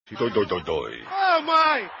Oh,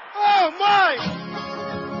 my! Oh, my!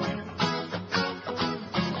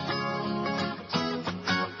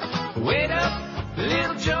 Wait up,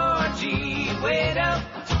 little Georgie, wait up.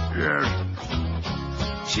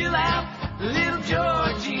 Yes. Chill out, little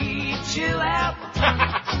Georgie, chill out.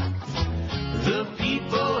 The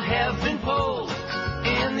people have been polled,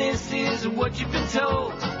 and this is what you've been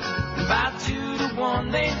told. By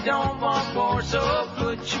 2-1, they don't want war, so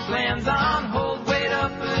put your plans on hold. Wait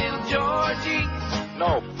up, little Georgie.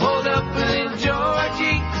 No. Hold up, little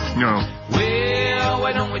Georgie. No. Well,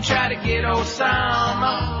 why don't we try to get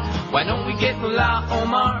Osama? Why don't we get Mullah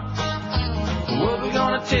Omar? What we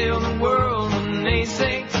gonna tell the world when they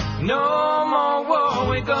say no more war?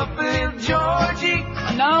 Wake up, little Georgie.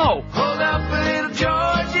 No. Hold up, little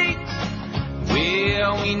Georgie.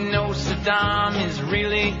 Well, we know Saddam is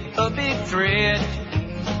really a big threat,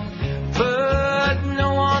 but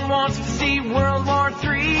no one wants to see World War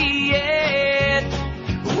III yet.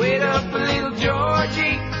 Wait up, little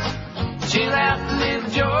Georgie. Chill out, little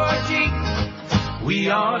Georgie. We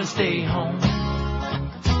ought to stay home.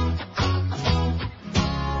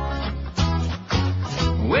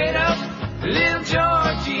 Wait up, little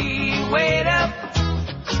Georgie, wait up.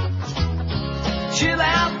 Chill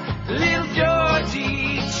out, little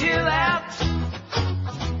Georgie, chill out.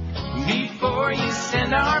 Before you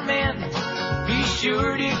send our men, be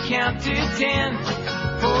sure to count to 10.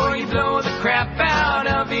 Before you blow the crap out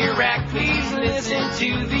of Iraq, please listen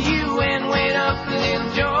to the UN. Wait up,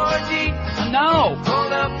 little Georgie. No.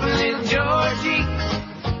 Hold up, little Georgie.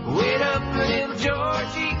 Wait up, little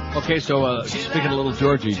Georgie. Okay, so speaking of little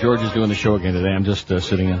Georgie, George is doing the show again today. I'm just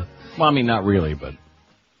sitting in. Well, I mean, not really, but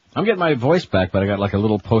I'm getting my voice back, but I got like a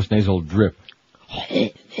little post-nasal drip.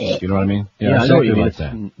 You know what I mean? Yeah, I know what you mean. Like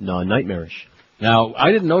that. No, nightmarish. Now,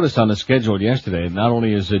 I didn't notice on the schedule yesterday, not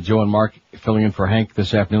only is Joe and Mark filling in for Hank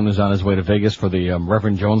this afternoon, is on his way to Vegas for the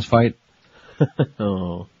Reverend Jones fight.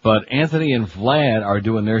 Oh. But Anthony and Vlad are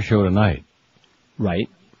doing their show tonight. Right.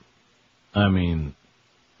 I mean,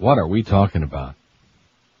 what are we talking about?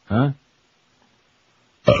 Huh?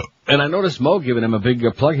 And I noticed Mo giving him a big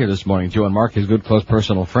plug here this morning. Joe and Mark, his good, close,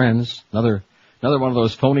 personal friends. Another one of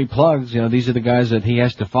those phony plugs. You know, these are the guys that he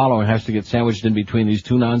has to follow and has to get sandwiched in between these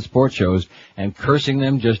two non-sport shows and cursing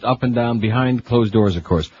them just up and down behind closed doors, of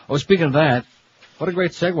course. Oh, speaking of that, what a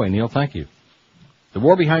great segue, Neil. Thank you. The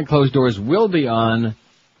War Behind Closed Doors will be on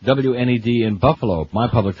WNED in Buffalo, my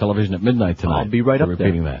public television at midnight tonight. I'll be right up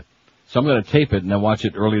repeating there. that. So I'm going to tape it and then watch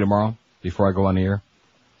it early tomorrow before I go on the air.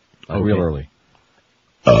 Okay. Real early.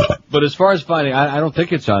 But as far as finding, I don't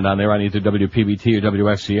think it's on down there on either WPBT or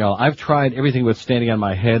WXCL. I've tried everything but standing on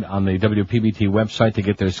my head on the WPBT website to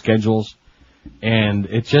get their schedules, and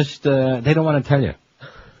it just, they don't want to tell you.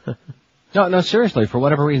 No, seriously, for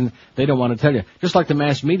whatever reason, they don't want to tell you. Just like the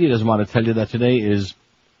mass media doesn't want to tell you that today is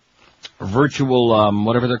virtual,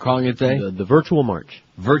 whatever they're calling it today. The virtual march.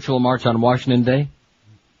 Virtual March on Washington Day.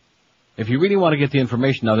 If you really want to get the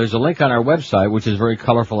information, now there's a link on our website, which is very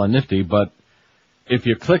colorful and nifty, but if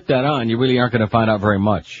you click that on, you really aren't going to find out very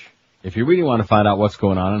much. If you really want to find out what's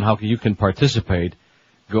going on and how you can participate,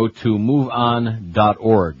 go to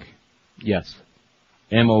moveon.org. Yes.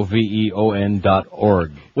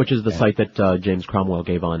 MOVEON.org. Which is the site that James Cromwell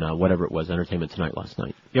gave on whatever it was, Entertainment Tonight last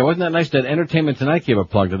night. Yeah, wasn't that nice that Entertainment Tonight gave a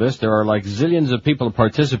plug to this? There are like zillions of people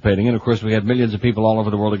participating, and of course we had millions of people all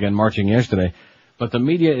over the world again marching yesterday. But the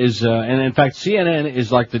media is, and in fact CNN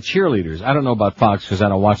is like the cheerleaders. I don't know about Fox because I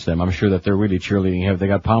don't watch them. I'm sure that they're really cheerleading. They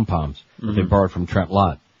got pom-poms that they borrowed from Trent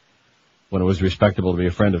Lott when it was respectable to be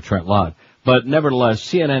a friend of Trent Lott. But nevertheless,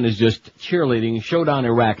 CNN is just cheerleading. Showdown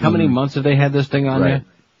Iraq. How many months have they had this thing on there?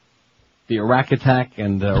 The Iraq attack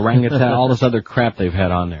and orangutan, all this other crap they've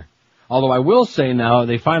had on there. Although I will say now,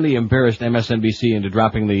 they finally embarrassed MSNBC into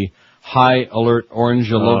dropping the high alert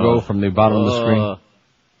orange logo from the bottom of the screen.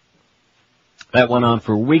 That went on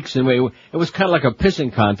for weeks, and it was kind of like a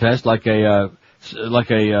pissing contest, like a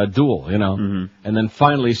duel, you know. And then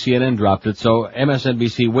finally CNN dropped it, so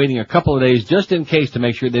MSNBC waiting a couple of days just in case to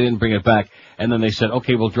make sure they didn't bring it back, and then they said,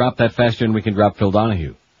 okay, we'll drop that faster and we can drop Phil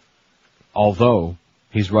Donahue. Although,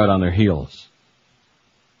 he's right on their heels.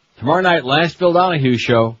 Tomorrow night, last Phil Donahue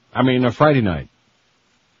show, Friday night.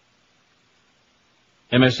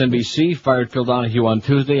 MSNBC fired Phil Donahue on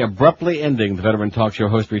Tuesday, abruptly ending the veteran talk show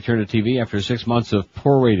host return to TV after 6 months of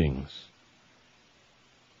poor ratings.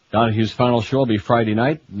 Donahue's final show will be Friday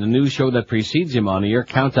night. The news show that precedes him on the air,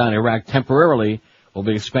 Countdown Iraq, temporarily will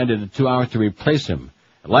be expanded to 2 hours to replace him.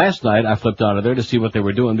 Last night, I flipped out of there to see what they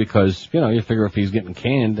were doing because, you figure if he's getting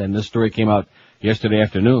canned, and this story came out yesterday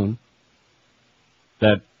afternoon,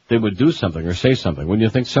 that they would do something or say something. Wouldn't you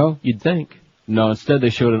think so? You'd think. No, instead they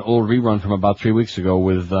showed an old rerun from about 3 weeks ago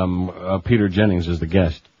with Peter Jennings as the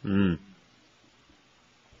guest. Mm.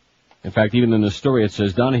 In fact, even in the story it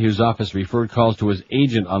says Donahue's office referred calls to his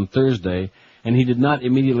agent on Thursday, and he did not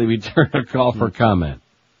immediately return a call for comment.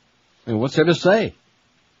 I mean, what's there to say?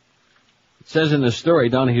 It says in the story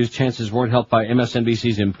Donahue's chances weren't helped by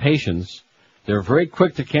MSNBC's impatience. They're very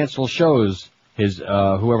quick to cancel shows,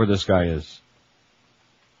 whoever this guy is.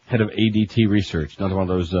 Head of ADT Research, another one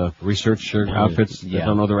of those research outfits that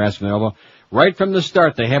don't know their ass from their elbow. Right from the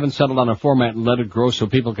start, they haven't settled on a format and let it grow so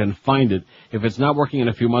people can find it. If it's not working in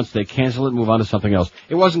a few months, they cancel it and move on to something else.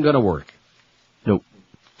 It wasn't going to work. Nope.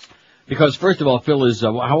 Because, first of all, Phil is,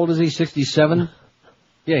 how old is he, 67?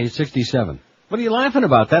 Yeah, he's 67. What are you laughing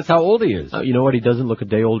about? That's how old he is. You know what? He doesn't look a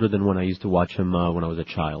day older than when I used to watch him when I was a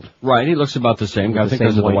child. Right, he looks about the same. I think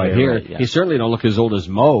because of the white hair. Right, yeah. He certainly don't look as old as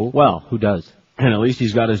Mo. Well, who does? And at least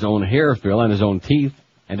he's got his own hair, Phil, and his own teeth,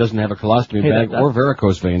 and doesn't have a colostomy bag or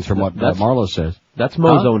varicose veins, from what Marlo says. That's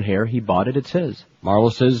Mo's own hair. He bought it. It's his.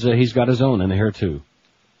 Marlo says he's got his own and the hair, too.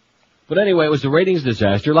 But anyway, it was a ratings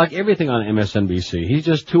disaster, like everything on MSNBC. He's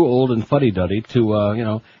just too old and fuddy-duddy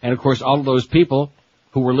to, and of course all of those people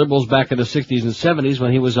who were liberals back in the 60s and 70s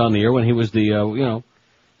when he was on the air, when he was the,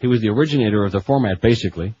 he was the originator of the format,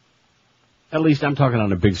 basically. At least I'm talking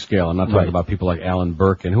on a big scale. I'm not talking about people like Alan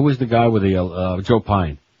Burke. And who was the guy with the, Joe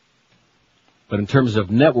Pine? But in terms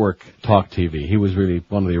of network talk TV, he was really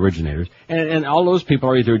one of the originators. And all those people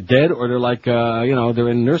are either dead or they're like, they're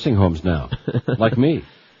in nursing homes now. Like me.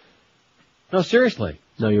 No, seriously.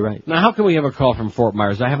 No, you're right. Now, how can we have a call from Fort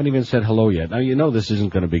Myers? I haven't even said hello yet. Now, you know this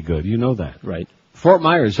isn't going to be good. You know that. Right. Fort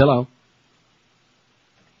Myers, hello.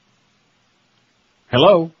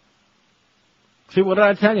 Hello. See, what did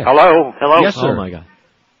I tell you? Hello? Hello? Yes, sir. Oh, my God.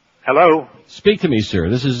 Hello? Speak to me, sir.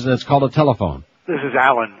 That's called a telephone. This is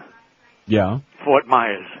Alan, Yeah. Fort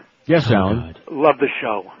Myers. Yes, Alan. God. Love the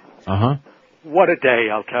show. Uh-huh. What a day,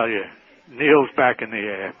 I'll tell you. Neil's back in the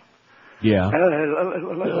air. Yeah.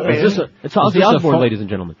 It's Ozzy Osbourne, ladies and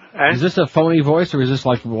gentlemen. Is this a phony voice, or is this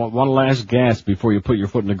like one last gasp before you put your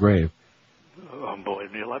foot in the grave? Oh, boy,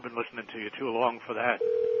 Neil, I've been listening to you too long for that.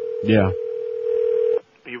 Yeah.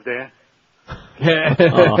 Are you there?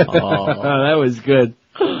 That was good.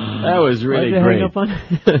 That was really great. Hang up on?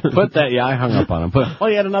 I hung up on him.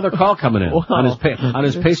 He had another call coming in on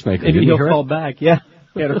his pacemaker. Maybe he'll call it? back, yeah.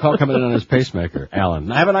 He had a call coming in on his pacemaker. Alan.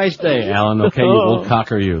 Have a nice day, Alan. Okay, you old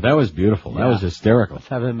cocker, you. That was beautiful. That was hysterical. Let's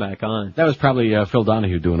have him back on. That was probably Phil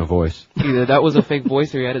Donahue doing a voice. Either that was a fake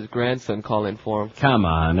voice or he had his grandson call in for him. Come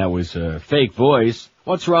on, that was a fake voice.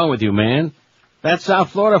 What's wrong with you, man? That's South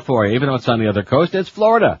Florida for you. Even though it's on the other coast, it's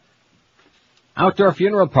Florida. Outdoor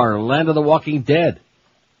funeral parlor, land of the walking dead.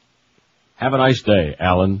 Have a nice day,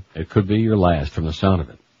 Alan. It could be your last from the sound of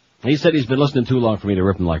it. He said he's been listening too long for me to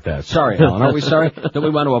rip him like that. Sorry, Alan. Aren't we sorry? Don't we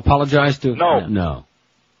want to apologize to? No. No.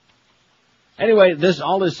 Anyway,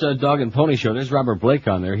 all this dog and pony show, there's Robert Blake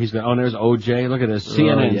on there. There's OJ. Look at this.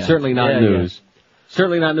 CNN. Yeah. Certainly not news.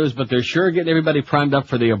 Certainly not news, but they're sure getting everybody primed up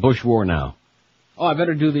for the Bush war now. Oh, I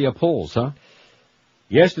better do the polls, huh?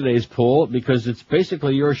 Yesterday's poll, because it's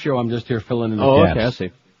basically your show, I'm just here filling in the gaps. Okay, I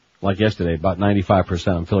see. Like yesterday, about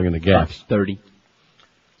 95%, I'm filling in the gaps. 30.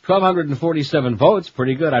 1,247 votes,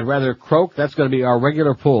 pretty good. I'd rather croak. That's going to be our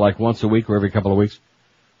regular poll, like once a week or every couple of weeks.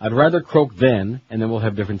 I'd rather croak then, and then we'll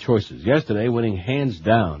have different choices. Yesterday, winning hands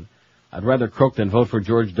down. I'd rather croak than vote for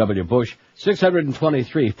George W. Bush.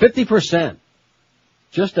 623, 50%.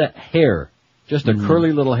 Just a hair. Just a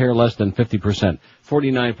curly little hair less than 50%.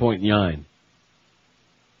 49.9.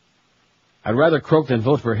 I'd rather croak than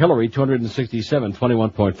vote for Hillary, 267,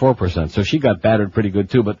 21.4%. So she got battered pretty good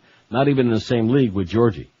too, but not even in the same league with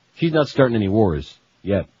Georgie. She's not starting any wars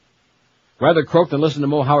yet. Rather croak than listen to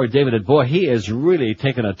Mo Howard David. And boy, he is really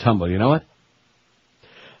taking a tumble, you know what?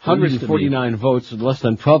 149 votes, less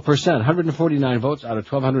than 12%. 149 votes out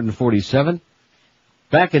of 1,247.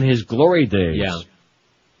 Back in his glory days. Yeah.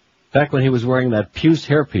 Back when he was wearing that puce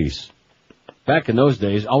hairpiece. Back in those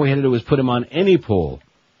days, all we had to do was put him on any poll.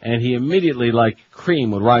 And he immediately, like cream,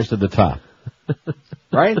 would rise to the top.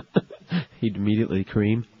 Right? He'd immediately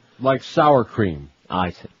cream. Like sour cream. I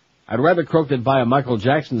see. I'd rather croak than buy a Michael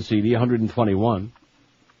Jackson CD, 121,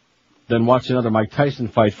 than watch another Mike Tyson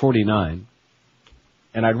fight, 49.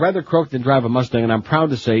 And I'd rather croak than drive a Mustang, and I'm proud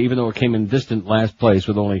to say, even though it came in distant last place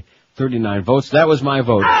with only 39 votes, that was my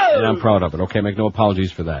vote, and I'm proud of it. Okay, make no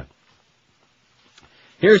apologies for that.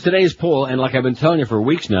 Here's today's poll, and like I've been telling you for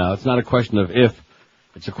weeks now, it's not a question of if,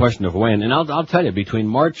 it's a question of when. And I'll tell you, between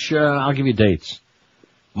March, I'll give you dates.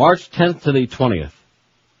 March 10th to the 20th.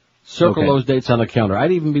 Circle those dates on the calendar.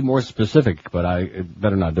 I'd even be more specific, but I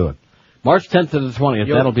better not do it. March 10th to the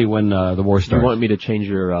 20th, that'll be when the war starts. You want me to change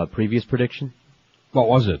your previous prediction? What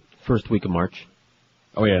was it? First week of March.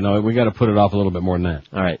 Oh, yeah, no, we got to put it off a little bit more than that.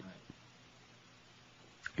 All right.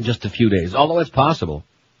 Just a few days, although it's possible.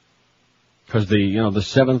 Because the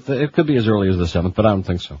 7th, it could be as early as the 7th, but I don't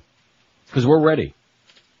think so. Because we're ready.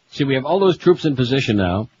 See, we have all those troops in position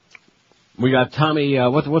now. We got Tommy,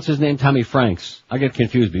 what's his name? Tommy Franks. I get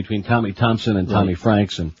confused between Tommy Thompson and Tommy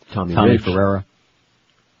Franks and Tommy Ferreira.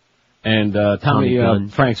 And Tommy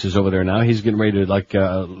Franks is over there now. He's getting ready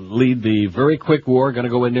to lead the very quick war. Going to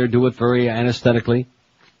go in there, do it very anesthetically.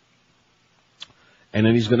 And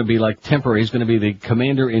then he's going to be temporary. He's going to be the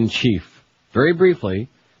commander-in-chief. Very briefly,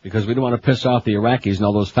 because we don't want to piss off the Iraqis and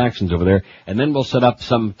all those factions over there. And then we'll set up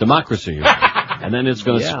some democracy. And then it's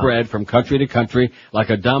going to spread from country to country like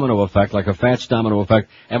a domino effect, like a Fats domino effect.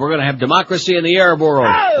 And we're going to have democracy in the Arab world,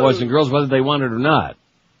 boys and girls, whether they want it or not.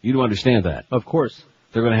 You do understand that. Of course.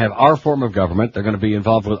 They're going to have our form of government. They're going to be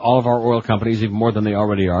involved with all of our oil companies, even more than they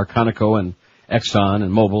already are. Conoco and Exxon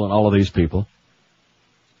and Mobil and all of these people.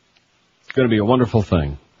 It's going to be a wonderful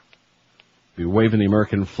thing. Be waving the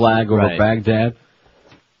American flag over Baghdad.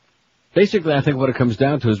 Basically, I think what it comes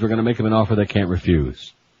down to is we're going to make them an offer they can't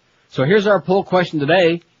refuse. So here's our poll question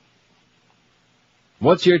today.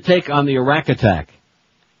 What's your take on the Iraq attack?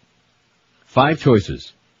 5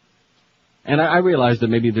 choices. And I realize that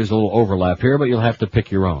maybe there's a little overlap here, but you'll have to pick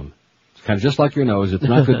your own. It's kind of just like your nose. It's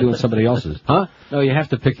not good doing somebody else's. Huh? No, you have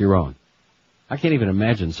to pick your own. I can't even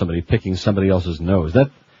imagine somebody picking somebody else's nose. That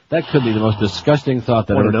could be the most disgusting thought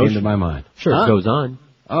that ever came to my mind. Sure, it goes on.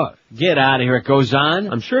 Oh, get out of here. It goes on?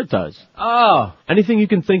 I'm sure it does. Oh. Anything you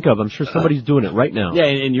can think of, I'm sure somebody's doing it right now. Yeah,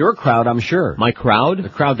 in your crowd, I'm sure. My crowd? The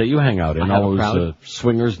crowd that you hang out in, all those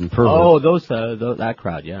swingers and perverts. Oh, that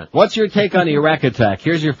crowd, yeah. What's your take on the Iraq attack?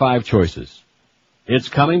 Here's your 5 choices. It's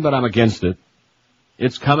coming, but I'm against it.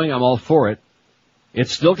 It's coming, I'm all for it. It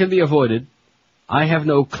still can be avoided. I have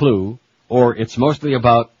no clue. Or it's mostly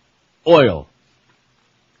about oil.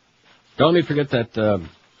 Don't let me forget that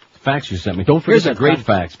fax you sent me. Don't forget Here's a great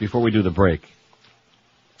fax before we do the break.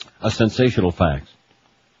 A sensational fax.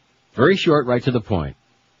 Very short, right to the point.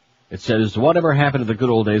 It says, whatever happened to the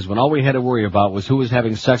good old days when all we had to worry about was who was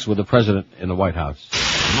having sex with the president in the White House.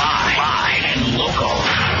 Live and local.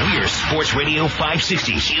 We're Sports Radio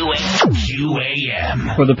 560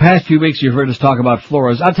 QAM. For the past few weeks, you've heard us talk about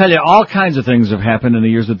Flores. I'll tell you, all kinds of things have happened in the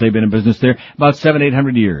years that they've been in business there. About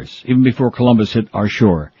 700-800 years, even before Columbus hit our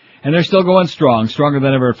shore. And they're still going strong, stronger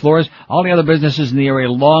than ever at Flores. All the other businesses in the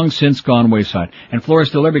area long since gone wayside. And Flores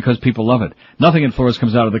still there because people love it. Nothing in Flores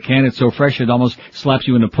comes out of the can. It's so fresh it almost slaps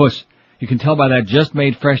you in the puss. You can tell by that just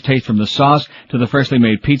made fresh taste from the sauce to the freshly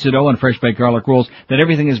made pizza dough and fresh baked garlic rolls that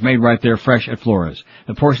everything is made right there fresh at Flores.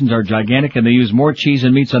 The portions are gigantic and they use more cheese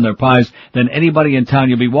and meats on their pies than anybody in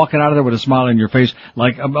town. You'll be walking out of there with a smile on your face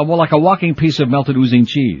like a walking piece of melted oozing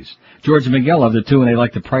cheese. George and Miguel love it too, and they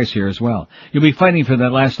like the price here as well. You'll be fighting for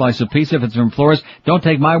that last slice of pizza if it's from Flores. Don't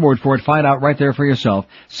take my word for it. Find out right there for yourself.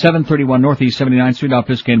 731 Northeast 79th Street off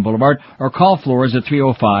Biscayne Boulevard, or call Flores at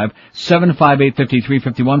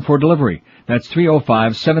 305-758-5351 for delivery. That's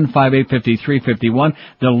 305-758-5351.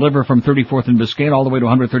 They'll deliver from 34th and Biscayne all the way to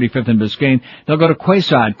 135th and Biscayne. They'll go to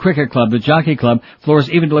Quayside, Cricket Club, the Jockey Club. Flores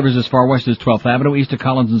even delivers as far west as 12th Avenue, east of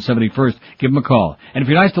Collins and 71st. Give them a call. And if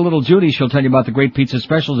you're nice to little Judy, she'll tell you about the great pizza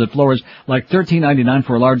specials at Flores, like $13.99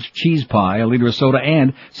 for a large cheese pie, a liter of soda,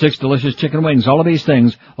 and 6 delicious chicken wings. All of these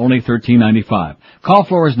things, only $13.95. Call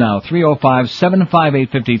Flores now,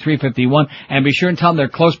 305-758-5351, and be sure and tell them their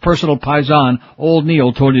close personal paisan, Old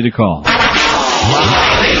Neil, told you to call.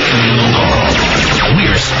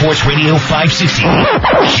 We're Sports Radio 560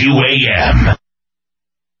 QAM.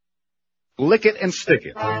 Lick it and stick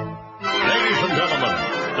it. Ladies and gentlemen,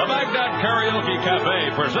 the Baghdad Karaoke Cafe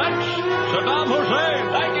presents Saddam Hussein.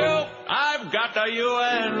 Thank you. I've got the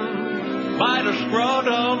UN by the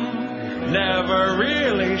scrotum, never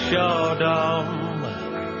really showed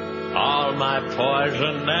them all my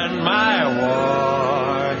poison and my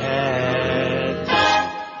warheads.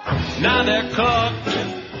 Now they're cooked,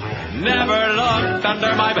 never looked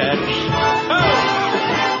under my bed. Oh,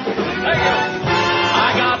 thank you.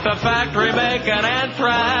 I got the factory making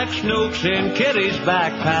anthrax nukes in kiddies'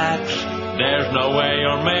 backpacks. There's no way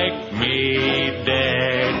you'll make me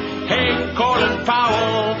dead. Hey, Colin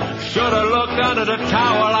Powell, should've looked under the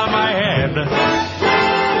towel on my head.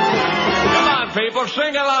 Come on, people,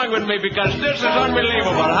 sing along with me because this is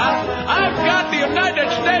unbelievable, huh? I've got the United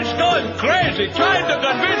States going crazy, trying to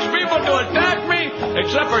convince people to attack me,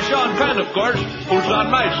 except for Sean Penn, of course, who's on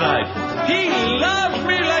my side. He loves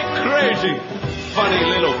me like crazy. Funny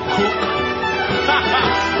little kook.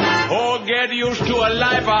 Oh, get used to a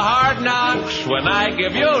life of hard knocks. When I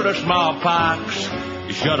give you the smallpox,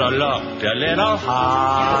 you should have looked a little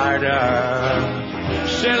harder.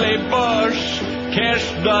 Silly Bush, kiss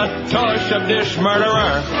the tush of this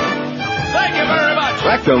murderer. Thank you very much.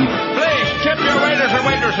 Rectum. Please tip your waiters and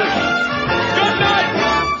waitresses. Good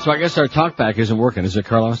night. So I guess our talkback isn't working, is it,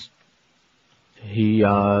 Carlos? He, is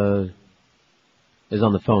on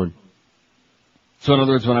the phone. So in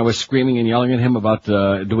other words, when I was screaming and yelling at him about,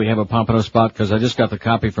 do we have a Pompano spot? Because I just got the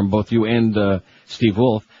copy from both you and, Steve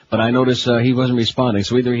Wolf, but I noticed, he wasn't responding.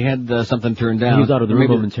 So either he had, something turned down. He was out of the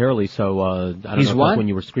room momentarily, so, I don't know if what? that's when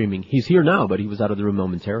you were screaming. He's here now, but he was out of the room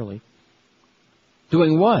momentarily.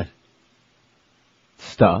 Doing what?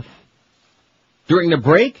 Stuff. During the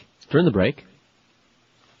break? During the break.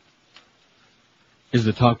 Is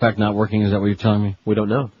the talkback not working? Is that what you're telling me? We don't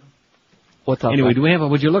know. What's up? Anyway,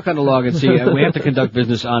 would you look on the log and see, we have to conduct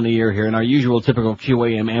business on the air here in our usual typical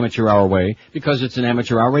QAM amateur hour way, because it's an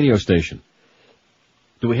amateur hour radio station.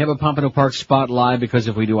 Do we have a Pompano Park spot live? Because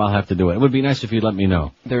if we do, I'll have to do it. It would be nice if you'd let me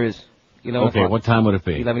know. There is. Okay, what time would it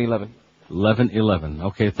be? 11:11. 11:11.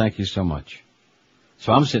 Okay, thank you so much.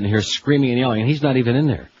 So I'm sitting here screaming and yelling, and he's not even in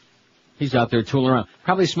there. He's out there tooling around,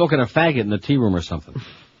 probably smoking a faggot in the tea room or something.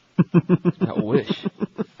 I wish.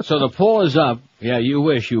 So the poll is up. Yeah, you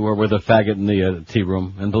wish you were with a faggot in the tea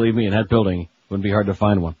room. And believe me, in that building, it wouldn't be hard to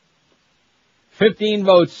find one. 15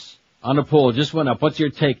 votes on the poll. Just went up. What's your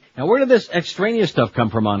take? Now, where did this extraneous stuff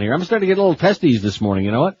come from on here? I'm starting to get a little testes this morning.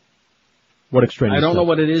 You know what? What extraneous I don't know stuff?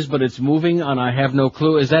 what it is, but it's moving on I have no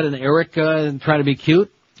clue. Is that an Eric trying to be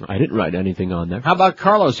cute? I didn't write anything on there. How about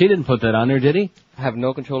Carlos? He didn't put that on there, did he? I have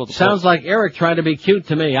no control of the Sounds like Eric trying to be cute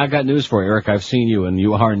to me. I got news for you, Eric. I've seen you, and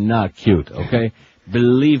you are not cute, okay?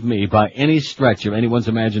 Believe me, by any stretch of anyone's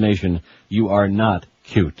imagination, you are not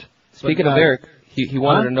cute. Speaking of Eric, he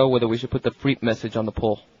wanted to know whether we should put the freak message on the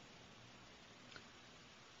poll.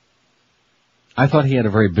 I thought he had a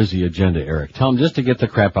very busy agenda, Eric. Tell him just to get the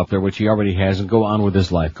crap up there, which he already has, and go on with his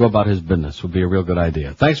life. Go about his business would be a real good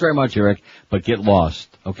idea. Thanks very much, Eric, but get lost.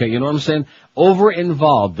 Okay, you know what I'm saying?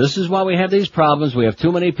 Over-involved. This is why we have these problems. We have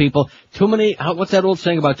too many people, what's that old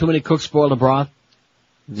saying about too many cooks spoil the broth?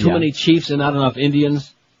 Too many chiefs and not enough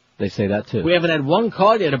Indians? They say that too. We haven't had one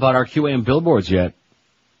call yet about our QAM billboards yet.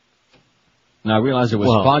 Now, I realize it was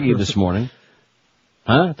foggy this morning.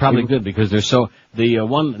 Huh? Probably good because they're Duff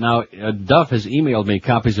has emailed me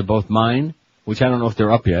copies of both mine, which I don't know if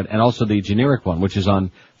they're up yet, and also the generic one, which is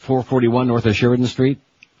on 441 north of Sheridan Street.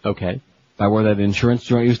 Okay. By where that insurance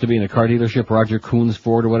joint used to be in a car dealership, Roger Coons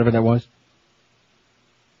Ford or whatever that was.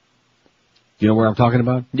 Do you know where I'm talking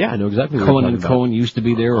about? Yeah, I know exactly what Cohen you're and talking Cohen used to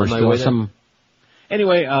be there, or still some.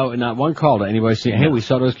 Anyway, not one call to anybody saying, hey, we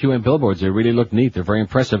saw those QM billboards. They really look neat. They're very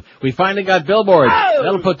impressive. We finally got billboards. Oh!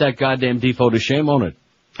 That'll put that goddamn Defoe to shame, won't it?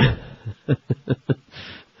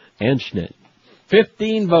 And Schnitt.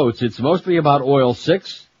 15 votes. It's mostly about oil,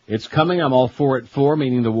 6. It's coming. I'm all for it, 4,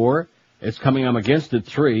 meaning the war. It's coming. I'm against it,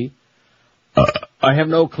 3. I have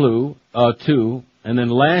no clue, 2. And then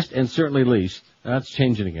last and certainly least, that's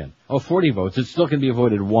changing again. 40 votes. It still can be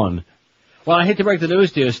avoided, 1. Well, I hate to break the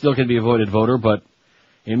news to you, it still can be avoided, voter, but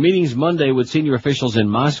in meetings Monday with senior officials in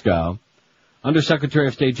Moscow, Undersecretary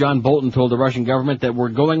of State John Bolton told the Russian government that we're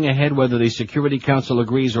going ahead whether the Security Council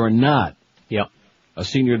agrees or not. Yep. A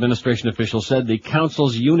senior administration official said the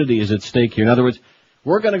Council's unity is at stake here. In other words,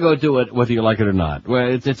 we're going to go do it whether you like it or not.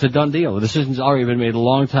 Well, it's a done deal. The decision's already been made a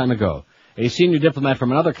long time ago. A senior diplomat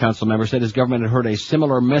from another council member said his government had heard a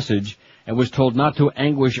similar message and was told not to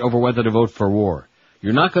anguish over whether to vote for war.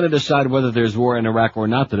 You're not going to decide whether there's war in Iraq or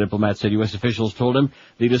not, the diplomat said. U.S. officials told him.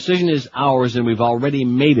 The decision is ours and we've already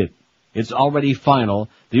made it. It's already final.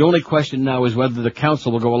 The only question now is whether the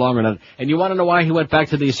council will go along or not. And you want to know why he went back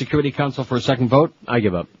to the Security Council for a second vote? I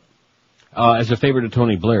give up. As a favor to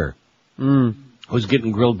Tony Blair. Who's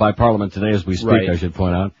getting grilled by Parliament today as we speak, right. I should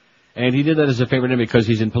point out. And he did that as a favor to him because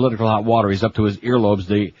he's in political hot water. He's up to his earlobes.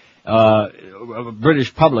 The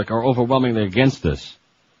British public are overwhelmingly against this.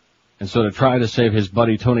 And so to try to save his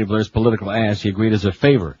buddy Tony Blair's political ass, he agreed as a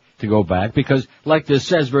favor to go back because, like this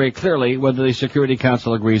says very clearly, whether the Security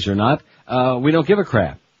Council agrees or not, we don't give a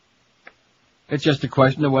crap. It's just a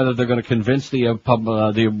question of whether they're going to convince the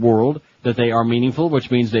world that they are meaningful, which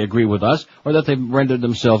means they agree with us, or that they've rendered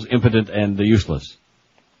themselves impotent and useless.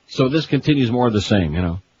 So this continues more of the same, you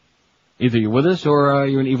know. Either you're with us or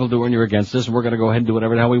you're an evildoer and you're against us, and we're going to go ahead and do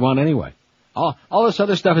whatever the hell we want anyway. All this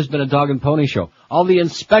other stuff has been a dog and pony show. All the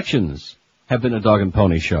inspections have been a dog and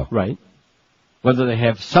pony show. Right. Whether they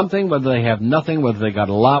have something, whether they have nothing, whether they got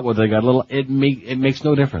a lot, whether they got a little, it makes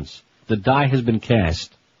no difference. The die has been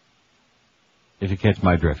cast. If you catch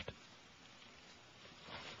my drift.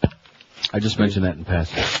 I just mentioned that in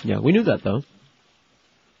passing. Yeah, we knew that, though.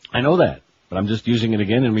 I know that, but I'm just using it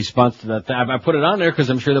again in response to that. I put it on there because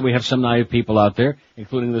I'm sure that we have some naive people out there,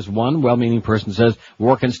 including this one well-meaning person says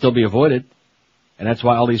war can still be avoided. And that's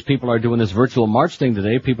why all these people are doing this virtual march thing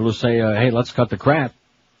today. People who say, hey, let's cut the crap.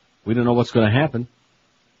 We don't know what's going to happen.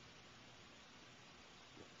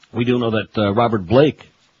 We do know that Robert Blake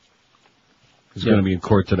is going to be in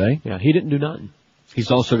court today. Yeah, he didn't do nothing.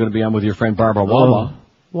 He's also going to be on with your friend Barbara Wawa.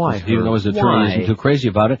 Why? Even though his attorney isn't too crazy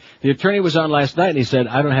about it. The attorney was on last night and he said,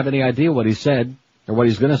 I don't have any idea what he said or what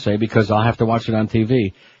he's going to say because I'll have to watch it on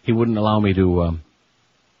TV. He wouldn't allow me to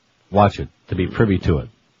watch it, to be privy to it.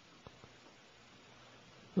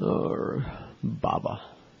 Or Baba.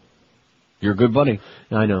 You're a good buddy.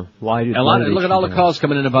 I know. Why? Look at all the calls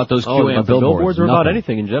coming in about those QAM billboards or about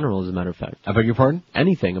anything in general, as a matter of fact. I beg your pardon?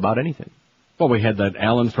 Anything about anything. Well, we had that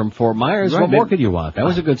Alan from Fort Myers. Right, what more could you want? That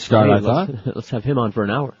was a good start, I thought. Let's have him on for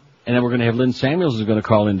an hour. And then we're going to have Lynn Samuels is going to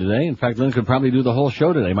call in today. In fact, Lynn could probably do the whole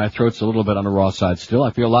show today. My throat's a little bit on the raw side still.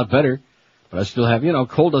 I feel a lot better. But I still have,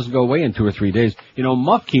 cold doesn't go away in 2 or 3 days.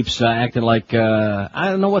 Muff keeps acting like, I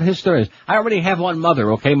don't know what his story is. I already have one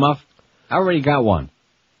mother, okay, Muff? I already got one.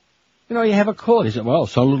 You have a cold. He said, well,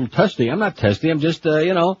 it's a little testy. I'm not testy. I'm just,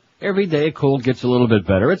 every day a cold gets a little bit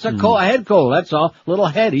better. It's a cold, a head cold, that's all. Little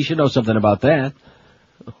head. He should know something about that.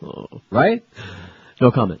 Right?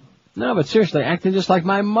 No comment. No, but seriously, acting just like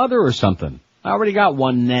my mother or something. I already got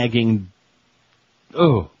one nagging,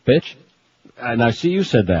 bitch. And I see you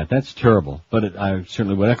said that. That's terrible. But I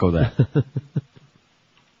certainly would echo that.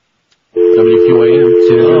 WQAM.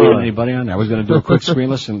 See, there's not anybody on there. I was going to do a quick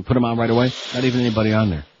screenless and put them on right away. Not even anybody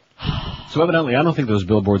on there. So evidently, I don't think those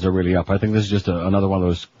billboards are really up. I think this is just another one of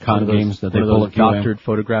those con games that they pull at QAM. Doctored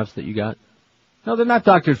photographs that you got? No, they're not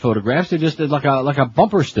doctored photographs. They're just like a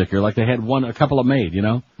bumper sticker, like they had a couple of made,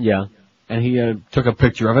 Yeah. And he took a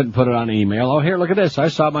picture of it and put it on email. Oh, here, look at this. I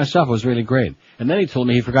saw it myself. It was really great. And then he told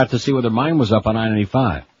me he forgot to see whether mine was up on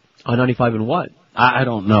I-95. On 95 and what? I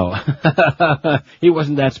don't know. He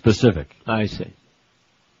wasn't that specific. I see.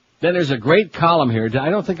 Then there's a great column here.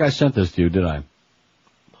 I don't think I sent this to you, did I?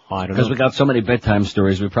 I don't know. Because we got so many bedtime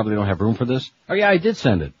stories, we probably don't have room for this. Oh, yeah, I did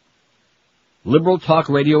send it. Liberal Talk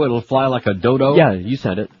Radio, it'll fly like a dodo. Yeah, you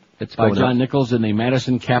sent it. It's by John Nichols in the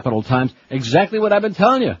Madison Capital Times. Exactly what I've been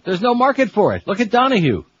telling you. There's no market for it. Look at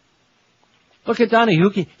Donahue.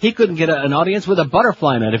 He couldn't get an audience with a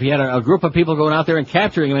butterfly net if he had a group of people going out there and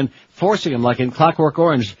capturing him and forcing him, like in Clockwork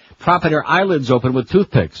Orange, propping their eyelids open with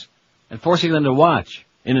toothpicks and forcing them to watch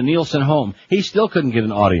in a Nielsen home. He still couldn't get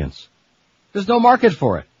an audience. There's no market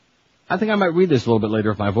for it. I think I might read this a little bit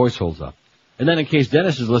later if my voice holds up. And then in case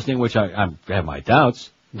Dennis is listening, which I have my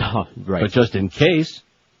doubts, no, right. But just in case,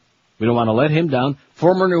 we don't want to let him down.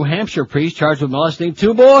 Former New Hampshire priest charged with molesting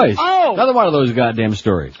 2 boys. Oh! Another one of those goddamn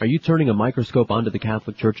stories. Are you turning a microscope onto the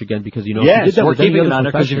Catholic Church again? Because, yes, if you did that we're with any keeping it other on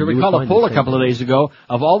there, because if you recall a poll a couple of days ago,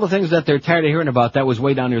 of all the things that they're tired of hearing about, that was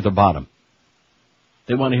way down near the bottom.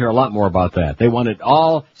 They want to hear a lot more about that. They want it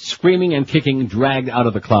all screaming and kicking dragged out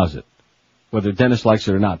of the closet, whether Dennis likes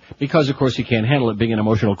it or not. Because, of course, he can't handle it being an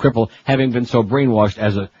emotional cripple, having been so brainwashed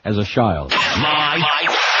as a child. Live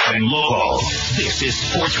and local. This is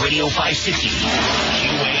Sports Radio 560.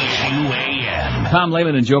 QAM. Tom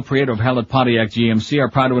Lehman and Joe Prieto of Hallett Pontiac GMC are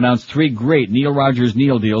proud to announce 3 great Neil Rogers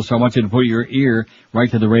Neil deals, so I want you to put your ear right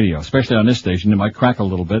to the radio, especially on this station. It might crack a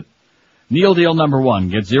little bit. Neil deal number 1.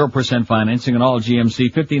 Get 0% financing on all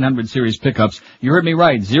GMC 1500 series pickups. You heard me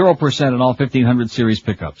right. 0% on all 1500 series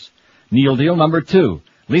pickups. Neil deal number 2.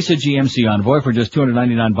 Lease a GMC Envoy for just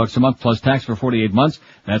 $299 a month plus tax for 48 months.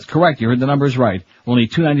 That's correct. You heard the numbers right. Only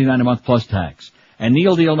 $299 a month plus tax. And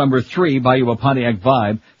Neil deal number 3, buy you a Pontiac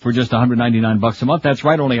Vibe for just $199 a month. That's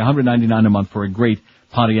right. Only $199 a month for a great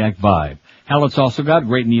Pontiac Vibe. Hallett's also got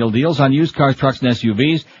great Neil deals on used cars, trucks, and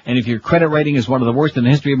SUVs. And if your credit rating is one of the worst in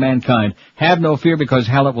the history of mankind, have no fear because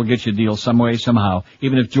Hallett will get you a deal some way, somehow,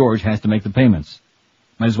 even if George has to make the payments.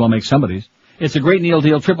 Might as well make somebody's. It's a great Neil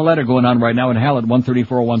deal, triple letter going on right now in Hallett,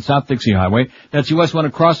 13401 South Dixie Highway. That's US 1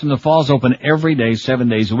 across from the Falls, open every day, 7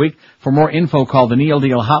 days a week. For more info, call the Neil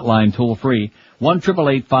Deal hotline toll free,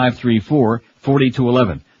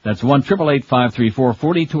 1-888-534-4211. That's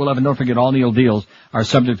 1-888-534-4211. Don't forget all Neil deals are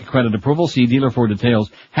subject to credit approval. See dealer for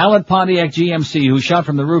details. Hallett Pontiac GMC, who shout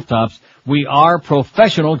from the rooftops, we are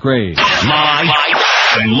professional grade. Live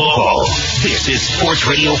and local. This is Sports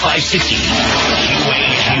Radio 560.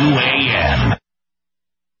 QAM.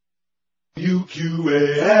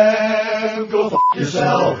 UQAM, go f***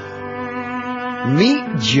 yourself.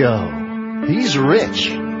 Meet Joe. He's rich.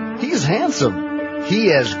 He's handsome. He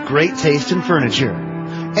has great taste in furniture.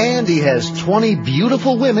 And he has 20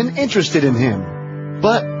 beautiful women interested in him.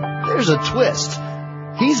 But there's a twist.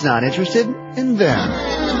 He's not interested in them.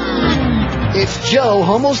 It's Joe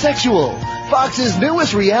Homosexual, Fox's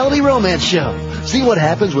newest reality romance show. See what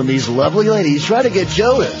happens when these lovely ladies try to get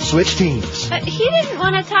Joe to switch teams. He didn't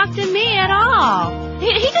want to talk to me at all.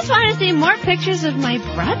 He just wanted to see more pictures of my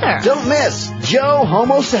brother. Don't miss Joe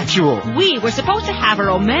Homosexual. We were supposed to have a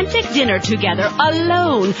romantic dinner together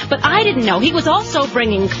alone, but I didn't know he was also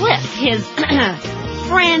bringing Cliff, his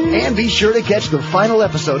friend. And be sure to catch the final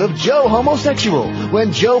episode of Joe Homosexual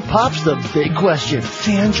when Joe pops the big question.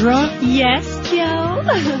 Sandra? Yes, Joe?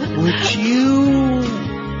 Would you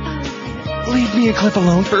leave me and Cliff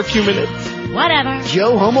alone for a few minutes? Whatever.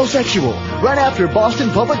 Joe Homosexual, right after Boston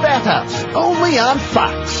Public Bathhouse, only on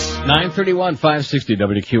Fox. 931, 560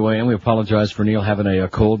 WQAM. We apologize for Neil having a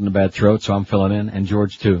cold and a bad throat, so I'm filling in, and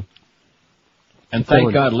George too. And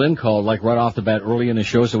thank God Lynn called like right off the bat early in the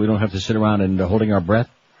show so we don't have to sit around and holding our breath.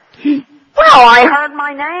 Well, I heard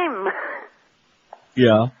my name.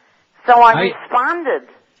 Yeah. So I responded.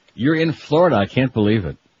 You're in Florida. I can't believe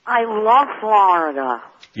it. I love Florida.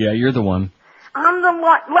 Yeah, you're the one. I'm the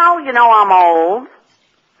one. Well, you know, I'm old.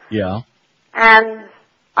 Yeah. And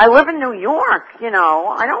I live in New York, you know.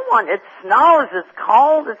 I don't want, it snows, it's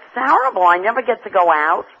cold, it's terrible. I never get to go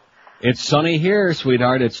out. It's sunny here,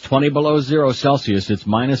 sweetheart. It's 20 below 0 Celsius. It's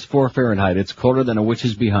 -4 Fahrenheit. It's colder than a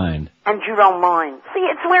witch's behind. And you don't mind. See,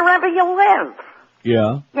 it's wherever you live.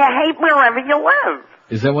 Yeah. You hate wherever you live.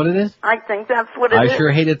 Is that what it is? I think that's what it is. I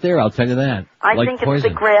sure hate it there, I'll tell you that. I like think poison. it's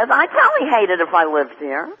the grid. I'd probably hate it if I lived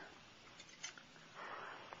here.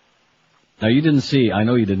 Now, you didn't see, I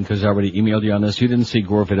know you didn't because I already emailed you on this, you didn't see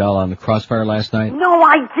Gore Vidal on the Crossfire last night? No,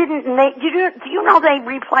 I didn't. Do you know they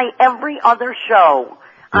replay every other show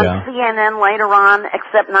on CNN later on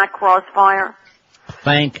except not Crossfire?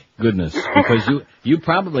 Thank goodness, because you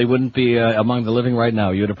probably wouldn't be among the living right now.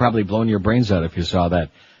 You would have probably blown your brains out if you saw that.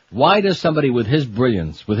 Why does somebody with his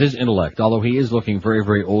brilliance, with his intellect, although he is looking very,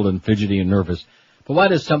 very old and fidgety and nervous, but why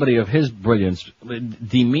does somebody of his brilliance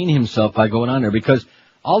demean himself by going on there? Because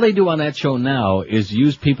all they do on that show now is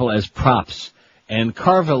use people as props. And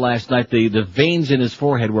Carville last night, the veins in his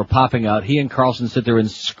forehead were popping out. He and Carlson sit there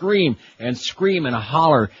and scream and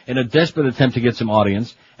holler in a desperate attempt to get some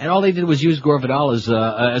audience. And all they did was use Gore Vidal as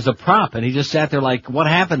a prop. And he just sat there like, what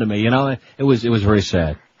happened to me? You know, it was very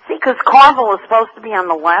sad. See, because Carville is supposed to be on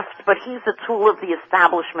the left, but he's a tool of the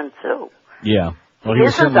establishment too. Yeah. Well, he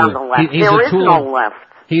isn't on the left. There is no left.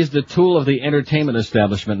 He's the tool of the entertainment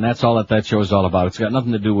establishment, and that's all that show is all about. It's got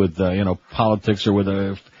nothing to do with, politics or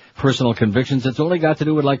with personal convictions. It's only got to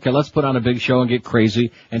do with, let's put on a big show and get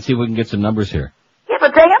crazy and see if we can get some numbers here. Yeah,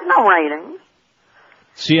 but they have no ratings.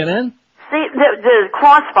 CNN? See, the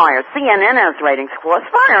Crossfire. CNN has ratings.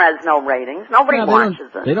 Crossfire has no ratings. Nobody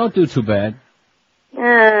watches it. They don't do too bad.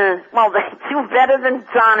 Well, they do better than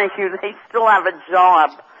Donahue. They still have a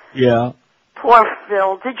job. Yeah. Poor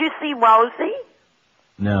Phil. Did you see Rosie?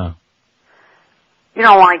 No. You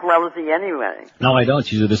don't like Rosie anyway. No, I don't.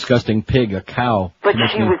 She's a disgusting pig, a cow. But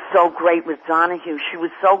she was so great with Donahue. She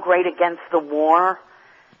was so great against the war.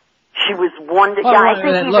 She was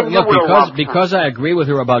wonderful. Because I agree with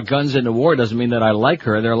her about guns in the war doesn't mean that I like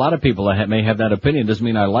her. There are a lot of people that may have that opinion. Doesn't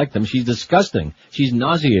mean I like them. She's disgusting. She's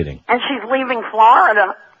nauseating. And she's leaving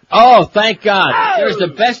Florida. Oh, thank God. There's the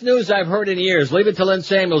best news I've heard in years. Leave it to Lynn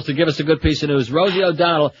Samuels to give us a good piece of news. Rosie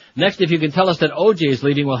O'Donnell, next if you can tell us that OJ is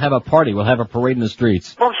leaving, we'll have a party. We'll have a parade in the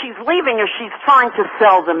streets. Well, she's leaving or she's trying to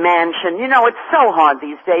sell the mansion. You know, it's so hard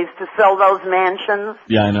these days to sell those mansions.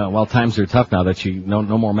 Yeah, I know. Well, times are tough now that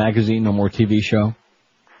no more magazine, no more TV show.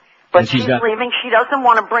 But she's leaving. She doesn't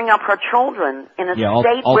want to bring up her children in a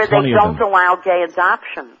state where they don't allow gay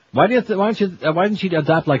adoption. Why didn't she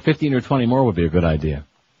adopt like 15 or 20 more would be a good idea?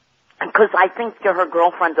 Because I think her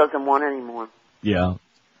girlfriend doesn't want any more. Yeah.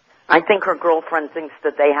 I think her girlfriend thinks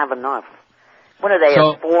that they have enough. What are they,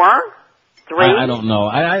 at 4? 3? I don't know.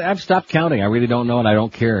 I've stopped counting. I really don't know, and I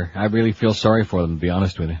don't care. I really feel sorry for them, to be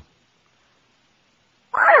honest with you.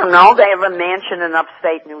 I don't know. They have a mansion in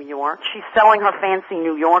upstate New York. She's selling her fancy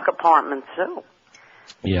New York apartment, too.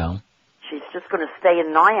 Yeah. She's just going to stay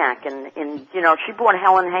in Nyack, and she bought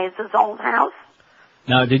Helen Hayes' old house.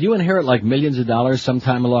 Now, did you inherit like millions of dollars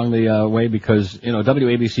sometime along the way because,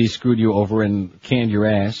 WABC screwed you over and canned your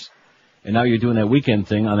ass, and now you're doing that weekend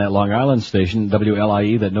thing on that Long Island station,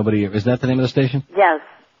 WLIE, is that the name of the station? Yes.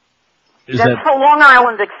 That's for Long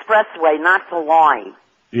Island Expressway, not for lie.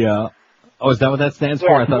 Yeah. Oh, is that what that stands for?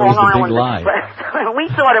 Yes, I thought it was the big lie. We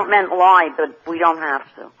thought it meant lie, but we don't have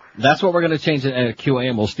to. That's what we're going to change it at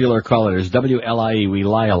QAM. We'll steal our call letters. WLIE, we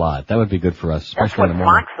lie a lot. That would be good for us, especially in the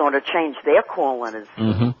morning. Fox ought to change their call letters.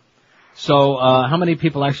 Mm-hmm. So, how many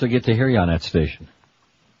people actually get to hear you on that station?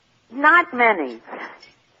 Not many.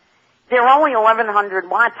 They're only 1,100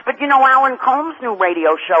 watts, but you know Alan Combs' new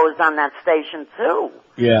radio show is on that station too.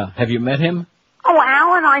 Yeah. Have you met him? Oh,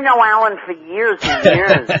 Alan, I know Alan for years and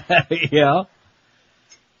years. Yeah.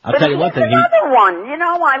 I'll tell you one thing. He's another one. You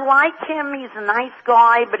know, I like him. He's a nice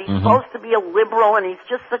guy, but he's supposed to be a liberal, and he's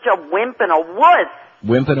just such a wimp and a wuss.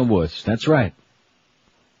 Wimp and a wuss. That's right.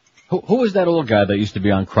 Who was that old guy that used to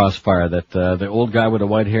be on Crossfire? That the old guy with the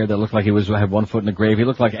white hair that looked like he had one foot in the grave. He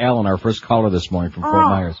looked like Alan, our first caller this morning from Fort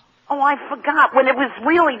Myers. Oh, I forgot. When it was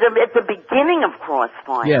really at the beginning of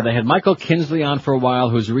Crossfire. Yeah, they had Michael Kinsley on for a while,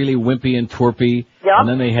 who's really wimpy and twerpy. Yep. And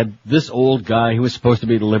then they had this old guy who was supposed to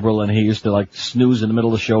be the liberal, and he used to like snooze in the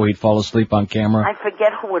middle of the show. He'd fall asleep on camera. I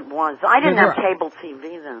forget who it was. I didn't have cable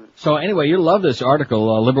TV then. So anyway, you'll love this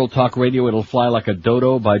article, Liberal Talk Radio, It'll Fly Like a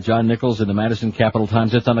Dodo by John Nichols in the Madison Capital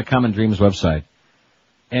Times. It's on the Common Dreams website.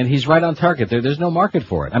 And he's right on target. There's no market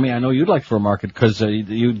for it. I mean, I know you'd like for a market because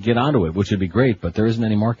you'd get onto it, which would be great, but there isn't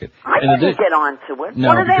any market. I didn't get onto it. No,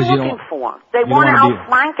 what are they looking for? They want Al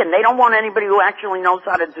Franken. They don't want anybody who actually knows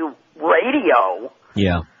how to do radio.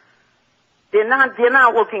 Yeah. They're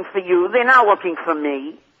not looking for you. They're not looking for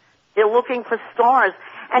me. They're looking for stars.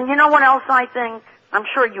 And you know what else I think? I'm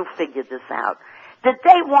sure you figured this out. That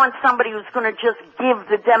they want somebody who's going to just give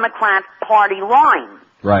the Democrat Party line.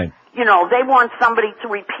 Right. You know, they want somebody to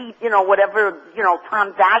repeat, whatever,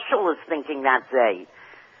 Tom Daschle is thinking that day.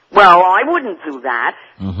 Well, I wouldn't do that.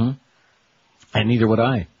 Mm-hmm. And neither would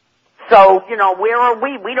I. So, where are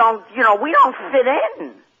we? We don't fit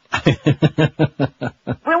in.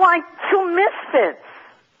 We're like two misfits.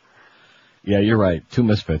 Yeah, you're right. Two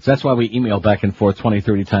misfits. That's why we email back and forth 20,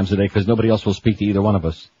 30 times a day, because nobody else will speak to either one of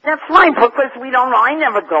us. That's right, because I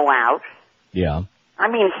never go out. Yeah. I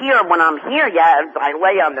mean, when I'm here, I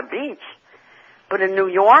lay on the beach. But in New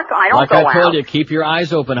York, I don't go out. Like I told you, keep your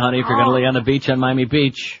eyes open, honey, if you're going to lay on the beach on Miami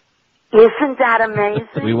Beach. Isn't that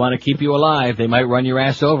amazing? We want to keep you alive. They might run your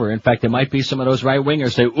ass over. In fact, there might be some of those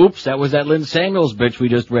right-wingers say, oops, that was that Lynn Samuels bitch we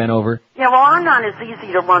just ran over. Yeah, well, I'm not as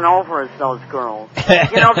easy to run over as those girls. They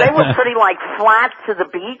were pretty, flat to the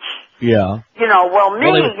beach. Yeah. You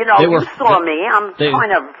saw me. I'm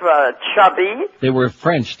kind of chubby. They were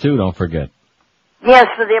French, too, don't forget. Yes,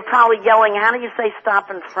 so they're probably yelling, how do you say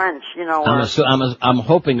stop in French, I'm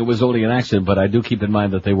hoping it was only an accident, but I do keep in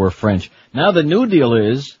mind that they were French. Now the new deal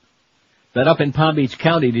is that up in Palm Beach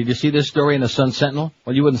County, did you see this story in the Sun Sentinel?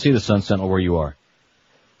 Well, you wouldn't see the Sun Sentinel where you are.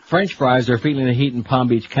 French fries are feeling the heat in Palm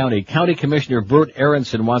Beach County. County Commissioner Bert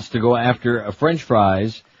Aronson wants to go after French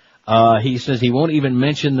fries. He says he won't even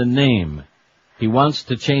mention the name. He wants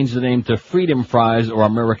to change the name to Freedom Fries or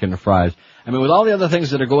American Fries. I mean, with all the other things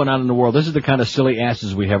that are going on in the world, this is the kind of silly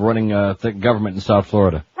asses we have running the government in South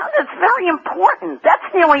Florida. No, that's very important.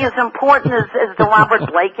 That's nearly as important as the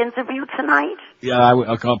Robert Blake interview tonight. Yeah,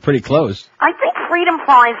 I'll call it pretty close. I think Freedom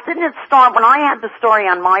Fries, didn't it start, when I had the story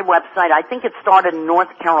on my website, I think it started in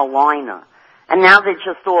North Carolina. And now they're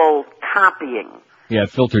just all copying. Yeah, it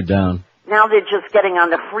filtered down. Now they're just getting on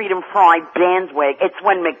the Freedom Fry bandwagon. It's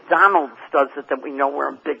when McDonald's does it that we know we're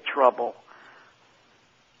in big trouble.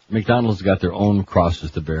 McDonald's got their own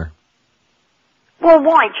crosses to bear. Well,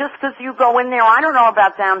 why? Just because you go in there, I don't know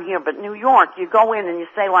about down here, but New York, you go in and you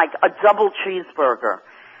say a double cheeseburger.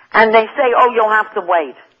 And they say, oh, you'll have to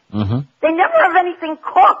wait. Mm-hmm. They never have anything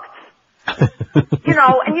cooked.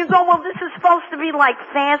 And you go, well, this is supposed to be like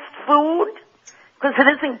fast food because it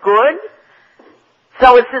isn't good.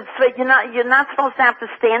 So you're not supposed to have to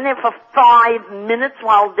stand there for 5 minutes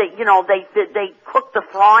while they cook the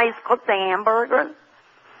fries, cook the hamburgers.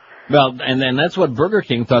 Well, and then that's what Burger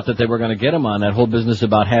King thought that they were going to get him on, that whole business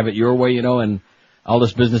about have it your way, and all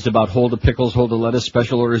this business about hold the pickles, hold the lettuce,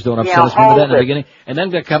 special orders don't upset us. Remember that in the beginning? And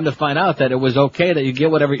then they come to find out that it was okay that you get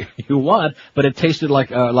whatever you want, but it tasted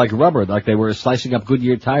like rubber, like they were slicing up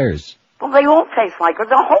Goodyear tires. Well, they all taste like it.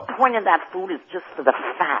 The whole point of that food is just for the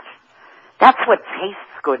fat. That's what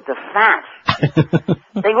tastes good, the fat.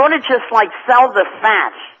 They ought to just sell the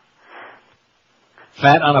fat.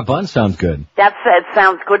 Fat on a bun sounds good. It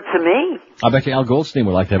sounds good to me. I bet you Al Goldstein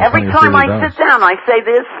would like to have Every time I sit down, I say,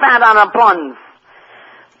 there's fat on a buns.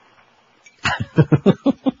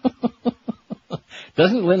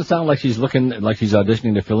 Doesn't Lynn sound like she's she's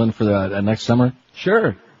auditioning to fill in for the next summer?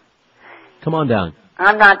 Sure. Come on down.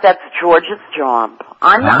 I'm not. That's George's job.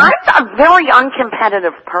 I'm a very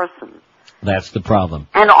uncompetitive person. That's the problem.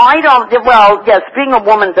 And I don't, well, yes, being a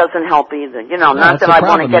woman doesn't help either. Not that I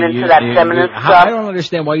want to get into that feminist stuff. I don't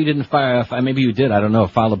understand why you didn't maybe you did, I don't know,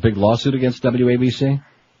 file a big lawsuit against WABC?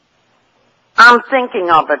 I'm thinking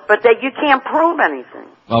of it, but you can't prove anything.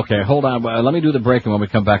 Okay, hold on. Let me do the break, and when we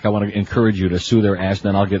come back, I want to encourage you to sue their ass,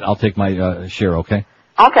 and then I'll take my share, okay?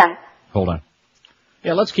 Okay. Hold on.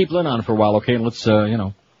 Yeah, let's keep Lynn on for a while, okay? And let's,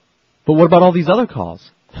 But what about all these other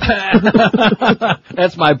calls?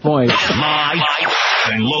 That's my point. Live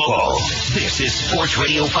and local. This is Sports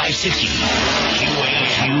Radio 560.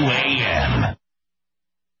 QAM.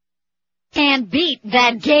 And beat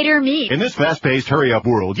that gator meat. In this fast-paced, hurry-up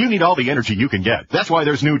world, you need all the energy you can get. That's why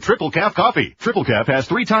there's new Triple Caf coffee. Triple Caf has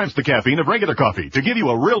 3 times the caffeine of regular coffee to give you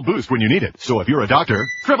a real boost when you need it. So if you're a doctor,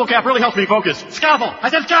 Triple Caf really helps me focus. Scalpel! I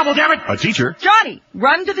said scalpel, damn it! A teacher, Johnny,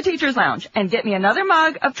 run to the teacher's lounge and get me another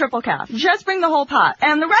mug of Triple Caf. Just bring the whole pot.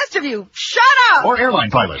 And the rest of you, shut up! or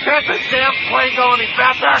airline pilot, Can't the damn plane go any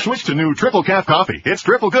faster? switch to new Triple Caf coffee. It's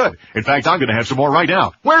triple good. In fact, I'm gonna have some more right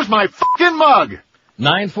now. Where's my fucking mug?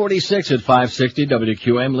 9:46 at 560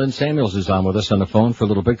 WQAM. Lynn Samuels is on with us on the phone for a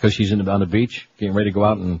little bit because she's on the beach, getting ready to go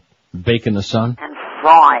out and bake in the sun. And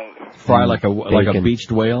fry. Fry like a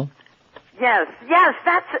beached whale. Yes,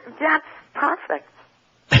 that's perfect.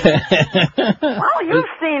 Well, you've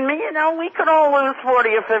seen me, we could all lose 40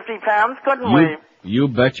 or 50 pounds, couldn't we? You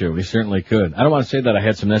betcha, we certainly could. I don't want to say that I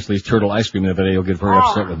had some Nestle's turtle ice cream the other day. You'll get very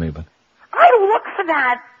upset with me, but. I look for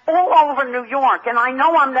that all over New York, and I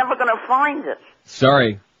know I'm never going to find it.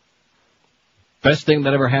 Sorry. Best thing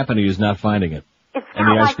that ever happened to you is not finding it. It's and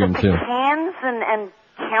got the ice like cream the too. pecans and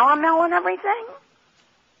caramel and everything.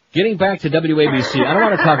 Getting back to WABC, I don't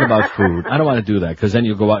want to talk about food. I don't want to do that because then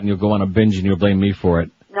you'll go out and you'll go on a binge and you'll blame me for it.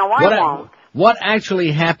 No, I won't. What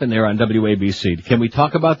actually happened there on WABC? Can we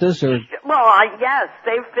talk about this or? Well, yes,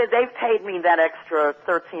 they've paid me that extra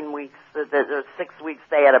 13 weeks, or 6 weeks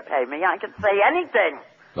they had to pay me. I could say anything.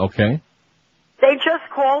 Okay. They just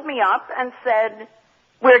called me up and said,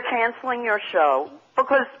 we're canceling your show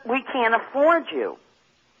because we can't afford you.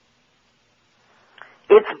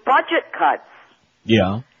 It's budget cuts.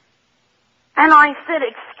 Yeah. And I said,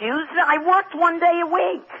 excuse me, I worked 1 day a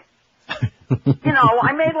week.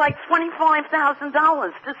 I made like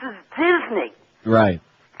 $25,000. This is Disney. Right.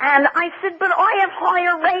 And I said, but I have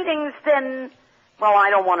higher ratings than, well, I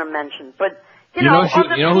don't want to mention, but, you know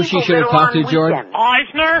who she should have talked to, George?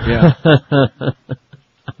 Eisner? Yeah.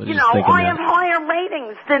 I have higher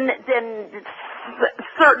ratings than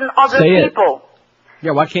certain other Say people.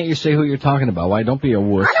 Yeah, why can't you say who you're talking about? Why don't be a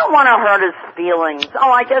wuss? I don't want to hurt his feelings. Oh,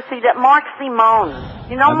 I guess he did. Mark Simone.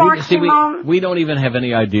 You know Mark Simone? We don't even have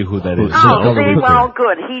any idea who that is. Oh, well,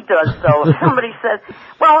 good. He does, though. If somebody says,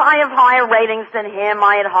 well, I have higher ratings than him,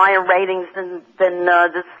 I had higher ratings than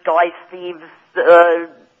this guy Steve's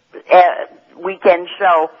weekend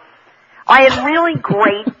show. I had really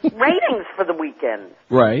great ratings for the weekend.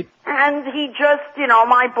 Right. And he just,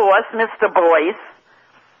 my boss, Mr. Boyce,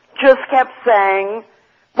 just kept saying,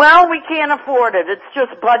 well, we can't afford it. It's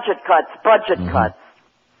just budget cuts.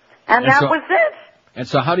 And that was it. And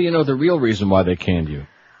so how do you know the real reason why they canned you?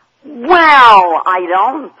 Well, I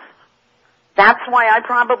don't. That's why I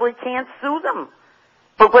probably can't sue them.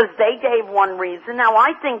 Because they gave one reason. Now,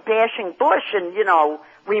 I think bashing Bush and,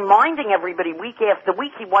 reminding everybody week after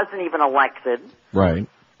week he wasn't even elected. Right.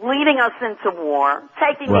 Leading us into war.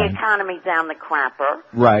 Taking the economy down the crapper.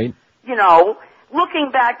 Right.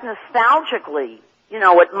 Looking back nostalgically,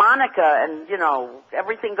 at Monica and,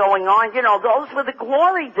 everything going on, those were the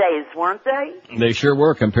glory days, weren't they? They sure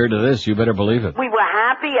were compared to this. You better believe it. We were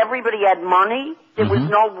happy. Everybody had money. There was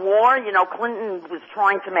no war. Clinton was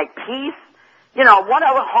trying to make peace. What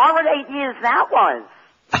a horrid 8 years that was.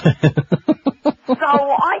 So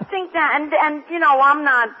I think that, and I'm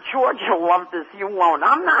not, George will love this, you won't.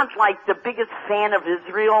 I'm not like the biggest fan of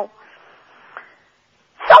Israel.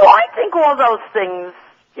 So I think all those things,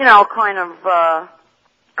 kind of,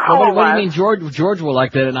 what do you mean George will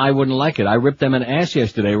like that and I wouldn't like it? I ripped them an ass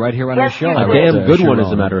yesterday right here on the show. A damn good one,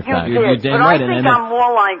 as a matter of fact. You're damn but right. I think I'm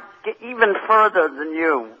more like, even further than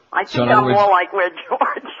you. I think I'm more like where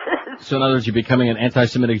George is. So in other words, you're becoming an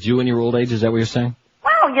anti-Semitic Jew in your old age? Is that what you're saying?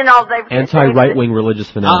 Well, they've... Anti-right-wing religious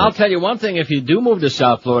fanatics. I'll tell you one thing. If you do move to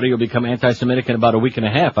South Florida, you'll become anti-Semitic in about a week and a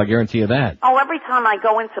half. I guarantee you that. Oh, every time I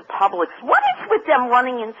go into Publix, what is with them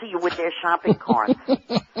running into you with their shopping carts?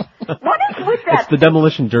 What is with that? It's the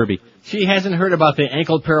demolition derby. She hasn't heard about the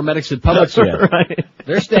ankle paramedics at Publix yet. Right.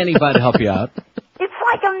 They're standing by to help you out. It's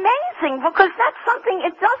like amazing because that's something,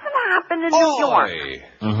 it doesn't happen in New York.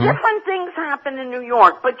 Different things happen in New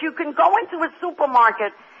York, but you can go into a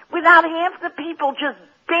supermarket without half the people just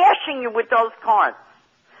bashing you with those carts.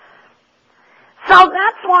 So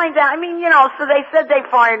that's why so they said they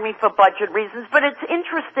fired me for budget reasons, but it's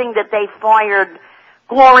interesting that they fired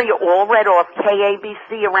Gloria Allred off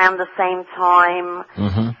KABC around the same time,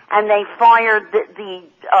 and they fired the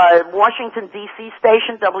Washington, D.C.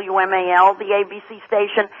 station, WMAL, the ABC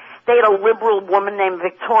station, They had a liberal woman named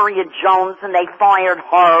Victoria Jones, and they fired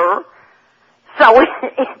her. So it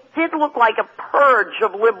did look like a purge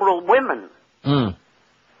of liberal women.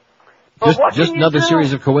 Just another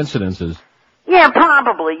series of coincidences. Yeah,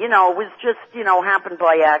 probably. It was just, happened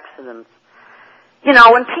by accident. And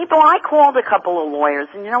I called a couple of lawyers,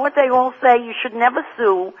 and you know what they all say? You should never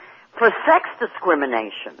sue for sex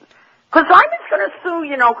discrimination. Because I'm just going to sue,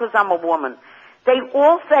 because I'm a woman. They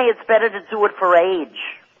all say it's better to do it for age.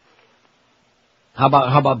 How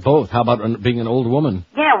about both? How about being an old woman?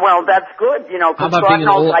 Yeah, well, that's good, because God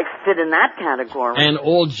knows I fit in that category. An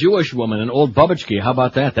old Jewish woman, an old Babushki. How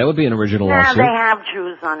about that? That would be an original lawsuit. Yeah, they have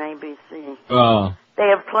Jews on ABC.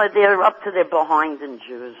 They're up to their behind in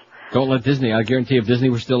Jews. Don't let Disney. I guarantee if Disney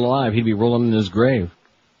was still alive, he'd be rolling in his grave.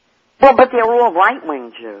 Well, but they're all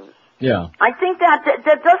right-wing Jews. Yeah. I think that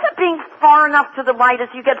doesn't being far enough to the right, as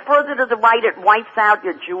you get further to the right, it wipes out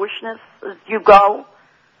your Jewishness as you go.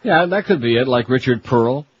 Yeah, that could be it, like Richard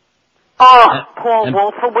Pearl. Oh, Paul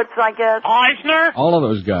Wolfowitz, I guess. Eisner? All of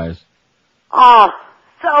those guys. Oh,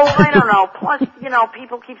 so, I don't know. Plus,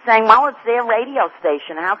 people keep saying, well, it's their radio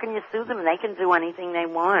station. How can you sue them? They can do anything they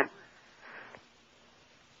want.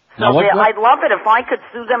 So I'd love it. If I could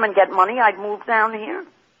sue them and get money, I'd move down here.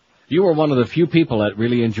 You were one of the few people that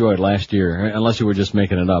really enjoyed last year, unless you were just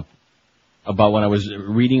making it up, about when I was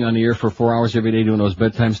reading on the air for 4 hours every day doing those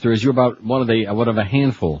bedtime stories. You're about one of a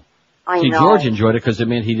handful. I know. George enjoyed it because it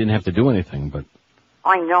meant he didn't have to do anything, but...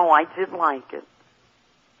 I know, I did like it.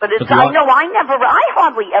 But I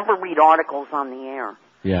hardly ever read articles on the air.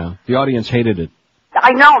 Yeah, the audience hated it.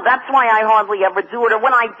 I know, that's why I hardly ever do it. And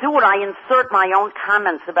when I do it, I insert my own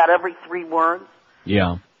comments about every 3 words.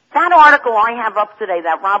 Yeah. That article I have up today,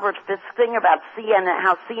 that Robert Fisk thing about CNN,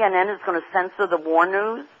 how CNN is going to censor the war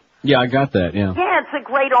news. Yeah, I got that, yeah. Yeah, it's a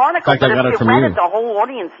great article. In fact, I got it from read you. it, the whole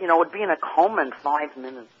audience, would be in a coma in 5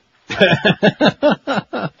 minutes. You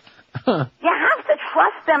have to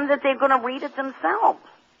trust them that they're going to read it themselves.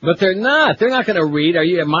 But they're not. They're not going to read. Are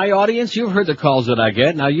you my audience? You've heard the calls that I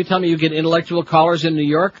get. Now you tell me you get intellectual callers in New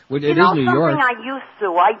York. It is New York. Something I used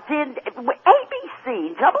to. I did.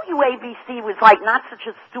 ABC, WABC was like not such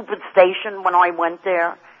a stupid station when I went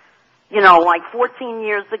there. Like 14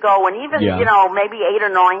 years ago, and even maybe 8 or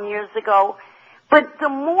 9 years ago. But the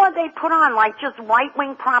more they put on like just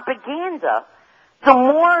right-wing propaganda, the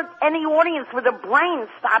more any audience with a brain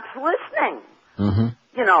stops listening. Mm-hmm.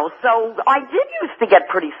 So I did used to get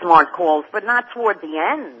pretty smart calls, but not toward the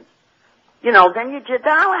end. Then you just,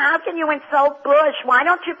 how can you insult Bush? Why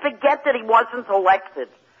don't you forget that he wasn't elected?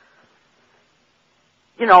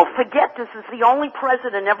 Forget this is the only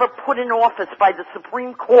president ever put in office by the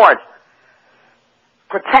Supreme Court.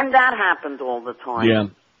 Pretend that happened all the time. Yeah.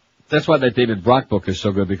 That's why that David Brock book is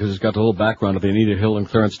so good, because it's got the whole background of the Anita Hill and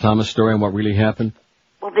Clarence Thomas story and what really happened.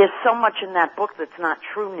 Well, there's so much in that book that's not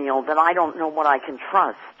true, Neil, that I don't know what I can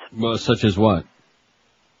trust. Well, such as what?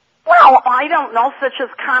 Well, I don't know, such as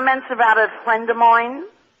comments about a friend of mine.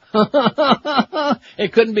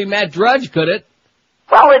 It couldn't be Matt Drudge, could it?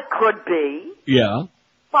 Well, it could be. Yeah.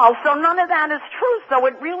 Well, so none of that is true, so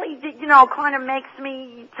it really, kind of makes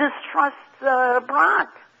me distrust Brock.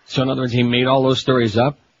 So in other words, he made all those stories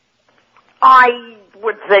up? I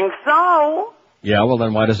would think so. Yeah, well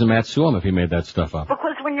then why doesn't Matt sue him if he made that stuff up?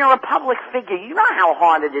 Because when you're a public figure, you know how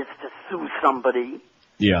hard it is to sue somebody.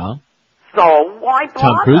 Yeah. So why bother?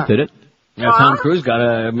 Tom Cruise did it. Yeah, Tom Cruise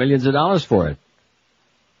got millions of dollars for it.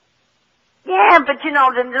 Yeah, but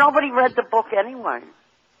nobody read the book anyway.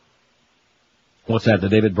 What's that, the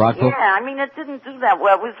David Brock book? Yeah, I mean, it didn't do that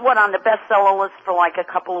well. It was, on the bestseller list for like a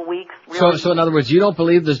couple of weeks. Really. So in other words, you don't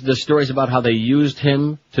believe the stories about how they used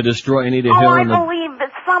him to destroy Anita Hill? I believe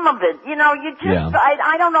that some of it. You just, yeah.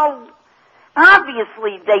 I don't know.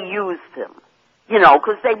 Obviously, they used him,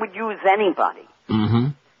 because they would use anybody.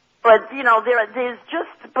 Mm-hmm. But, there's just,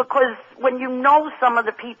 because when you know some of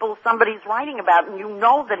the people somebody's writing about and you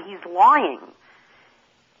know that he's lying,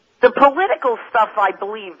 the political stuff, I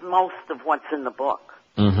believe most of what's in the book.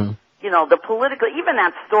 Mm-hmm. The political, even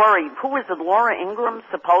that story, who was it, Laura Ingraham,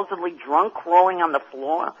 supposedly drunk, crawling on the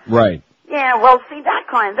floor? Right. Yeah, well, see, that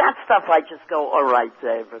stuff I just go, all right,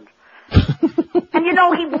 David. And he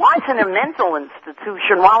was in a mental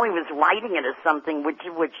institution while he was writing it or something, which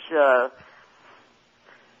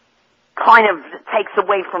kind of takes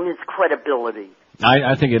away from his credibility.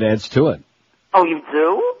 I think it adds to it. Oh, you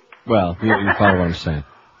do? Well, you follow what I'm saying.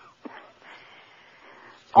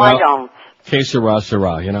 Well, I don't. Que sera,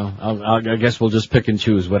 sera, I guess we'll just pick and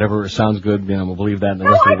choose. Whatever sounds good, we'll believe that, and the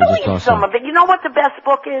rest of it we'll just toss some of it. You know what the best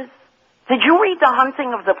book is? Did you read The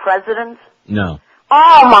Hunting of the President? No.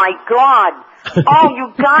 Oh my God. Oh,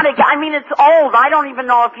 you gotta, I mean, it's old. I don't even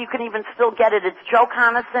know if you can even still get it. It's Joe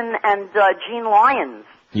Conason and Gene Lyons.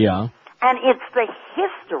 Yeah. And it's the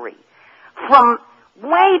history from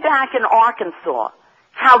way back in Arkansas,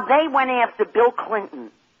 how they went after Bill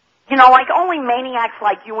Clinton. You know, like only maniacs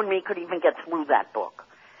like you and me could even get through that book.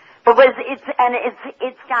 But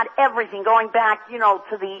it's got everything going back, you know,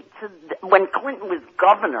 to when Clinton was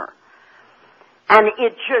governor. And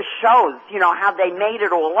it just shows, you know, how they made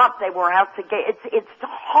it all up. They were out to get, it's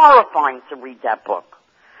horrifying to read that book.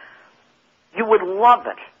 You would love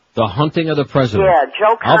it. The Hunting of the President. Yeah,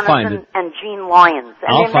 Joe I'll find Conason it. and Gene Lyons. And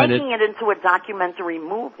I'll they're find making it into a documentary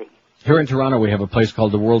movie. Here in Toronto, we have a place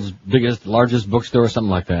called the world's largest bookstore or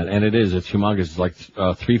something like that. And it is. It's humongous. It's like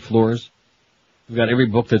 3 floors. We've got every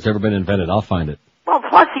book that's ever been invented. I'll find it. Well,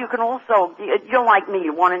 plus you can also, you're like me,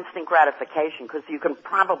 you want instant gratification because you can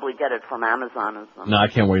probably get it from Amazon or something. No, I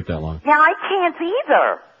can't wait that long. Yeah, I can't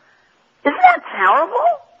either. Isn't that terrible?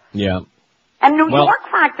 Yeah. And New York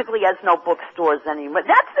practically has no bookstores anymore.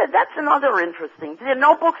 That's another interesting. There are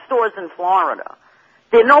no bookstores in Florida.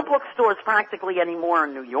 There are no bookstores practically anymore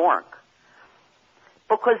in New York.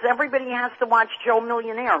 Because everybody has to watch Joe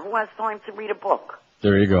Millionaire. Who has time to read a book?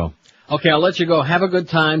 There you go. Okay, I'll let you go. Have a good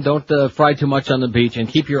time. Don't fry too much on the beach, and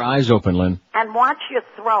keep your eyes open, Lynn. And watch your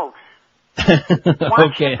throat.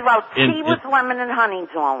 Watch Okay. your throat. Tea with lemon and honey,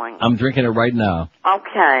 darling. I'm drinking it right now.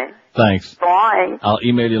 Okay. Thanks. Bye. I'll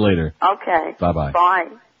email you later. Okay. Bye-bye. Bye.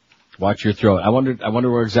 Watch your throat. I wonder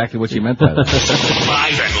where exactly what you meant by that.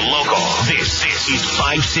 Live and local. This is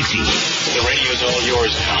 560. The radio's all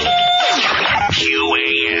yours now.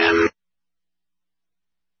 QAM.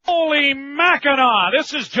 Holy Mackinac!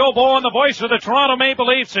 This is Joe Bowen, the voice of the Toronto Maple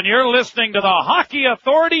Leafs, and you're listening to the Hockey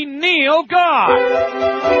Authority, Neil God.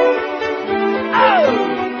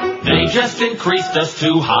 They just increased us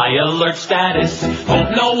to high alert status. Hope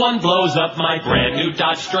no one blows up my brand new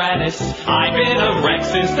Dodge Stratus. I've been a wreck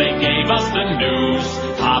since they gave us the news.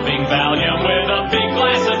 Popping Valium with a big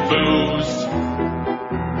glass of booze.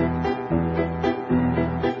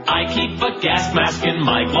 I keep a gas mask in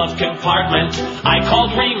my glove compartment. I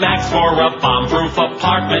called Remax for a bomb-proof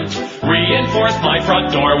apartment. Reinforced my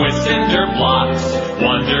front door with cinder blocks.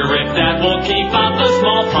 Wonder if that will keep out the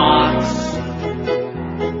smallpox.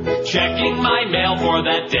 Checking my mail for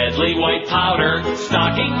that deadly white powder.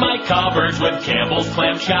 Stocking my cupboards with Campbell's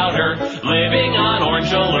clam chowder. Living on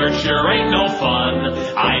orange alert sure ain't no fun.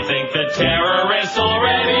 I think the terrorists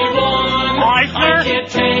already won. I can't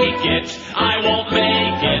take it. I won't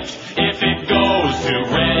make it. If it goes to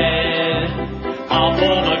red, I'll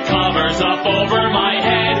pull the covers up over my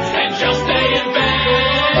head and just stay in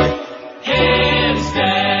bed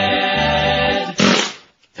instead.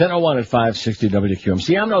 10:01 at 560 WQM.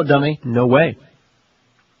 See, I'm no dummy. No way.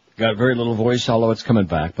 Got very little voice, although it's coming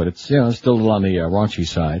back, but it's, it's still a little on the raunchy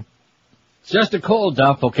side. It's just a cold,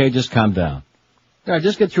 Duff, okay? Just calm down. I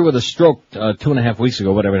just get through with a stroke 2.5 weeks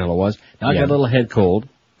ago, whatever the hell it was. Now I got a little head cold,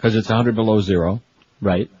 because it's 100 below zero.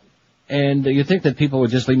 Right. And you think that people would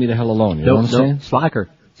just leave me the hell alone, you know what I'm saying? Slacker.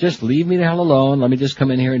 Just leave me the hell alone. Let me just come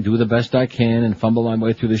in here and do the best I can and fumble my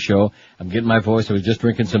way through the show. I'm getting my voice. I was just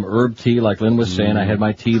drinking some herb tea, like Lynn was saying. I had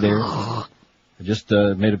my tea there. I just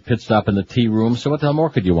made a pit stop in the tea room. So what the hell more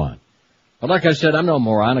could you want? But like I said, I'm no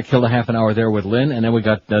moron. I killed a half an hour there with Lynn, and then we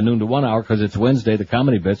got noon to 1 hour because it's Wednesday, the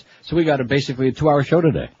comedy bits. So we got basically a 2-hour show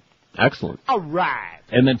today. Excellent. All right.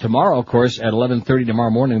 And then tomorrow, of course, at 11:30 tomorrow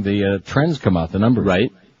morning, the trends come out, the numbers.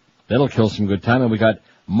 Right. That'll kill some good time. And we got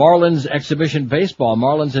Marlins exhibition baseball,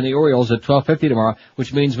 Marlins and the Orioles at 12:50 tomorrow,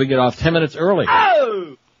 which means we get off 10 minutes early.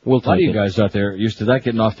 Oh! We'll take A lot of you it. guys out there used to that,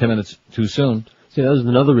 getting off 10 minutes too soon. See, that was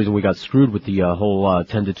another reason we got screwed with the whole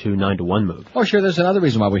 10 to 2, 9 to 1 move. Oh, sure, there's another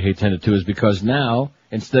reason why we hate 10 to 2 is because now,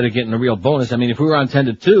 instead of getting a real bonus, I mean, if we were on 10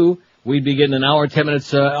 to 2, we'd be getting an hour, 10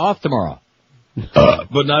 minutes off tomorrow.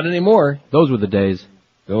 But not anymore. Those were the days.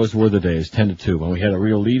 Those were the days, 10 to 2, when we had a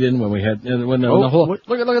real lead-in, when we had, when the whole,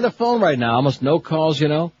 look at the phone right now, almost no calls, you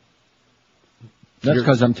know. That's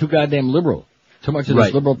because I'm too goddamn liberal. Too much of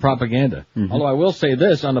this liberal propaganda. Mm-hmm. Although I will say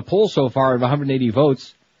this, on the poll so far of 180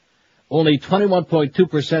 votes, only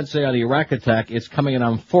 21.2% say on the Iraq attack it's coming in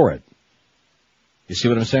on for it. You see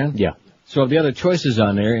what I'm saying? Yeah. So of the other choices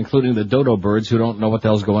on there, including the dodo birds who don't know what the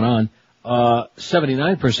hell's going on,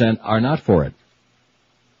 79% are not for it.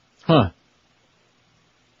 Huh.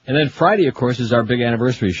 And then Friday, of course, is our big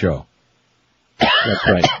anniversary show. That's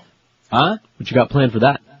right. Huh? What you got planned for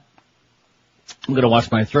that? I'm going to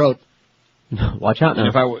watch my throat. Watch out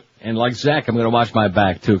now. And like Zach, I'm going to watch my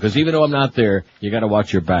back, too, because even though I'm not there, you got to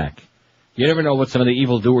watch your back. You never know what some of the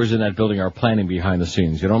evildoers in that building are planning behind the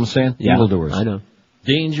scenes. You know what I'm saying? Yeah, Evildoers. I know.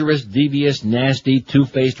 Dangerous, devious, nasty,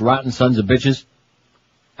 two-faced, rotten sons of bitches.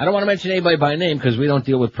 I don't want to mention anybody by name because we don't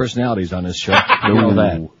deal with personalities on this show. You know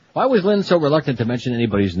that. Why was Lynn so reluctant to mention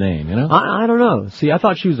anybody's name, you know? I don't know. See, I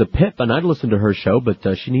thought she was a pip, and I'd listen to her show, but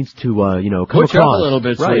she needs to, come butch across. up a little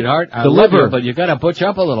bit, right. sweetheart. I love you, but you gotta butch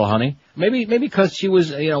up a little, honey. Maybe because she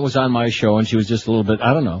was, was on my show and she was just a little bit,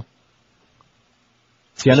 I don't know.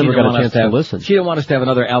 See, I never got a chance to listen. She didn't want us to have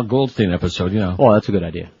another Al Goldstein episode, you know. Oh, that's a good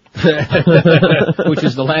idea. Which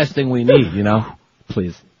is the last thing we need, you know.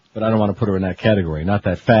 Please. But I don't want to put her in that category. Not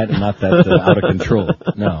that fat and not that out of control.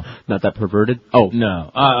 No. Not that perverted? Oh.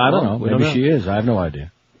 No. I don't know. Maybe she is. I have no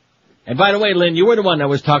idea. And by the way, Lynn, you were the one that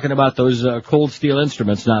was talking about those cold steel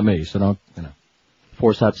instruments, not me. So don't,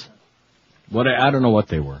 Forceps. I don't know what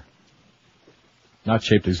they were. Not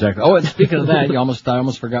shaped exactly. Oh, and speaking of that, I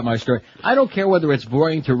almost forgot my story. I don't care whether it's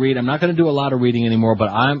boring to read. I'm not going to do a lot of reading anymore, but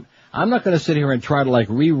I'm not going to sit here and try to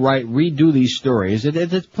redo these stories.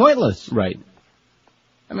 It's pointless. Right.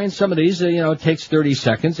 I mean, some of these, it takes 30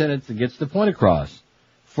 seconds and it gets the point across.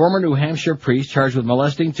 Former New Hampshire priest charged with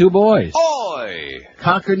molesting 2 boys. Oi!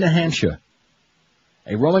 Concord, New Hampshire.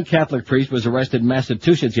 A Roman Catholic priest was arrested in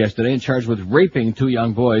Massachusetts yesterday and charged with raping 2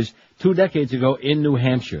 young boys 2 decades ago in New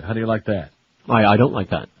Hampshire. How do you like that? I don't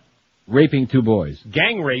like that. Raping 2 boys.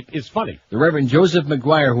 Gang rape is funny. The Reverend Joseph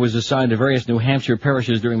McGuire, who was assigned to various New Hampshire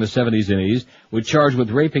parishes during the 70s and 80s, was charged with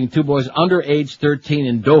raping 2 boys under age 13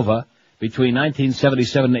 in Dover between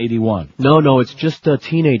 1977 and 81. No, it's just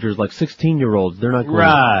teenagers, like 16-year-olds. They're not going.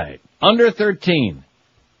 Right. Under 13.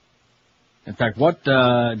 In fact, what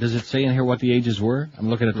does it say in here what the ages were? I'm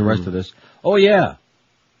looking at the rest of this. Oh, yeah.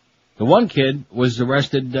 The one kid was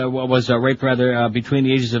arrested, raped between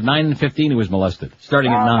the ages of 9 and 15. He was molested,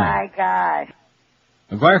 starting at 9. Oh, my God.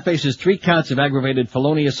 McGuire faces 3 counts of aggravated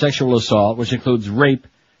felonious sexual assault, which includes rape,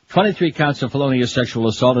 23 counts of felonious sexual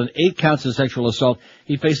assault, and 8 counts of sexual assault.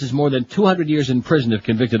 He faces more than 200 years in prison if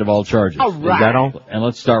convicted of all charges. All right. Is that all? And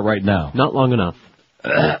let's start right now. Not long enough.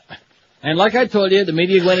 And like I told you, the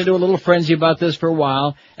media went into a little frenzy about this for a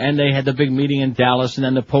while, and they had the big meeting in Dallas, and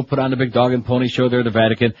then the Pope put on the big dog and pony show there at the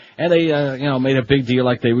Vatican, and they, made a big deal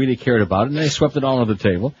like they really cared about it, and they swept it all on the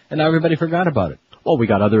table, and now everybody forgot about it. Well, we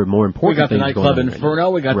got other more important things. We got the nightclub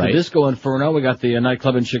Inferno, we got the Disco Inferno, we got the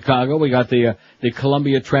nightclub in Chicago, we got the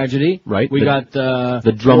Columbia tragedy. Right. We got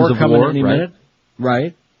the drums of coming war, any minute.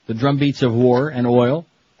 Right. The drum beats of war and oil.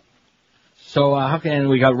 So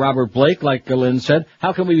we got Robert Blake, like Lynn said.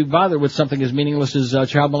 How can we be bothered with something as meaningless as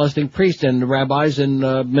child molesting priests and rabbis and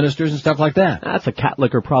ministers and stuff like that? That's a cat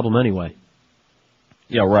liquor problem anyway.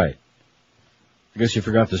 Yeah, right. I guess you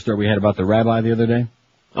forgot the story we had about the rabbi the other day.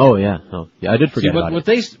 Oh yeah, I did forget about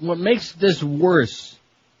it. What makes this worse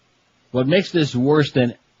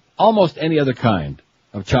than almost any other kind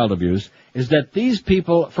of child abuse is that these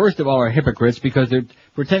people, first of all, are hypocrites because they're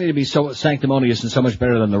pretending to be so sanctimonious and so much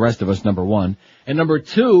better than the rest of us, number one. And number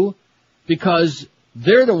two, because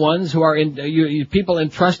they're the ones who are people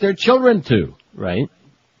entrust their children to. Right.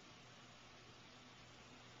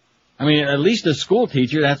 I mean, at least a school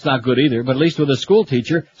teacher, that's not good either, but at least with a school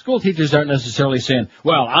teachers aren't necessarily saying,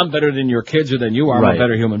 well, I'm better than your kids or than you are, I'm a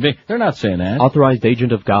better human being. They're not saying that. Authorized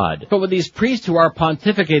agent of God. But with these priests who are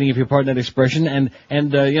pontificating, if you pardon that expression, and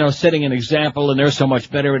setting an example, and they're so much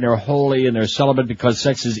better, and they're holy, and they're celibate because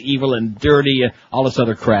sex is evil and dirty, and all this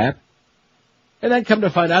other crap. And then come to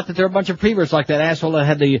find out that they're a bunch of preverts like that asshole that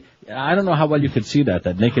had I don't know how well you could see that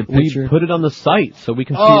naked picture. We put it on the site so we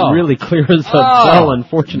can see it really clear as a bell,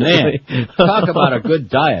 unfortunately. Man, talk about a good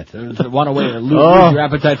diet. Want to lose your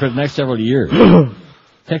appetite for the next several years.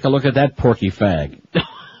 Take a look at that porky fag.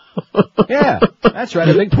 Yeah, that's right,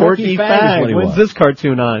 a big porky fag. Is what he was. When's this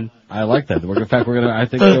cartoon on? I like that. In fact, I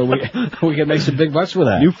think we can make some big bucks with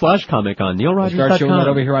that. New Flash comic on NeilRogers.com. We'll start showing that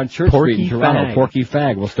over here on Church Street in Toronto. Porky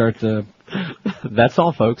fag. We'll start That's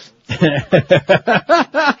all, folks.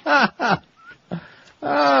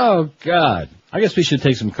 Oh, God. I guess we should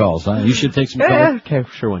take some calls, huh? You should take some calls. Okay,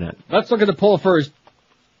 sure, why not? Let's look at the poll first.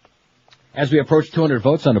 As we approach 200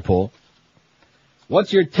 votes on the poll,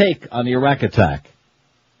 what's your take on the Iraq attack?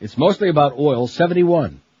 It's mostly about oil,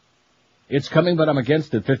 71. It's coming, but I'm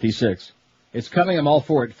against it, 56. It's coming, I'm all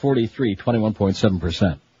for it, 43,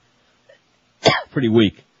 21.7%. Pretty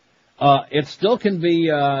weak. It still can be,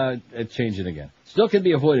 change it again. Still can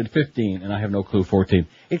be avoided, 15, and I have no clue, 14.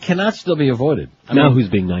 It cannot still be avoided. Who's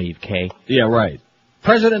being naive, Kay? Yeah, right.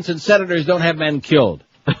 Presidents and senators don't have men killed,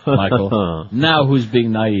 Michael. Now who's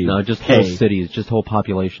being naive? No, just whole cities, just whole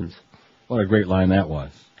populations. What a great line that was.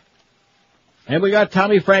 And we got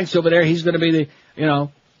Tommy Franks over there. He's going to be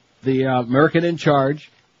the American in charge.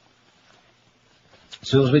 As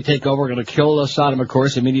soon as we take over, we're going to kill Saddam, of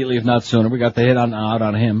course, immediately, if not sooner. We got the hit out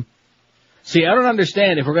on him. See, I don't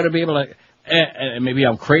understand if we're going to be able to, maybe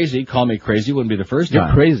I'm crazy, call me crazy, wouldn't be the first time.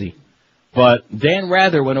 You're crazy. But Dan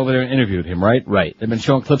Rather went over there and interviewed him, right? Right. They've been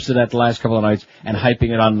showing clips of that the last couple of nights and hyping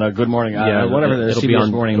it on Good Morning, whatever, the CBS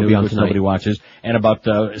Morning News, which nobody watches, and about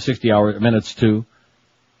 60 minutes too.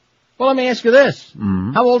 Well, let me ask you this.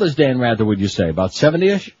 Mm-hmm. How old is Dan Rather, would you say? About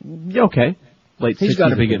 70-ish? Okay. Late 60s. He's got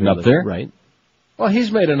to be getting up there. Right. Well,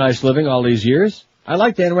 he's made a nice living all these years. I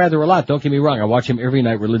like Dan Rather a lot, don't get me wrong. I watch him every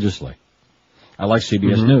night religiously. I like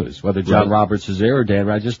CBS News, whether John Roberts is there or Dan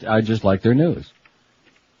Rather, I just like their news.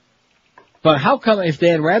 But how come if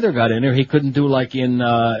Dan Rather got in there, he couldn't do like in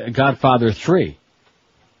Godfather 3?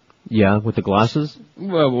 Yeah, with the glasses?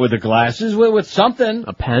 Well, with the glasses, with something.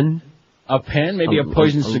 A pen? A pen, maybe a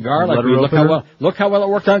poison cigar. Like look how well it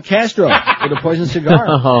worked on Castro with a poison cigar.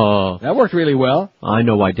 Oh. That worked really well. I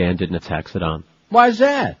know why Dan didn't attack Saddam. Why is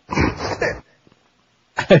that?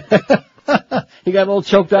 He got a little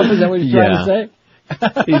choked up, is that what you're trying to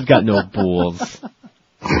say? He's got no balls.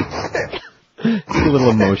 He's a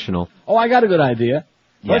little emotional. Oh, I got a good idea.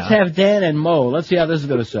 Yeah. Let's have Dan and Mo. Let's see how this is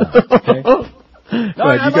going to sound. Okay? No,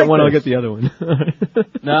 right, you get one, I'll get the other one.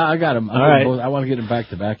 No, I got him. All right. I want to get him back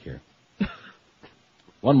to back here.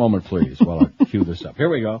 One moment, please, while I cue this up. Here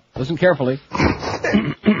we go. Listen carefully.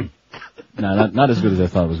 No, not as good as I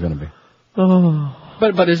thought it was going to be. Oh.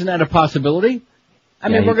 But isn't that a possibility? I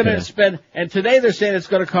mean, we're going to spend, and today they're saying it's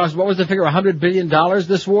going to cost, what was the figure, $100 billion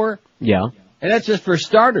this war? Yeah. And that's just for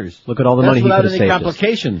starters. Look at all the money he could have saved. Without any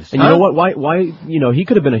complications. And you know what? Why, he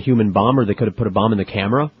could have been a human bomber. They could have put a bomb in the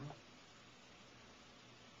camera.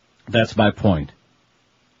 That's my point.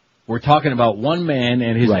 We're talking about one man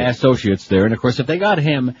and his associates there, and of course, if they got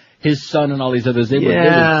him, his son, and all these others, they would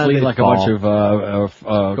flee like a bunch of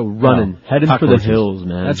go running, heading for the hills,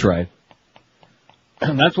 man. That's right.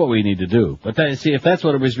 That's what we need to do. But see, if that's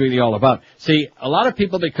what it was really all about. See, a lot of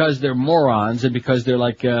people, because they're morons and because they're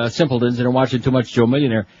like simpletons and are watching too much Joe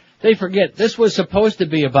Millionaire, they forget this was supposed to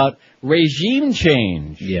be about regime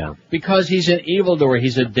change. Yeah. Because he's an evildoer,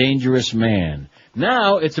 he's a dangerous man.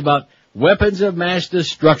 Now it's about weapons of mass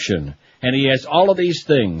destruction. And he has all of these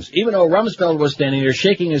things. Even though Rumsfeld was standing there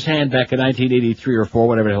shaking his hand back in 1983 or 4,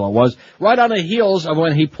 whatever the hell it was, right on the heels of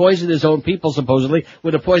when he poisoned his own people, supposedly,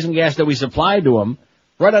 with the poison gas that we supplied to him,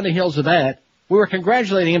 right on the heels of that, we were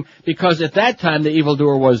congratulating him because at that time the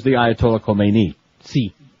evildoer was the Ayatollah Khomeini.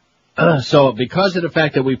 See. So because of the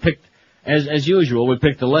fact that we picked, as usual, we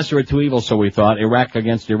picked the lesser of two evils, so we thought, Iraq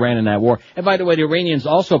against Iran in that war. And by the way, the Iranians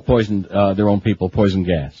also poisoned their own people, poison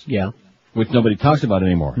gas. Yeah. Which nobody talks about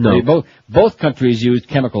anymore. No. Both countries used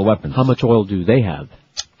chemical weapons. How much oil do they have?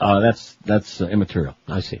 That's immaterial.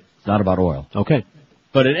 I see. It's not about oil. Okay.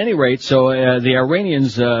 But at any rate, so the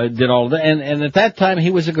Iranians did all of that, and at that time he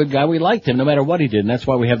was a good guy. We liked him no matter what he did, and that's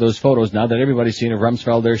why we have those photos now that everybody's seen of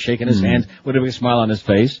Rumsfeld there shaking his hands with a big smile on his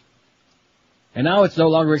face. And now it's no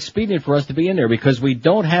longer expedient for us to be in there because we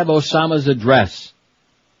don't have Osama's address.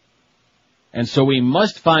 And so we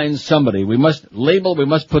must find somebody. We must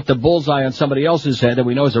put the bullseye on somebody else's head that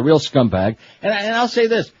we know is a real scumbag. And I'll say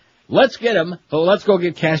this. Let's get him, but let's go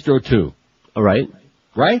get Castro too. All right.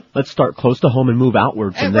 Right? Let's start close to home and move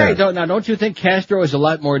outward from there. Right. Now, don't you think Castro is a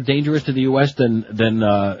lot more dangerous to the U.S. than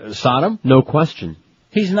Saddam? No question.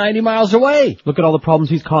 He's 90 miles away. Look at all the problems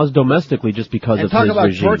he's caused domestically just because of his regime. And talk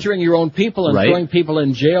about torturing your own people and throwing people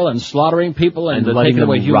in jail and slaughtering people and taking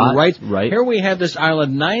away human rights. Right. Here we have this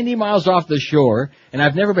island 90 miles off the shore, and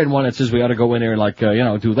I've never been one that says we ought to go in there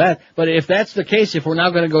and do that. But if that's the case, if we're now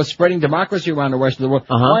going to go spreading democracy around the rest of the world,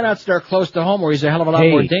 why not start close to home where he's a hell of a lot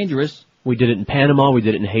more dangerous? We did it in Panama, we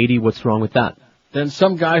did it in Haiti, what's wrong with that? Then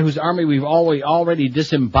some guy whose army we've already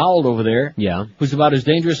disemboweled over there, who's about as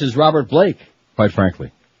dangerous as Robert Blake, quite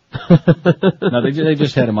frankly. No, they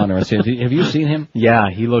just had him on there. Have you seen him?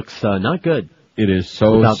 Yeah, he looks not good. It is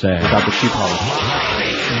so sad. Without the shoe polish.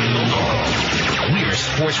 We're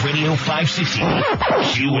Sports Radio 560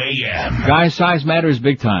 QAM. Guy size matters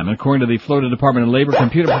big time. According to the Florida Department of Labor,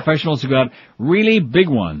 computer professionals have got really big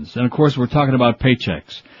ones. And of course, we're talking about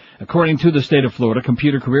paychecks. According to the state of Florida,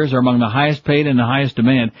 computer careers are among the highest paid and the highest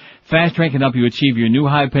demand. Fast Train can help you achieve your new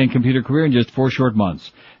high-paying computer career in just 4 short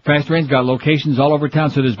months. Fast Train's got locations all over town,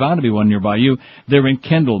 so there's bound to be one nearby you. They're in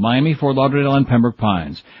Kendall, Miami, Fort Lauderdale, and Pembroke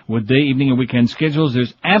Pines. With day, evening, and weekend schedules,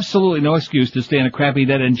 there's absolutely no excuse to stay in a crappy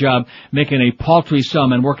dead-end job making a paltry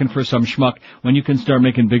sum and working for some schmuck when you can start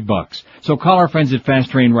making big bucks. So call our friends at Fast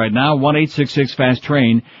Train right now,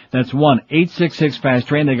 1-866-FAST-TRAIN. That's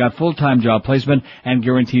 1-866-FAST-TRAIN. They got full-time job placement and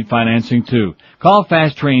guaranteed financing, too. Call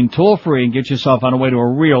Fast Train toll-free and get yourself on the way to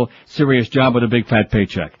a real serious job with a big fat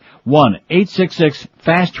paycheck.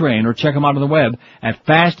 1-866-FAST-TRAIN or check them out on the web at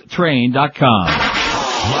fasttrain.com.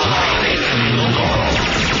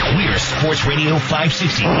 We're Sports Radio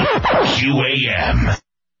 560 QAM.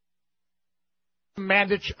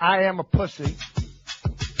 Mandich, I am a pussy.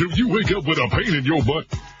 Do you wake up with a pain in your butt?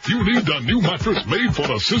 You need the new mattress made for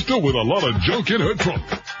the sister with a lot of junk in her trunk.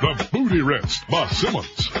 The Booty Rest by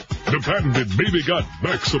Simmons. The patented Baby Got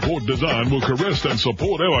Back Support design will caress and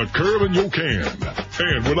support every curve in your can.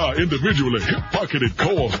 And with our individually hip-pocketed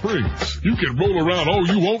coil springs, you can roll around all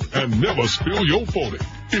you want and never spill your 40.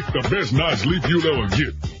 It's the best night's sleep you'll ever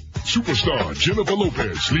get. Superstar Jennifer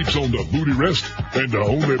Lopez sleeps on the Booty Rest, and the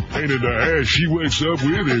only pain in the ass she wakes up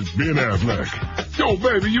with is Ben Affleck. Yo,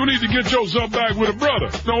 baby, you need to get yourself back with a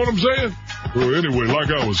brother. Know what I'm saying? Well, anyway,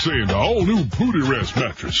 like I was saying, the all-new Booty Rest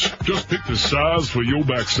mattress. Just pick the size for your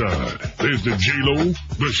backside. There's the J-Lo,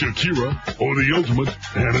 the Shakira, or the ultimate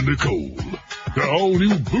Anna Nicole. The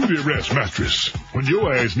all-new Booty Rest mattress. When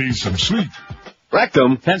your ass needs some sleep.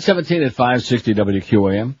 Rectum. 10:17 at 560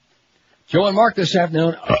 WQAM. Joe and Mark this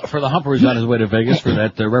afternoon for the Humpers on his way to Vegas for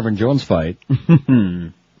that Reverend Jones fight.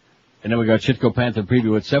 And then we got Chitko Panther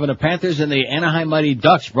preview at 7. The Panthers and the Anaheim Mighty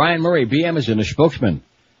Ducks. Brian Murray, BM, is in, the spokesman.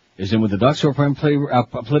 Is in with the Ducks, so far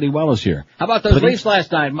pretty well this year. How about those Leafs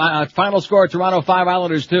last night? My final score, Toronto 5,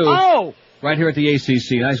 Islanders 2. Oh! Right here at the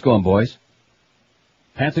ACC. Nice going, boys.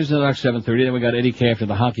 Panthers and the Ducks 7:30. Then we got Eddie K after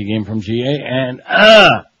the hockey game from GA.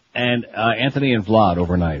 And Anthony and Vlad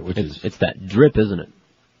overnight, which it's that drip, isn't it?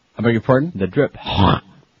 I beg your pardon? The drip.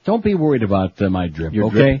 Don't be worried about my drip, Your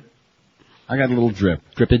okay? drip. I got a little drip.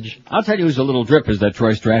 Drippage. I'll tell you who's a little drip is that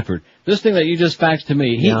Troy Stratford. This thing that you just faxed to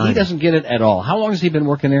me, he doesn't get it at all. How long has he been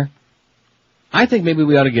working there? I think maybe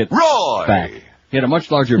we ought to get Roy back. He had a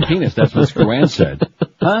much larger penis, that's what Scranton said.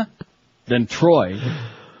 Huh? Than Troy.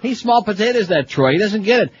 He's small potatoes, that Troy. He doesn't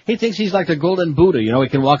get it. He thinks he's like the golden Buddha. You know, he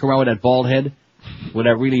can walk around with that bald head, with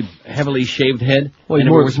that really heavily shaved head. Well, and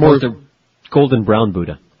more we're supposed to golden brown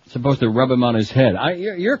Buddha. Supposed to rub him on his head.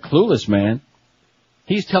 You're clueless, man.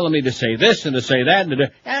 He's telling me to say this and to say that.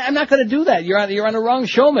 And I'm not going to do that. You're on the wrong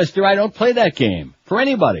show, mister. I don't play that game for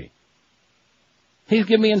anybody. He's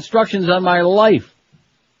giving me instructions on my life.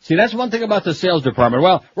 See, that's one thing about the sales department.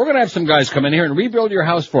 Well, we're going to have some guys come in here and rebuild your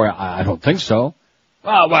house for you. I don't think so.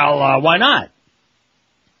 Well, why not?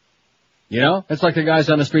 You know, it's like the guys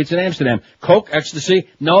on the streets in Amsterdam. Coke, ecstasy.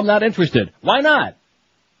 No, I'm not interested. Why not?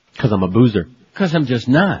 Because I'm a boozer. Because I'm just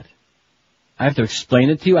not. I have to explain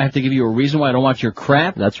it to you. I have to give you a reason why I don't want your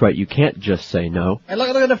crap. That's right. You can't just say no. And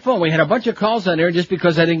look at the phone. We had a bunch of calls on there just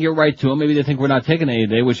because I didn't get right to them. Maybe they think we're not taking any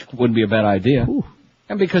today, which wouldn't be a bad idea. Ooh.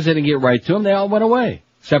 And because they didn't get right to them, they all went away.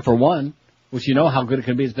 Except for one, which you know how good it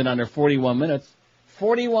can be. It's been on there 41 minutes.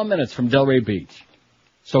 41 minutes from Delray Beach.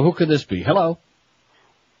 So who could this be? Hello?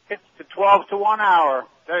 It's the 12 to 1 hour.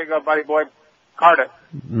 There you go, buddy boy. Card it.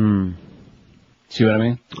 See what I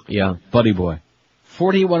mean? Yeah. Buddy boy.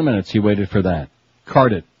 41 minutes he waited for that.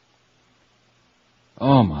 Card it.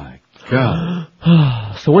 Oh my God.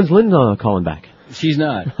 So when's Lynn calling back? She's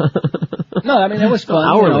not. No, I mean, it was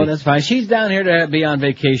fun. You know, that's fine. She's down here to be on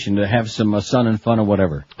vacation, to have some sun and fun or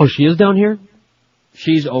whatever. Oh, she is down here?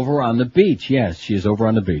 She's over on the beach. Yes, she is over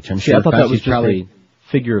on the beach. I'm sure. I thought that was probably a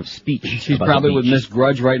figure of speech. She's probably with Miss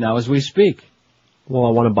Grudge right now as we speak. Well,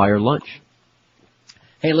 I want to buy her lunch.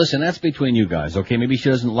 Hey, listen, that's between you guys, okay? Maybe she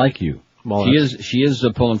doesn't like you. Well, she is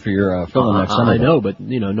pulling for your fill-in next summer. I know, but,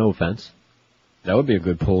 no offense. That would be a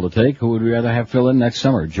good poll to take. Who would we rather have fill in next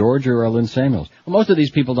summer, George or Lynn Samuels? Well, most of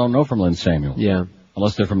these people don't know from Lynn Samuels. Yeah.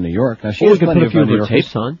 Unless they're from New York. Now, we could put a few of her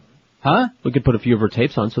tapes on. Huh? We could put a few of her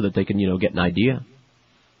tapes on so that they can, get an idea.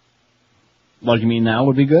 What you mean now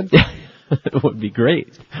would be good? It would be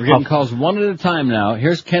great. We're getting calls one at a time now.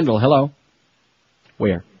 Here's Kendall. Hello.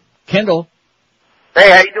 Where? Kendall. Hey,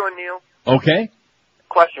 how you doing, Neil? Okay.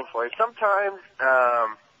 Question for you. Sometimes,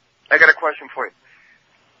 I got a question for you.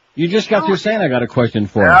 You just got through saying I got a question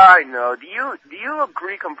for you. I know. Do you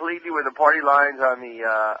agree completely with the party lines on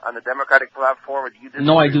the Democratic platform, or do you disagree?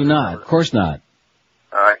 No, I do not. Of course not.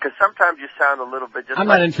 Because sometimes you sound a little bit just I'm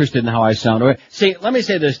not interested in how I sound. See, let me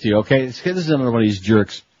say this to you, okay? This is another one of these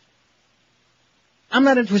jerks. I'm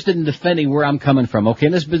not interested in defending where I'm coming from, okay?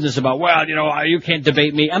 In this business about, you can't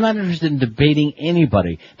debate me. I'm not interested in debating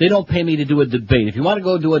anybody. They don't pay me to do a debate. If you want to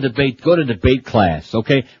go do a debate, go to debate class,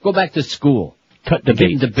 okay? Go back to school. Get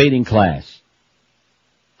in debating class.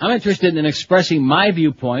 I'm interested in expressing my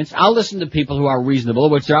viewpoints. I'll listen to people who are reasonable,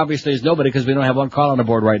 which there obviously is nobody because we don't have one call on the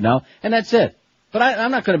board right now, and that's it. But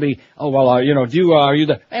I'm not going to be, are you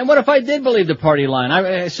the, and what if I did believe the party line?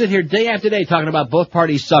 I sit here day after day talking about both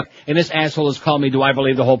parties suck, and this asshole has called me, do I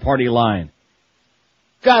believe the whole party line?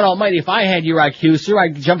 God almighty, if I had your IQ, sir,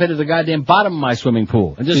 I'd jump into the goddamn bottom of my swimming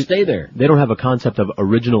pool and just stay there. They don't have a concept of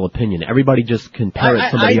original opinion. Everybody just can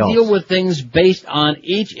parrot somebody else. I deal with things based on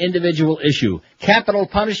each individual issue. Capital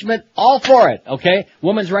punishment, all for it, okay?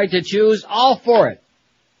 Woman's right to choose, all for it.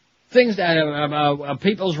 Things that,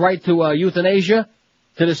 people's right to, euthanasia,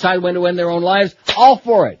 to decide when to end their own lives, all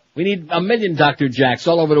for it. We need 1 million Dr. Jacks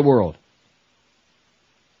all over the world.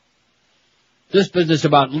 This business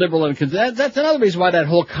about liberal and that's another reason why that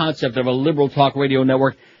whole concept of a liberal talk radio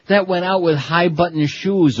network, that went out with high button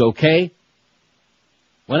shoes, okay?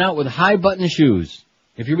 Went out with high button shoes.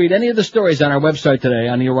 If you read any of the stories on our website today,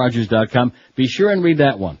 on neilrogers.com, be sure and read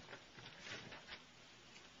that one.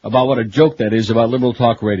 About what a joke that is about liberal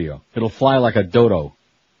talk radio. It'll fly like a dodo.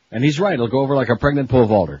 And he's right, it'll go over like a pregnant pole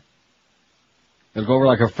vaulter. It'll go over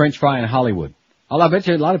like a French fry in Hollywood. I bet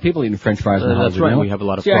you a lot of people eating French fries in Hollywood. That's right, we have a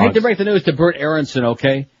lot of frogs. I hate to break the news to Bert Aronson,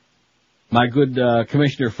 okay? My good,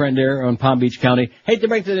 commissioner friend there on Palm Beach County. Hate to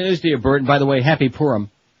break the news to you, Bert, and by the way, happy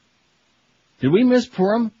Purim. Did we miss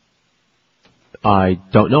Purim? I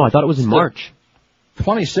don't know, I thought it was in March.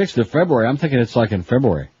 26th of February, I'm thinking it's like in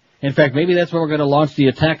February. In fact, maybe that's when we're going to launch the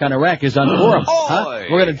attack on Iraq, is on Purim. Huh?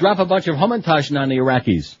 We're going to drop a bunch of Hamantaschen on the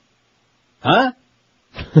Iraqis. Huh?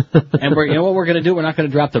 And you know what we're going to do? We're not going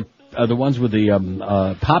to drop the ones with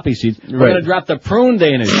the poppy seeds. We're going to drop the prune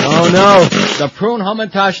Danish. Oh no. The prune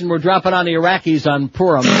Hamantaschen we're dropping on the Iraqis on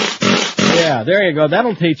Purim. Yeah, there you go.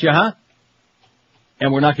 That'll teach you, huh?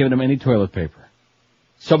 And we're not giving them any toilet paper.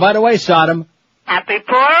 So by the way, Sodom. Happy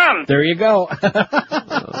Purim. There you go.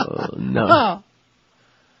 No.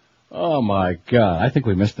 Oh my God. I think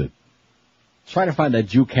we missed it. Try to find that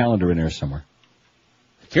Jew calendar in there somewhere.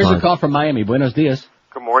 Here's a call from Miami. Buenos dias.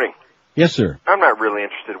 Good morning. Yes, sir. I'm not really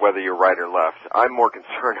interested whether you're right or left. I'm more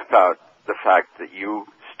concerned about the fact that you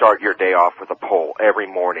start your day off with a poll every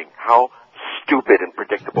morning. How stupid and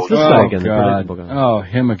predictable you are. Again, God. Oh,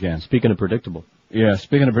 him again. Speaking of predictable. Yeah,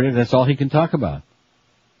 speaking of predictable, that's all he can talk about.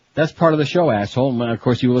 That's part of the show, asshole. And of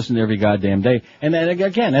course, you listen to every goddamn day. And then,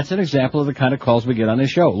 again, that's an example of the kind of calls we get on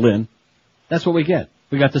this show. Lynn, that's what we get.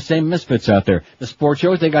 We got the same misfits out there. The sports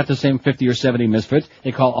shows, they got the same 50 or 70 misfits.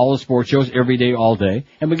 They call all the sports shows every day, all day.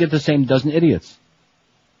 And we get the same dozen idiots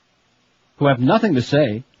who have nothing to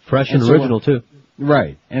say. Fresh and original, too.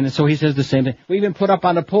 Right. And so he says the same thing. We even put up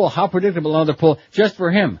on the poll, how predictable another poll, just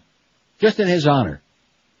for him. Just in his honor.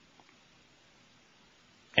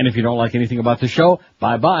 And if you don't like anything about the show,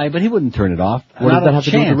 bye-bye, but he wouldn't turn it off. What does that have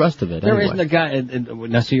to do with the rest of it? There anyway? isn't a guy,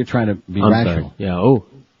 now see, you're trying to be rational. Yeah, oh.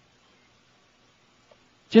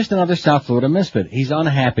 Just another South Florida misfit. He's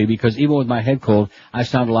unhappy because even with my head cold, I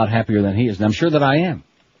sound a lot happier than he is, and I'm sure that I am.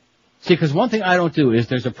 See, because one thing I don't do is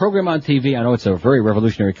there's a program on TV, I know it's a very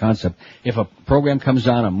revolutionary concept. If a program comes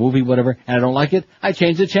on, a movie, whatever, and I don't like it, I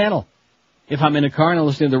change the channel. If I'm in a car and I'm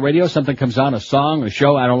listening to the radio, something comes on, a song, a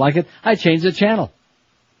show, I don't like it, I change the channel.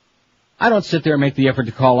 I don't sit there and make the effort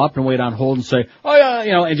to call up and wait on hold and say, oh yeah,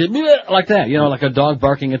 you know, and just like that, you know, like a dog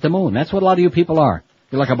barking at the moon. That's what a lot of you people are.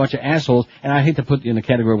 You're like a bunch of assholes, and I hate to put you in the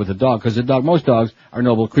category with a dog, because most dogs are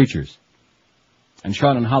noble creatures. And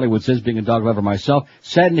Sean in Hollywood says, being a dog lover myself,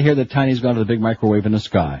 saddened to hear that Tiny's gone to the big microwave in the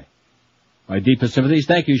sky. My deepest sympathies.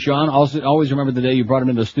 Thank you, Sean. Also, always remember the day you brought him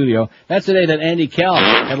into the studio. That's the day that Andy Kell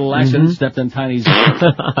had a little accident, stepped on Tiny's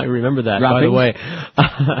I remember that, dropping. By the way.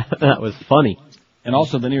 That was funny. And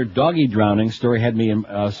also the near doggy drowning story had me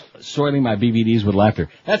soiling my BVDs with laughter.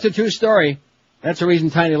 That's a true story. That's the reason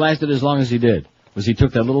Tiny lasted as long as he did. Was he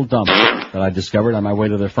took that little dump that I discovered on my way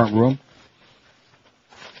to the front room.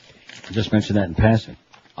 I just mentioned that in passing.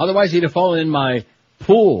 Otherwise, he'd have fallen in my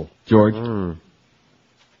pool, George. You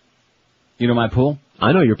know my pool?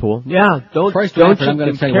 I know your pool. Yeah, don't I'm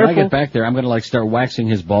going to tell you, when I get back there, I'm going to start waxing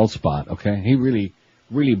his bald spot, okay? He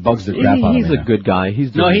really bugs the crap out of me. He's a good guy.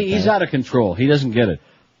 He's out of control. He doesn't get it.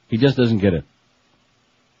 He just doesn't get it.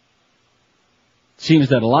 Seems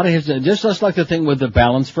that a lot of his, just like the thing with the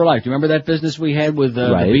Balance for Life. Do you remember that business we had with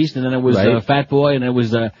the Beast, and then it was Fat Boy, and it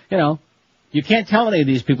was you can't tell any of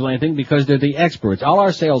these people anything because they're the experts. All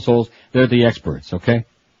our sales holes, they're the experts, okay?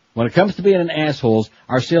 When it comes to being an assholes,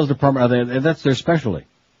 our sales department, that's their specialty.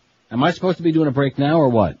 Am I supposed to be doing a break now or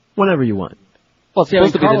what? Whenever you want. Well, it's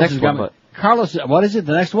supposed to be the Carlos next one, but Carlos, what is it,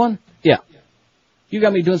 the next one? Yeah. You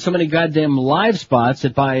got me doing so many goddamn live spots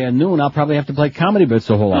that by noon I'll probably have to play comedy bits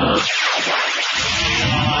the whole hour.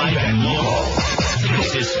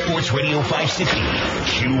 This is Sports Radio 560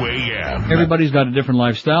 QAM. Everybody's got a different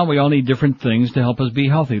lifestyle. We all need different things to help us be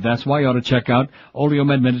healthy. That's why you ought to check out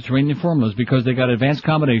Oleomed Mediterranean Formulas, because they got advanced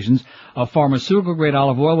combinations of pharmaceutical-grade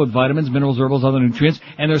olive oil with vitamins, minerals, herbals, other nutrients,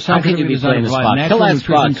 and they're scientifically designed to provide natural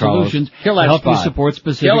nutrition solutions to help you support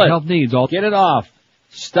specific health needs. Get it off.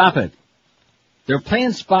 Stop it. They're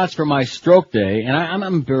playing spots for my stroke day, and I'm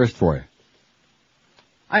embarrassed for you.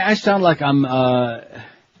 I sound like I'm in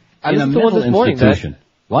a mental institution.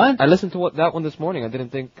 What? I listened to that one this morning. I didn't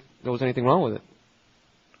think there was anything wrong with it.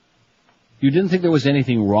 You didn't think there was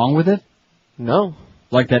anything wrong with it? No.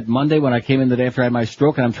 Like that Monday when I came in the day after I had my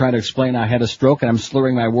stroke, and I'm trying to explain I had a stroke, and I'm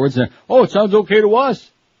slurring my words, and, oh, it sounds okay to us.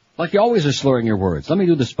 Like you always are slurring your words. Let me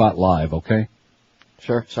do the spot live, okay?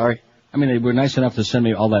 Sure, sorry. I mean, they were nice enough to send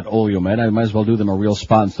me all that Oleomed. I might as well do them a real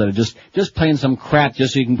spot instead of just playing some crap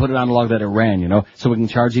just so you can put it on a log that it ran, you know, so we can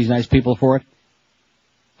charge these nice people for it.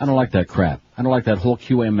 I don't like that crap. I don't like that whole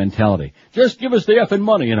QM mentality. Just give us the effing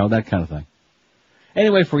money, you know, that kind of thing.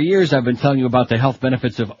 Anyway, for years I've been telling you about the health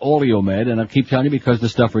benefits of Oleomed, and I'll keep telling you because the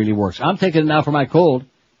stuff really works. I'm taking it now for my cold.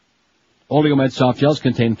 Oleomed soft gels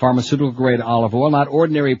contain pharmaceutical-grade olive oil, not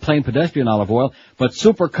ordinary plain pedestrian olive oil, but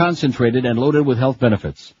super concentrated and loaded with health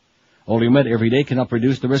benefits. Oleomed every day can help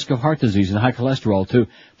reduce the risk of heart disease and high cholesterol, too.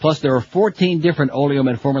 Plus, there are 14 different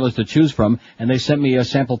Oleomed formulas to choose from, and they sent me a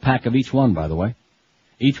sample pack of each one, by the way.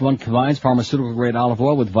 Each one combines pharmaceutical-grade olive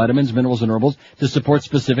oil with vitamins, minerals, and herbals to support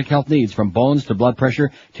specific health needs, from bones to blood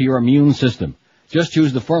pressure to your immune system. Just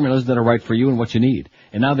choose the formulas that are right for you and what you need.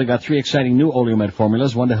 And now they've got 3 exciting new Oleomed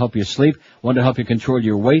formulas, one to help you sleep, one to help you control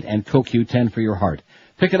your weight, and CoQ10 for your heart.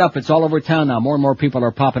 Pick it up. It's all over town now. More and more people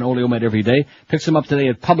are popping Oleomed every day. Pick some up today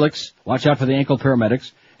at Publix. Watch out for the ankle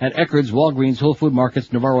paramedics. At Eckerd's, Walgreens, Whole Food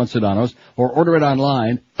Markets, Navarro, and Sedanos. Or order it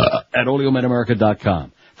online at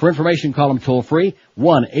OleomedAmerica.com. For information, call them toll-free,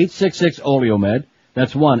 1-866-OLEOMED.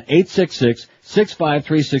 That's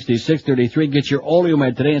 1-866-653-6633. Get your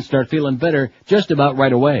Oleomed today and start feeling better just about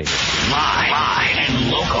right away. Live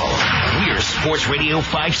and local. We're Sports Radio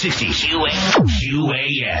 560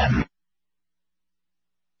 QAM.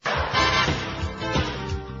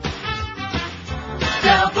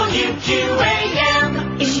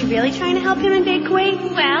 WQAM. Is she really trying to help him invade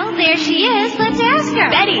Kuwait? Well, there she is. Let's ask her.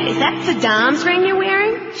 Betty, is that Saddam's ring you're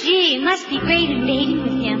wearing? Gee, it must be great invading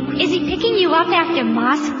with him. Is he picking you up after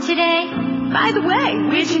mosque today? By the way,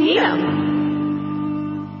 where'd you meet him?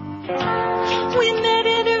 We met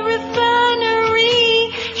at a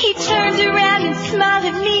refinery. He turned around and smiled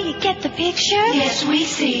at me. Get the picture? Yes, we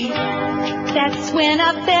see. That's when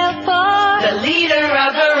I fell for the leader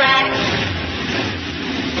of Iraq.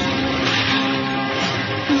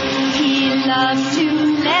 He loves to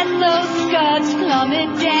let those scuds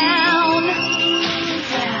plummet down.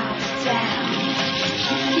 Down, down.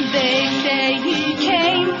 They say he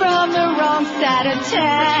came from the wrong side of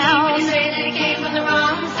town. They say that he came from the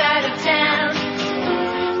wrong side of town.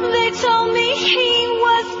 They told me he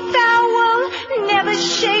was foul, never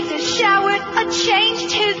shaved or showered or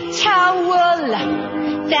changed his towel.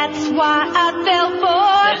 That's why I fell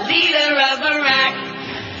for the leader of Iraq.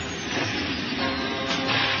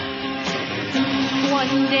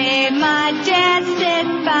 One day my dad said,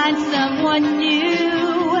 find someone new.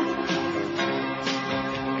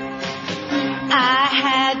 I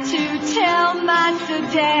had to tell my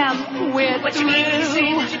Saddam we're what through. You mean to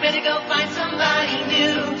say that you better go find somebody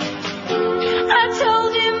new? I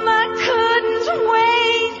told him I couldn't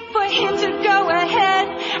wait for him to go ahead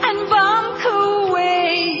and bomb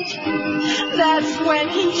Kuwait. That's when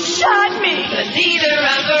he shot me, the leader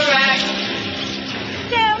of Iraq.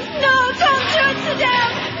 Saddam, no, don't shoot Saddam,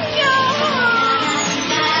 no.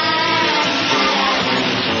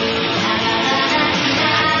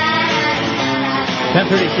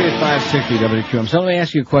 10:33 at 560 WQAM. So let me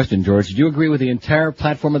ask you a question, George. Did you agree with the entire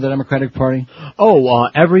platform of the Democratic Party? Oh,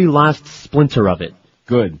 every last splinter of it.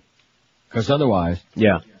 Good. Because otherwise...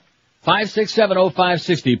 Yeah.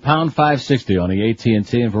 5670560, pound 560 on the AT&T and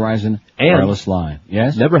Verizon wireless line.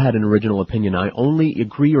 Yes? Never had an original opinion. I only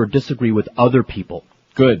agree or disagree with other people.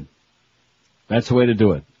 Good. That's the way to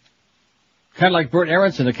do it. Kind of like Bert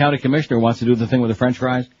Aronson, the county commissioner, wants to do the thing with the French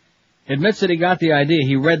fries. Admits that he got the idea.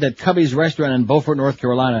 He read that Cubby's restaurant in Beaufort, North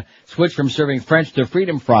Carolina, switched from serving French to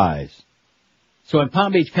freedom fries. So in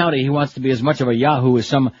Palm Beach County, he wants to be as much of a yahoo as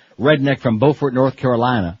some redneck from Beaufort, North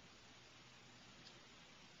Carolina.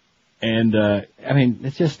 And, I mean,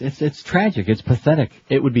 it's tragic. It's pathetic.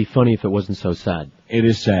 It would be funny if it wasn't so sad. It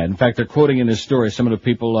is sad. In fact, they're quoting in this story some of the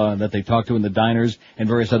people, that they talked to in the diners and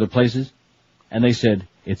various other places. And they said,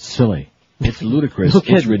 it's silly. It's ludicrous.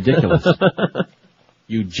 It's ridiculous.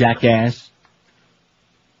 You jackass.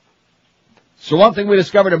 So one thing we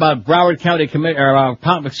discovered about Broward County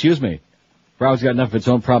Broward's got enough of its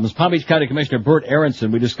own problems. Palm Beach County Commissioner Bert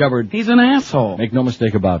Aronson, we discovered. He's an asshole. Make no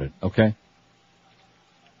mistake about it, okay?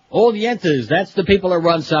 Old Yentas, that's the people that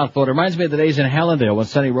run South Florida. Reminds me of the days in Hallandale with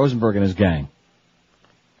Sonny Rosenberg and his gang.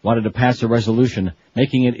 wanted to pass a resolution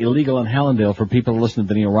making it illegal in Hallandale for people to listen to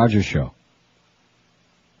the Neil Rogers Show.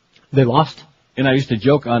 They lost. And I used to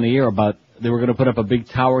joke on the air about they were going to put up a big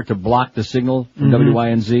tower to block the signal from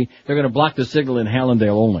WYNZ. They're going to block the signal in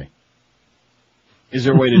Hallandale only. Is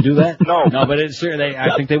there a way to do that? No. No, but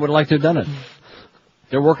I think they would like to have done it.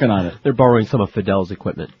 They're working on it. They're borrowing some of Fidel's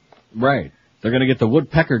equipment. Right. They're going to get the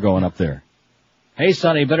woodpecker going up there. Hey,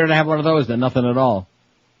 Sonny, better to have one of those than nothing at all.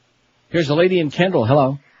 Here's a lady in Kendall.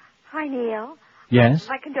 Hello. Hi, Neil. Yes?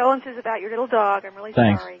 My condolences about your little dog. I'm really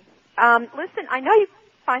Thanks. sorry. Listen, I know you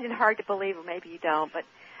find it hard to believe, or maybe you don't, but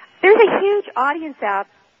there's a huge audience out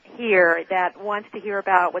here that wants to hear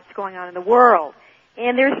about what's going on in the world.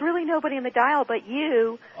 And there's really nobody on the dial but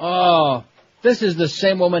you. Oh, this is the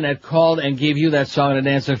same woman that called and gave you that song and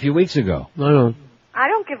dance a few weeks ago. I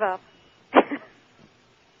don't give up.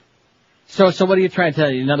 So what are you trying to tell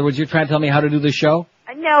me? In other words, you're trying to tell me how to do the show?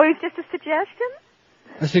 No, it's just a suggestion.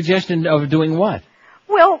 A suggestion of doing what?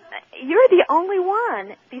 Well, you're the only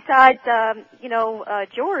one besides,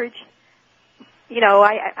 George.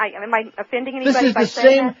 Am I offending anybody by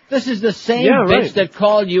saying that? This is the same bitch that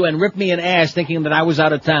called you and ripped me an ass thinking that I was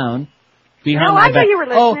out of town. Behind my I back. knew you were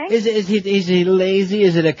listening. Oh, is he lazy?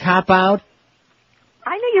 Is it a cop-out?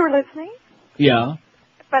 I knew you were listening, Yeah.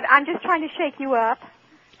 but I'm just trying to shake you up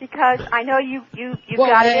because I know you've Well,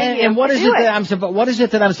 got it in you and what to is do what is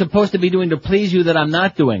it that I'm supposed to be doing to please you that I'm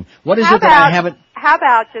not doing? What is How it that I haven't? How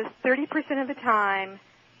about just 30% of the time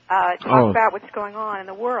talk about what's going on in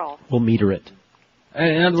the world? We'll meter it.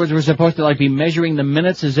 In other words, we're supposed to be measuring the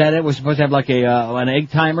minutes. Is that it? We're supposed to have an egg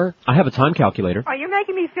timer. I have a time calculator. Oh, you're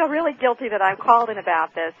making me feel really guilty that I called in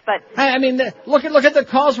about this, but I mean, look at the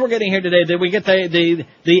calls we're getting here today. That we get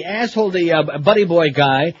the asshole, buddy boy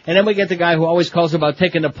guy, and then we get the guy who always calls about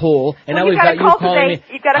taking the pool, and now we've got you calling me.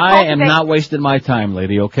 I am not wasting my time,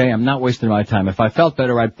 lady. Okay, I'm not wasting my time. If I felt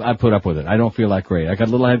better, I'd put up with it. I don't feel that great. I got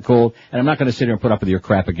a little head cold, and I'm not going to sit here and put up with your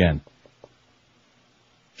crap again.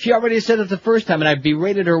 She already said it the first time, and I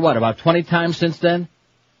berated her, about 20 times since then?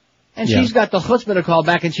 And she's got the chutzpah to call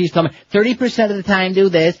back, and she's telling me, 30% of the time do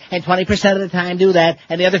this, and 20% of the time do that,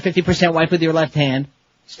 and the other 50% wipe with your left hand.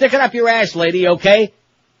 Stick it up your ass, lady, okay?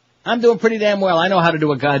 I'm doing pretty damn well. I know how to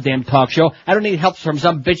do a goddamn talk show. I don't need help from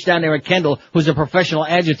some bitch down there at Kendall who's a professional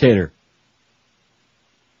agitator.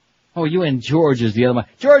 Oh, you and George is the other one.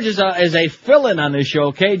 George is a fill-in on this show,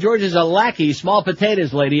 okay? George is a lackey, small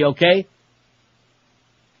potatoes, lady, okay?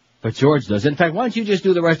 But George does. In fact, why don't you just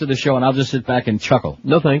do the rest of the show and I'll just sit back and chuckle?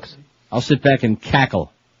 No thanks. I'll sit back and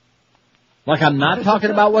cackle. Like I'm not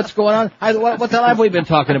talking about what's going on? What the hell have we been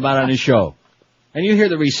talking about on this show? And you hear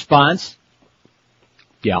the response.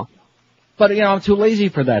 Yeah. But, I'm too lazy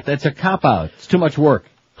for that. That's a cop-out. It's too much work.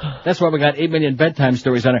 That's why we got 8 million bedtime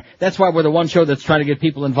stories on it. That's why we're the one show that's trying to get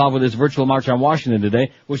people involved with this virtual march on Washington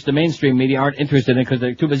today, which the mainstream media aren't interested in because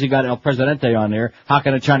they're too busy got El Presidente on there,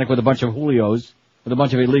 hocking a Chinook with a bunch of Julios. With a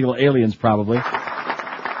bunch of illegal aliens, probably.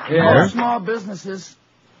 Yeah. Most small businesses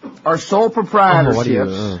are sole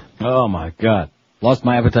proprietorships. Oh, my God. Lost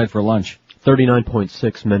my appetite for lunch.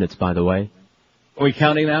 39.6 minutes, by the way. Are we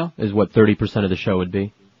counting now? Is what 30% of the show would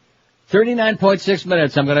be. 39.6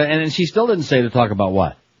 minutes. And she still didn't say to talk about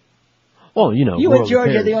what? Well, you and George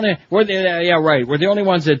are the only, we're the only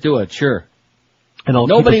ones that do it, sure. And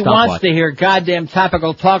nobody wants to hear goddamn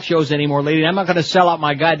topical talk shows anymore, lady. I'm not going to sell out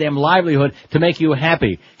my goddamn livelihood to make you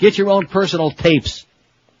happy. Get your own personal tapes.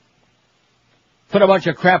 Put a bunch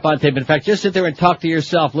of crap on tape. In fact, just sit there and talk to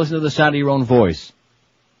yourself. Listen to the sound of your own voice.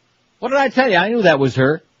 What did I tell you? I knew that was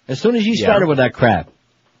her. As soon as you started with that crap.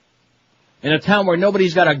 In a town where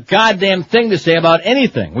nobody's got a goddamn thing to say about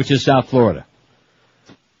anything, which is South Florida.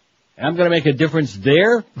 I'm going to make a difference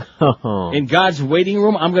there? In God's waiting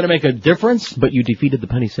room, I'm going to make a difference? But you defeated the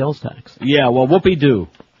penny sales tax. Yeah, well, whoopee-doo.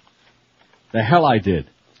 The hell I did.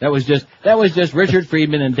 That was just Richard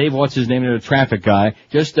Friedman and Dave, what's his name, the traffic guy,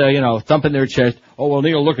 just, thumping their chest. Oh, well,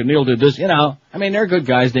 Neil did this. They're good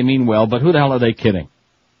guys, they mean well, but who the hell are they kidding?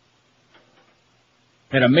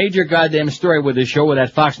 Had a major goddamn story with this show with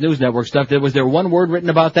that Fox News Network stuff. Was there one word written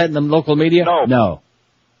about that in the local media? No.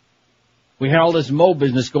 We had all this Mo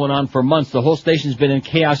business going on for months. The whole station's been in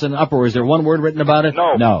chaos and uproar. Is there one word written about it?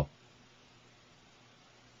 No.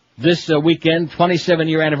 This weekend,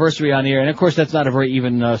 27-year anniversary on the air. And, of course, that's not a very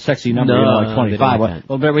even sexy number, like 25.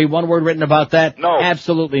 Will there be one word written about that? No.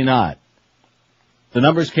 Absolutely not. The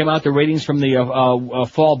numbers came out, the ratings from the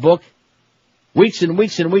fall book, weeks and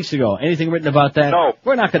weeks and weeks ago. Anything written about that? No.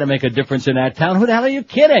 We're not going to make a difference in that town. Who the hell are you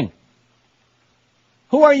kidding?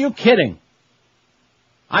 Who are you kidding?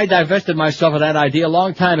 I divested myself of that idea a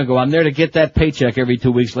long time ago. I'm there to get that paycheck every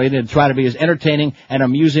 2 weeks later and try to be as entertaining and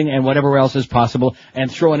amusing and whatever else is possible and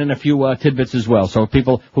throwing in a few tidbits as well so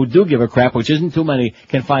people who do give a crap, which isn't too many,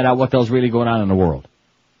 can find out what the hell's really going on in the world.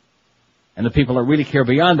 And the people that really care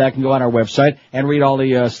beyond that can go on our website and read all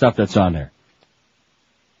the stuff that's on there.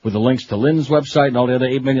 With the links to Lynn's website and all the other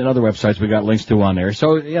 8 million other websites we got links to on there.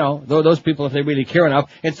 So, you know, those people, if they really care enough,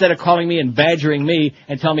 instead of calling me and badgering me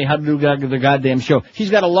and telling me how to do the goddamn show, she's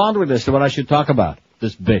got a laundry list of what I should talk about.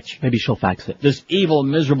 This bitch. Maybe she'll fax it. This evil,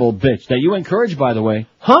 miserable bitch that you encourage, by the way.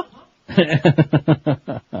 Huh?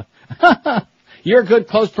 You're a good,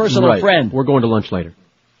 close personal friend. We're going to lunch later.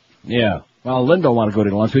 Yeah. Well, Lynn don't want to go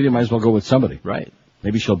to lunch with you. Might as well go with somebody. Right.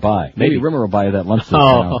 Maybe she'll buy. Maybe Rimmer will buy you that lunch.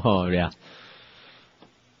 Oh, yeah.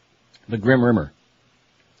 The Grim Rimmer.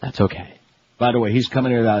 That's okay. By the way, he's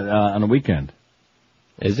coming here on the weekend.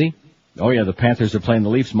 Is he? Oh, yeah. The Panthers are playing the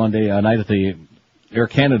Leafs Monday night at the Air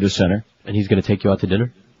Canada Center. And he's going to take you out to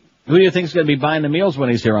dinner? Who do you think is going to be buying the meals when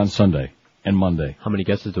he's here on Sunday and Monday? How many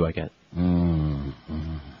guesses do I get?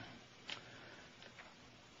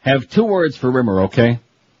 Have 2 words for Rimmer, okay?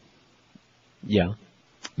 Yeah.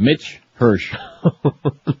 Mitch Hirsch.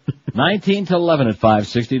 19 to 11 at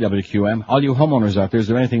 560 WQM. All you homeowners out there, is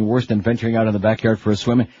there anything worse than venturing out in the backyard for a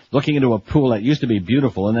swim, looking into a pool that used to be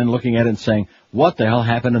beautiful, and then looking at it and saying, what the hell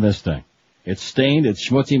happened to this thing? It's stained, it's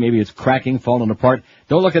schmutzy, maybe it's cracking, falling apart.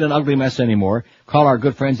 Don't look at an ugly mess anymore. Call our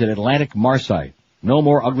good friends at Atlantic Marcite. No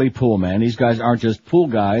more ugly pool, man. These guys aren't just pool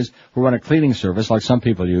guys who run a cleaning service like some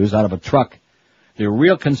people use out of a truck. They're a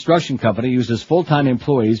real construction company, uses full-time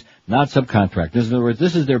employees, not subcontractors. In other words,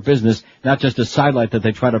 this is their business, not just a sidelight that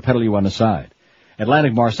they try to peddle you on the side.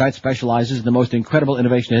 Atlantic Marcite specializes in the most incredible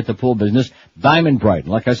innovation to hit the pool business, Diamond Bright.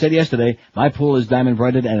 Like I said yesterday, my pool is diamond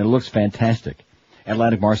brighted and it looks fantastic.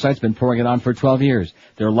 Atlantic Marcite's been pouring it on for 12 years.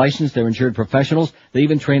 They're licensed, they're insured professionals. They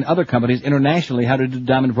even train other companies internationally how to do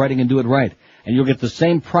diamond brighting and do it right. And you'll get the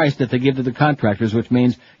same price that they give to the contractors, which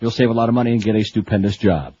means you'll save a lot of money and get a stupendous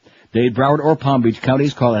job. Dade, Broward, or Palm Beach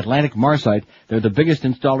counties, call Atlantic Marcite. They're the biggest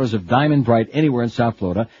installers of Diamond Bright anywhere in South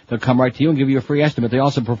Florida. They'll come right to you and give you a free estimate. They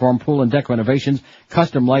also perform pool and deck renovations,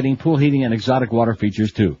 custom lighting, pool heating, and exotic water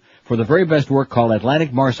features, too. For the very best work, call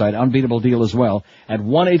Atlantic Marcite, unbeatable deal as well, at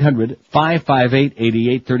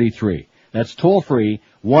 1-800-558-8833. That's toll-free,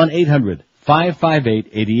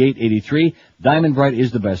 1-800-558-8883. Diamond Bright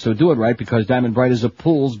is the best, so do it right because Diamond Bright is a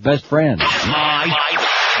pool's best friend. Live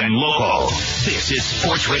and local. This is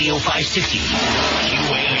Sports Radio 560.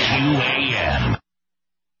 QAM.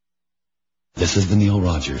 This is the Neil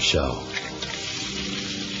Rogers Show.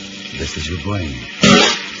 This is your brain.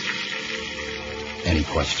 Any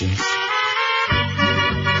questions?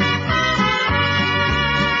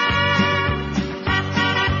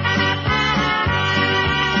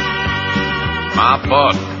 My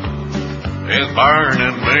butt is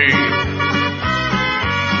burning me.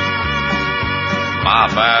 My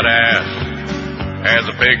fat ass has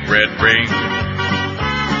a big red ring.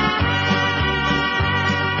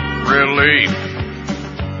 Relief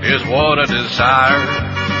is what I desire.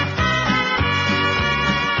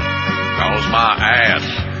 'Cause my ass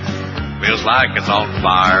feels like it's on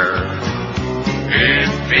fire. It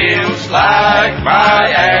feels like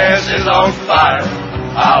my ass is on fire.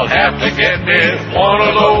 I'll have to get me one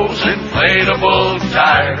of those inflatable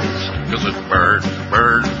tires. 'Cause it burns,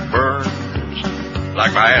 burns, burns.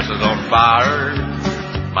 Like my ass is on fire.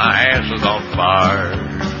 My ass is on fire.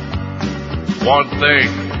 One thing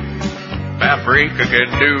paprika can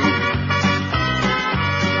do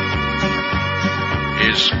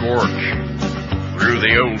is scorch through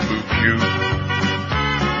the old boot chute.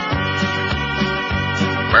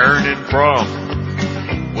 Burning from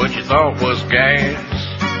what you thought was gas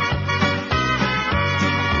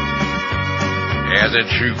as it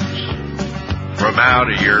shoots from out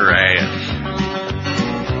of your ass.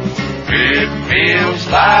 It feels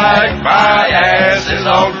like my ass is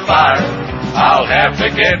on fire. I'll have to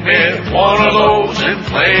get me one of those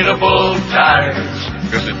inflatable tires.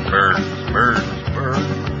 'Cause it burns, burns,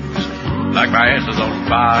 burns. Like my ass is on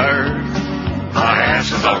fire. My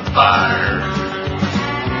ass is on fire.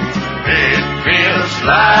 It feels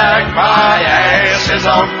like my ass is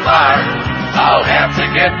on fire. I'll have to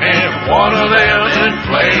get me one of them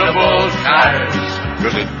inflatable tires.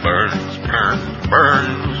 'Cause it burns, burns,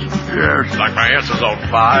 burns. Yes, like my ass is on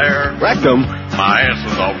fire. Rectum. My ass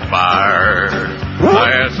is on fire.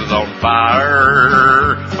 My ass is on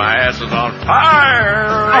fire. My ass is on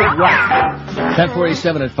fire.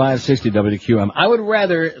 1047 at 560 WQM. I would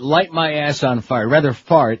rather light my ass on fire, rather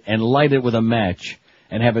fart and light it with a match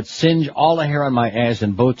and have it singe all the hair on my ass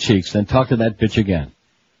and both cheeks than talk to that bitch again.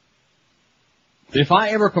 If I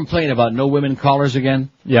ever complain about no women callers again,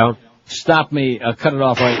 Yeah. stop me, cut it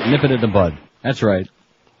off right, nip it in the bud. That's right.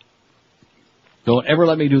 Don't ever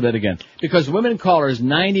let me do that again. Because women callers,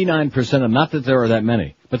 99% of them, not that there are that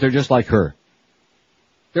many, but they're just like her.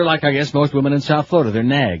 They're like, I guess, most women in South Florida. They're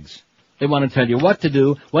nags. They want to tell you what to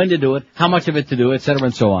do, when to do it, how much of it to do, etc.,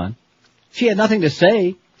 and so on. She had nothing to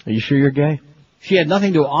say. Are you sure you're gay? She had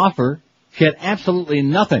nothing to offer. She had absolutely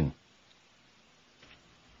nothing.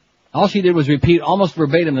 All she did was repeat almost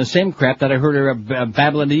verbatim the same crap that I heard her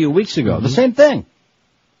babbling to you weeks ago. The same thing.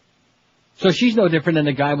 So she's no different than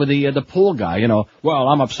the guy with the pool guy, you know. Well,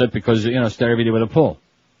 I'm upset because, you know, stare every day with a pool.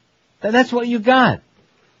 That's what you got.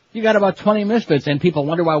 You got about 20 misfits, and people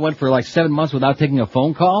wonder why I went for like 7 months without taking a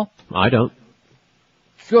phone call? I don't.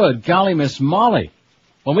 Good golly, Miss Molly.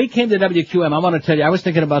 When we came to WQM, I want to tell you, I was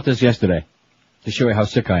thinking about this yesterday to show you how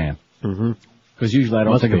sick I am. Mm-hmm. Because usually I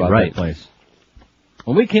don't think about right. that place.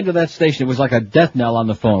 When we came to that station, it was like a death knell on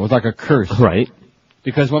the phone. It was like a curse. Right.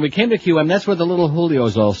 Because when we came to QM, that's where the little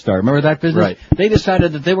Julios all started. Remember that business? Right. They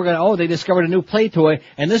decided that they were going to, they discovered a new play toy,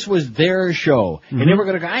 and this was their show. Mm-hmm. And they were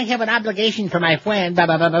going to go, I have an obligation for my friend, blah,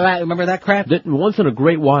 blah, blah, blah, blah. Remember that crap? Once in a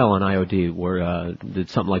great while on IOD where did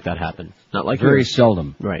something like that happen. Not like Very yours.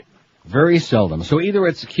 seldom. Right. Very seldom. So either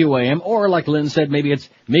it's QAM, or like Lynn said, maybe it's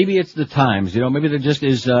the times, you know, maybe there just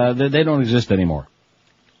is, they don't exist anymore.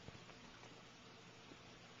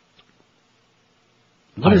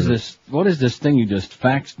 What is this thing you just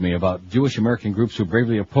faxed me about Jewish American groups who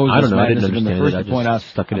bravely oppose this madness have been the first to point out,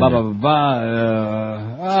 blah, blah, blah,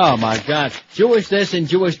 blah, oh my God. Jewish this and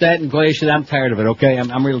Jewish that and Glacier, I'm tired of it, okay?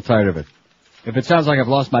 I'm real tired of it. If it sounds like I've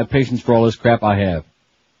lost my patience for all this crap, I have.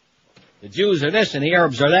 The Jews are this and the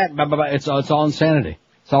Arabs are that, blah, blah, blah. It's all insanity.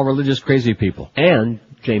 It's all religious crazy people. And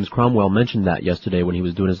James Cromwell mentioned that yesterday when he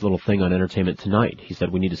was doing his little thing on Entertainment Tonight. He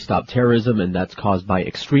said we need to stop terrorism, and that's caused by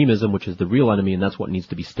extremism, which is the real enemy, and that's what needs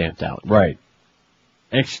to be stamped out. Right.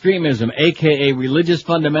 Extremism, a.k.a. religious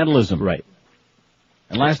fundamentalism. Right.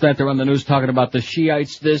 And last night they were on the news talking about the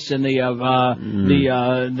Shiites this and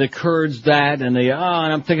the Kurds that and and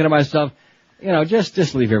I'm thinking to myself, you know,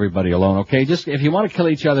 just leave everybody alone, okay? Just if you want to kill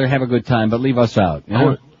each other, have a good time, but leave us out. You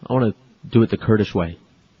know? I want to do it the Kurdish way.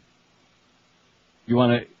 You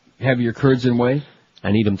want to have your Kurds in way?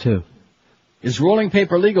 I need them too. Is rolling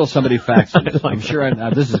paper legal? Somebody faxes. I'm sure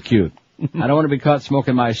this is cute. I don't want to be caught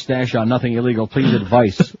smoking my stash on nothing illegal. Please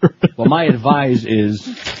advice. Well, my advice is,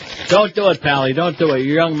 don't do it, Pally. Don't do it.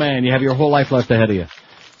 You're a young man. You have your whole life left ahead of you.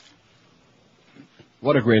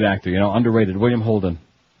 What a great actor, you know, underrated. William Holden.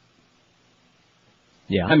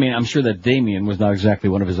 Yeah. I mean, I'm sure that Damien was not exactly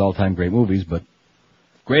one of his all-time great movies, but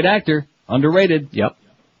great actor, underrated. Yep.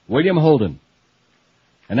 William Holden.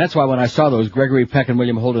 And that's why when I saw those Gregory Peck and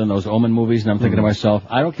William Holden in those Omen movies, and I'm thinking to myself,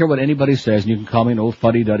 I don't care what anybody says, and you can call me an old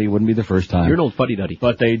fuddy-duddy, wouldn't be the first time. You're an old fuddy-duddy.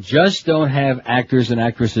 But they just don't have actors and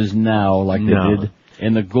actresses now like they did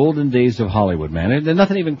in the golden days of Hollywood, man. They're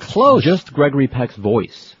nothing even close. Just Gregory Peck's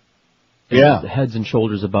voice. Yeah. Heads and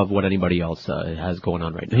shoulders above what anybody else has going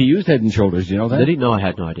on right now. He used Head and Shoulders, you know that? Did he? No, I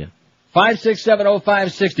had no idea.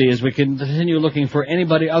 5670560 as we continue looking for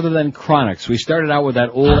anybody other than Chronics. We started out with that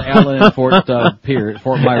old Allen in Fort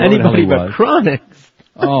Myers. Anybody but Chronics.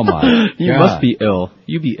 Oh my God. You must be ill.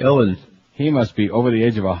 You be ill and... He must be over the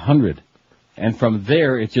age of 100. And from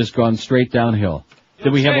there, it's just gone straight downhill.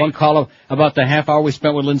 Did we have one call about the half hour we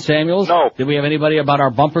spent with Lynn Samuels? No. Did we have anybody about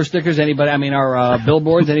our bumper stickers? Anybody, our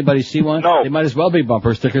billboards? Anybody see one? No. They might as well be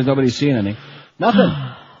bumper stickers. Nobody's seen any. Nothing.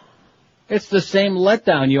 It's the same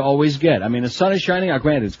letdown you always get. I mean, the sun is shining.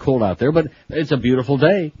 Granted, it's cold out there, but it's a beautiful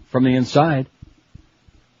day from the inside.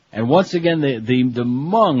 And once again, the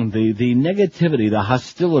negativity, the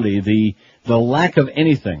hostility, the lack of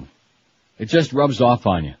anything, it just rubs off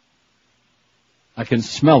on you. I can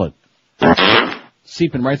smell it.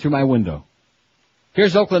 Seeping right through my window.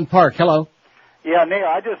 Here's Oakland Park. Hello. Yeah, Neil,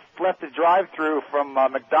 I just left a drive-through from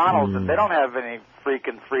McDonald's, and they don't have any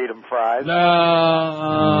freaking freedom fries.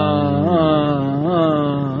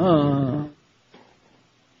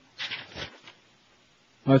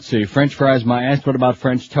 Let's see. French fries, my ass. What about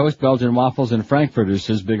French toast, Belgian waffles, and Frankfurters,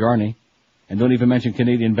 says Big Arnie. And don't even mention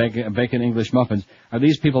Canadian bacon English muffins. Are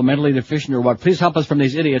these people mentally deficient or what? Please help us from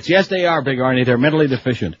these idiots. Yes, they are, Big Arnie. They're mentally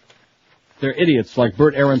deficient. They're idiots like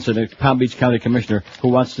Bert Aronson, a Palm Beach County Commissioner, who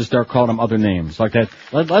wants to start calling them other names like that.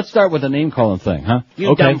 Let's start with the name-calling thing, huh?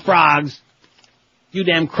 You damn frogs. You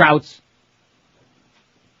damn krauts.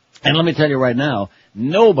 And let me tell you right now,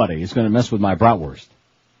 nobody is going to mess with my bratwurst.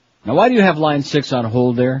 Now, why do you have line 6 on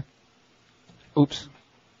hold there? Oops.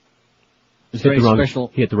 Is there any special...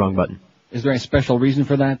 He hit the wrong button. Is there any special reason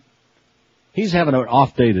for that? He's having an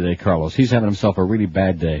off day today, Carlos. He's having himself a really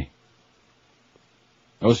bad day.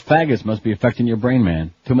 Those faggots must be affecting your brain,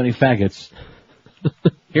 man. Too many faggots.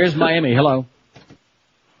 Here's Miami. Hello.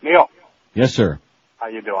 Neil, Yes, sir. how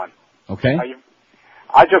you doing? Okay.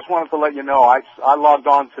 I just wanted to let you know I logged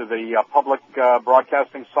on to the public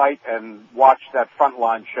broadcasting site and watched that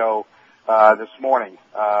Frontline show this morning,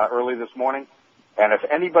 early this morning. And if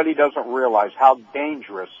anybody doesn't realize how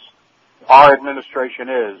dangerous our administration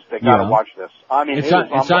is, they got to watch this. I mean, it's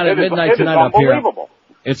on at midnight tonight up here.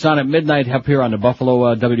 It's on at midnight up here on the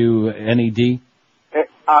Buffalo WNED.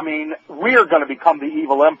 I mean, we are going to become the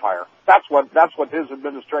evil empire. That's what his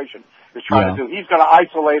administration is trying to do. He's going to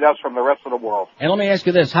isolate us from the rest of the world. And let me ask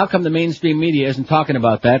you this. How come the mainstream media isn't talking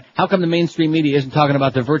about that? How come the mainstream media isn't talking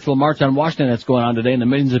about the virtual march on Washington that's going on today and the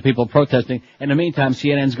millions of people protesting? In the meantime,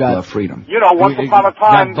 CNN's got freedom. You know, once upon a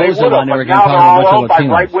time they would have, but now they're all owned by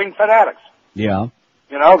right-wing fanatics. Yeah.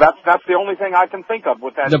 You know, that's the only thing I can think of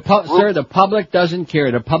with that. Sir, the public doesn't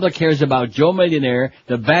care. The public cares about Joe Millionaire,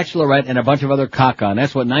 The Bachelorette, and a bunch of other cock-on.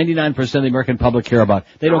 That's what 99% of the American public care about.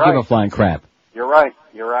 They don't give a flying crap. You're right.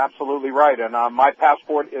 You're absolutely right. And my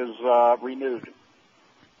passport is renewed.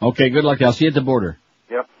 Okay, good luck. I'll see you at the border.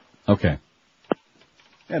 Yep. Okay.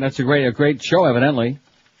 Yeah, that's a great show, evidently.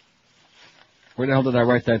 Where the hell did I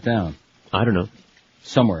write that down? I don't know.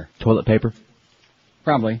 Somewhere. Toilet paper?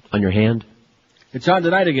 Probably. On your hand? It's on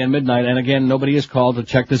tonight again, midnight, and again, nobody is called to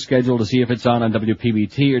check the schedule to see if it's on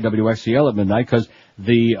WPBT or WXCL at midnight, because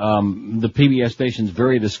the PBS stations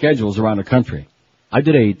vary the schedules around the country. I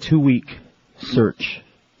did a 2-week search.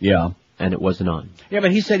 Yeah. And it wasn't on. Yeah,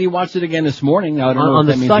 but he said he watched it again this morning. Now, I don't know on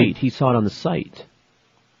if the that site. means He saw it on the site.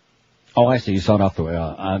 Oh, I see. You saw it off the way.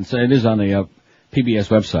 So it is on the PBS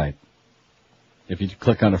website. If you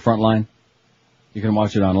click on the front line, you can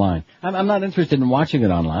watch it online. I'm not interested in watching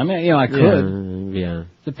it online. I mean, you know, I could. Yeah.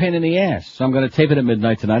 It's a pain in the ass. So I'm going to tape it at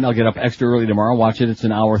midnight tonight. I'll get up extra early tomorrow, watch it. It's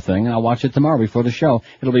an hour thing, and I'll watch it tomorrow before the show.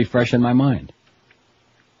 It'll be fresh in my mind.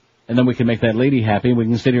 And then we can make that lady happy, and we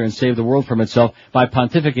can sit here and save the world from itself by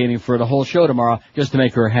pontificating for the whole show tomorrow just to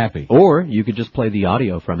make her happy. Or you could just play the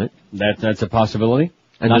audio from it. That's a possibility.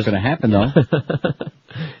 Not going to happen, though.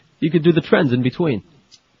 You could do the trends in between.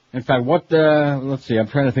 In fact, let's see, I'm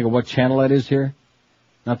trying to think of what channel that is here.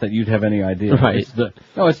 Not that you'd have any idea. Right.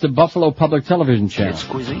 It's the Buffalo Public Television channel. Kids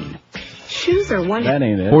cuisine. Shoes are wonderful. That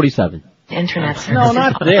ain't it. 47. Internet services. No,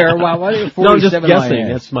 not there. Why are you 47? No, I'm just guessing.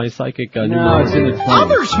 That's my psychic No, it's in the 20s.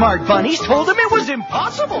 Other smart bunnies told him it was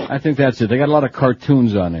impossible. I think that's it. They got a lot of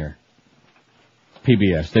cartoons on there.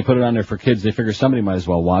 PBS. They put it on there for kids. They figure somebody might as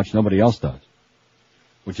well watch. Nobody else does.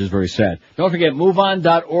 Which is very sad. Don't forget,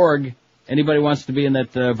 MoveOn.org. Anybody wants to be in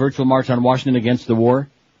that virtual march on Washington against the war?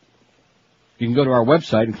 You can go to our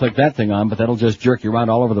website and click that thing on, but that'll just jerk you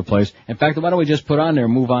around all over the place. In fact, why don't we just put on there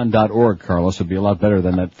MoveOn.org, Carlos? It'd be a lot better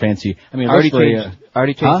than that fancy. I mean, I already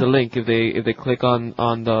changed the link. If they click on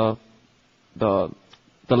the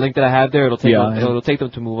link that I have there, it'll take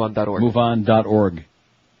them to MoveOn.org. MoveOn.org.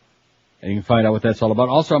 And you can find out what that's all about.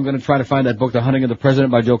 Also, I'm going to try to find that book, The Hunting of the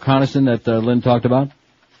President by Joe Coniston, that Lynn talked about.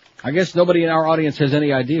 I guess nobody in our audience has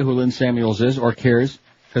any idea who Lynn Samuels is or cares,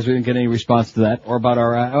 because we didn't get any response to that or about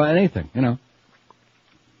our anything, you know.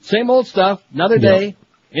 Same old stuff. Another day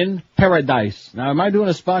in paradise. Now, am I doing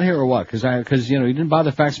a spot here or what? Because you didn't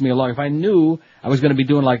bother faxing me along. If I knew I was going to be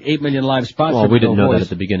doing like 8 million live spots. Well, we didn't know that at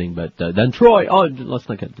the beginning, but then Troy. Oh, let's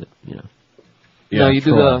not get Yeah, no, you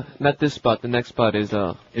Troy. Not this spot. The next spot is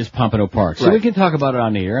Pompano Park. So we can talk about it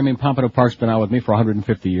on the air. I mean, Pompano Park's been out with me for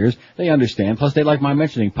 150 years. They understand. Plus, they like my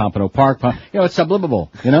mentioning Pompano Park. It's subliminal.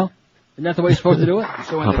 Isn't that the way you're supposed to do it?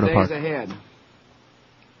 So in the days ahead,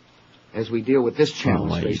 as we deal with this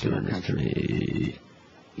challenge facing our country,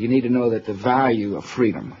 you need to know that the value of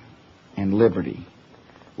freedom and liberty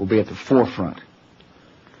will be at the forefront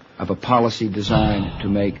of a policy designed to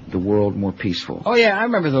make the world more peaceful. Oh, yeah, I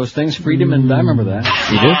remember those things. Freedom, and I remember that.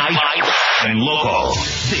 You do? Live and local.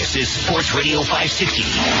 This is Sports Radio 560.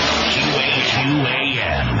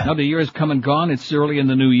 QAQAM. Now the year has come and gone. It's early in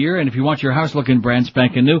the new year, and if you want your house looking brand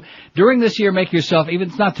spanking new, during this year, make yourself,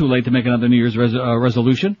 it's not too late to make another New Year's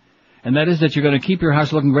resolution. And that is that you're going to keep your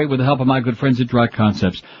house looking great with the help of my good friends at Dry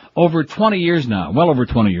Concepts. Over 20 years now, well over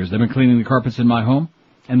 20 years, they've been cleaning the carpets in my home.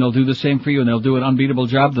 And they'll do the same for you, and they'll do an unbeatable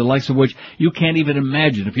job, the likes of which you can't even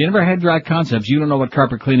imagine. If you never had Dry Concepts, you don't know what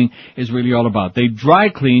carpet cleaning is really all about. They dry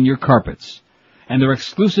clean your carpets. And their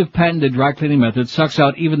exclusive patented dry cleaning method sucks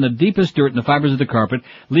out even the deepest dirt in the fibers of the carpet,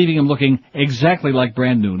 leaving them looking exactly like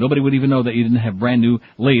brand new. Nobody would even know that you didn't have brand new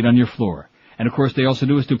laid on your floor. And of course, they also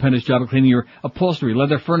do a stupendous job of cleaning your upholstery,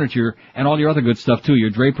 leather furniture, and all your other good stuff too,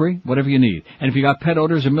 your drapery, whatever you need. And if you got pet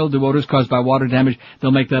odors or mildew odors caused by water damage,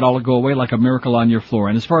 they'll make that all go away like a miracle on your floor.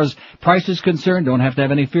 And as far as price is concerned, don't have to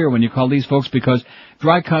have any fear when you call these folks, because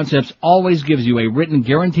Dry Concepts always gives you a written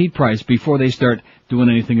guaranteed price before they start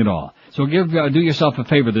doing anything at all. So do yourself a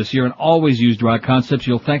favor this year and always use Dry Concepts.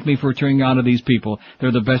 You'll thank me for turning on to these people.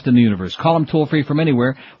 They're the best in the universe. Call them toll free from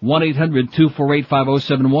anywhere.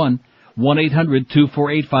 1-800-248-5071.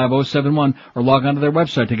 1-800-248-5071, or log on to their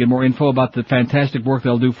website to get more info about the fantastic work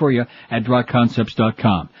they'll do for you at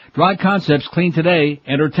dryconcepts.com. Dry Concepts, clean today,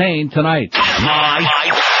 entertain tonight. Live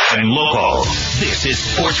and local. This is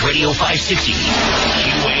Sports Radio 560.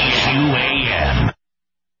 QAM.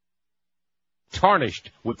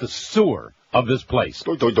 Tarnished with the sewer of this place.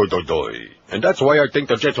 Doi, doi, doi, doi, doi. And that's why I think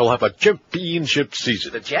the Jets will have a championship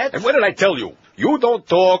season. The Jets? And what did I tell you? You don't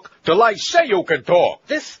talk till I say you can talk.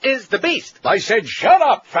 This is the Beast. I said shut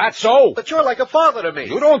up, fatso. But you're like a father to me.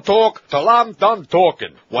 You don't talk till I'm done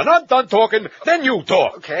talking. When I'm done talking, then you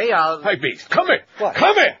talk. Okay, I'll... Hey, Beast, come here. What?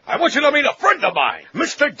 Come here. I want you to meet a friend of mine,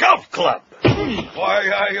 Mr. Golf Club. Why,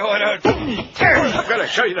 I oughta... I've got to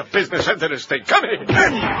show you the business end of this thing. Come here.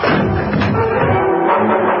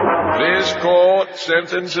 This court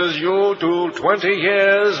sentences you to 20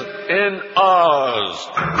 years in Oz.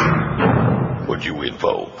 What'd you in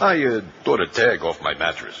for? I tore a tag off my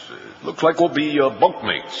mattress. Looks like we'll be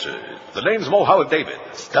bunkmates. The name's Mohammed David.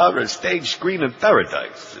 Star of stage screen in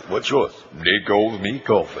paradise. What's yours? Nick owes me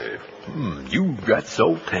coffee. You got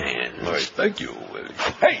so tan. All right, thank you.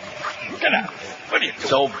 Hey, get out. What are you doing?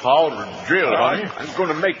 So powder drill, honey. I'm going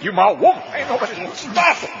to make you my woman. Ain't nobody going to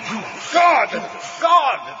stop it.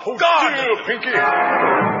 God! Pinky. All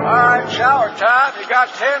right, shower time. You got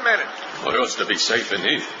 10 minutes. What else to be safe in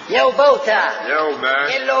here? Yo, Bowtie. Yo, man.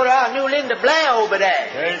 Get a load of our new Linda Blair over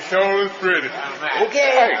there. Ain't sure is pretty.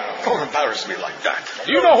 Okay. Hey, don't embarrass me like that.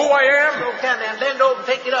 Do you know who I am? Okay, man. Bend over and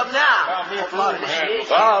pick it up now.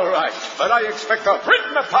 All right, but I expect a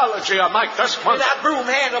written apology on my desk once. That broom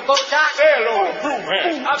handle, Bowtie. Hello, broom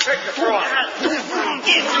hand. I'll take the front.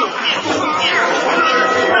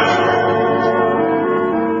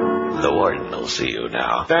 The warden will see you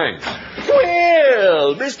now. Thanks.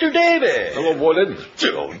 Well, Mr. David. Hello, Warden.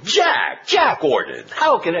 Oh, Jack Warden.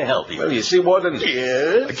 How can I help you? Well, you see, Warden.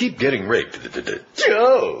 Yes? I keep getting raped.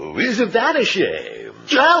 Oh, isn't that a shame?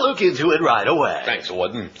 I'll look into it right away. Thanks,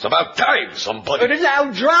 Warden. It's about time somebody... Now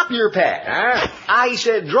drop your pad. Huh? I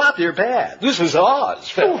said drop your pad. This is Oz.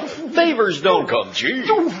 Favors don't come cheap.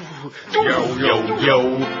 Yo,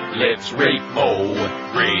 let's rape Mo.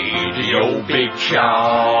 Radio Big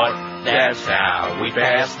Shot. That's how we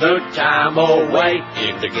pass the time away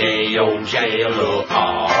in the gay old jail of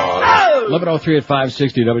Oz. 11:03 at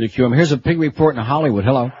 560 WQM. Here's a pig report in Hollywood.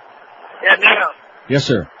 Hello. Yeah, Neil. Yes,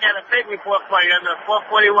 sir. Yeah, the pig report for you on the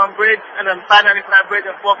 441 bridge and then 595 bridge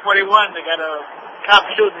and 441. They got a cop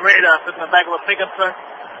shooting radar sitting in the back of a pickup truck.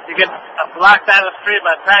 You get blocked out of the street.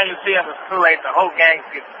 By the time you see him, it's too late. The whole gang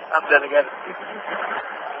gets up there together.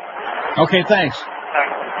 Okay, thanks.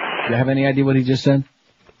 Do you have any idea what he just said?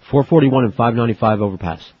 441 and 595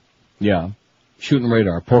 overpass. Yeah. Shooting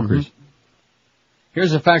radar. Porkers. Mm-hmm.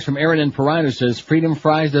 Here's a fax from Aaron in Perrine who says, Freedom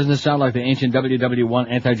Fries doesn't sound like the ancient WW1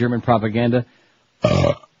 anti-German propaganda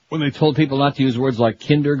when they told people not to use words like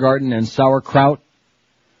kindergarten and sauerkraut.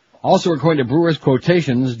 Also, according to Brewer's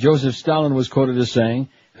quotations, Joseph Stalin was quoted as saying,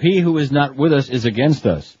 he who is not with us is against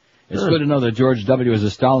us. It's good to know that George W. is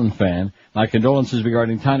a Stalin fan. My condolences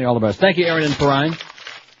regarding Tiny. All the best. Thank you, Aaron in Perrine.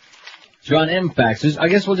 John M. faxes. I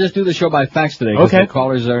guess we'll just do the show by fax today. Okay. The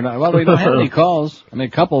callers are not, well, we don't have any calls. I mean,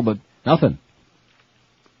 a couple, but nothing.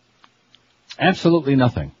 Absolutely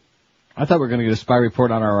nothing. I thought we were going to get a spy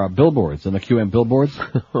report on our billboards, on the QM billboards.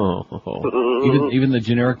 Even the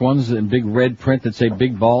generic ones in big red print that say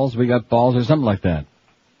big balls, we got balls or something like that.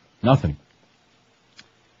 Nothing.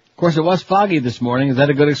 Of course, it was foggy this morning. Is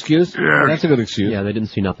that a good excuse? Yeah. That's a good excuse. Yeah, they didn't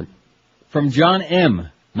see nothing. From John M.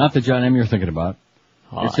 Not the John M. you're thinking about.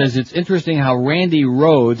 It says, it's interesting how Randy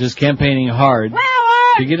Rhodes is campaigning hard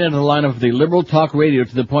to get into the line of the liberal talk radio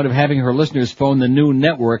to the point of having her listeners phone the new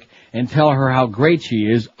network and tell her how great she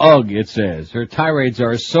is. Ugh, it says. Her tirades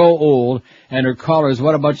are so old, and her callers,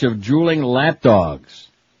 what a bunch of drooling lapdogs.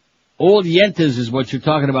 Old yentas is what you're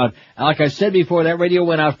talking about. Like I said before, that radio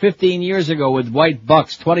went out 15 years ago with white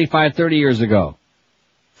bucks, 25, 30 years ago,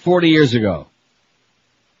 40 years ago.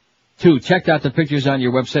 2, checked out the pictures on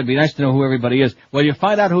your website. It'd be nice to know who everybody is. Well, you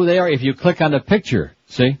find out who they are if you click on the picture.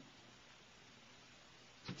 See?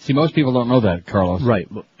 See, most people don't know that, Carlos. Right.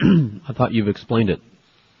 I thought you've explained it.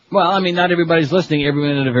 Well, I mean, not everybody's listening every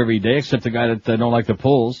minute of every day, except the guy that don't like the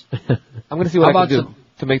polls. I'm going to see what I can do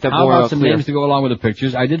to make that more clear. How about some names to go along with the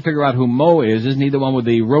pictures? I did figure out who Mo is. Isn't he the one with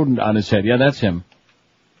the rodent on his head? Yeah, that's him.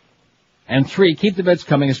 And 3, keep the bits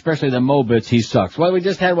coming, especially the Mo bits. He sucks. Well, we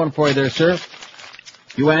just had one for you there, sir.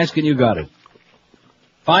 You asked and you got it.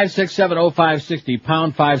 5670560,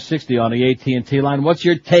 pound 560 on the AT&T line. What's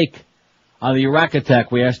your take on the Iraq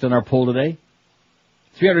attack we asked in our poll today?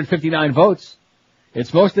 359 votes.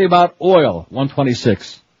 It's mostly about oil,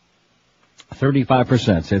 126.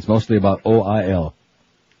 35% say it's mostly about oil.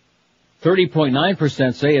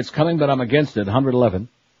 30.9% say it's coming, but I'm against it, 111.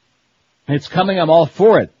 It's coming, I'm all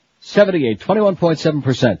for it, 78,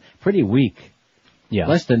 21.7%. Pretty weak. Yeah.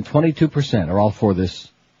 Less than 22% are all for this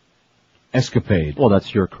escapade. Well,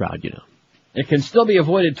 that's your crowd, you know. It can still be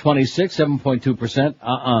avoided, 26,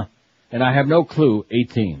 7.2%. And I have no clue,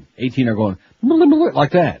 18. 18 are going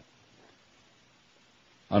like that.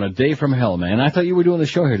 On a day from hell, man. I thought you were doing the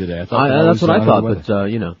show here today. That's what I thought, but,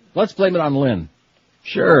 you know. Let's blame it on Lynn.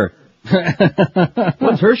 Sure.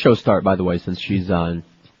 When's her show start, by the way, since she's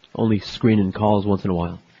only screening calls once in a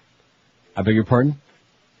while? I beg your pardon?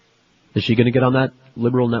 Is she going to get on that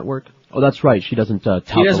liberal network? Oh, that's right. She doesn't tout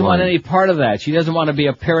She doesn't want any part of that. She doesn't want to be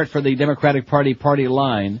a parrot for the Democratic party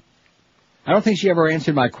line. I don't think she ever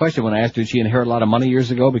answered my question when I asked her, did she inherit a lot of money years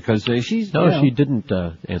ago? Because she's... No, she didn't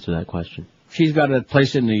answer that question. She's got a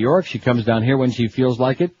place in New York. She comes down here when she feels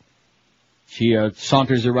like it. She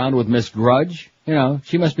saunters around with Miss Grudge. You know,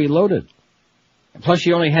 she must be loaded. Plus,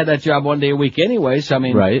 she only had that job one day a week anyway, so I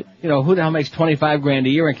mean... Right. You know, who the hell makes $25,000 a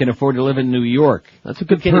year and can afford to live in New York? That's a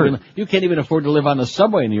good perk. You can't even afford to live on the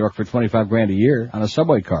subway in New York for $25,000 a year on a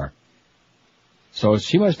subway car. So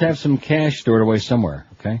she must have some cash stored away somewhere,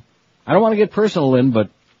 okay? I don't want to get personal, Lynn, but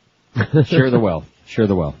share the wealth. Share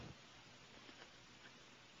the wealth.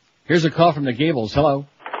 Here's a call from the Gables. Hello.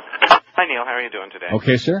 Hi, Neil. How are you doing today?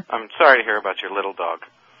 Okay, sir. I'm sorry to hear about your little dog.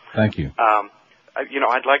 Thank you.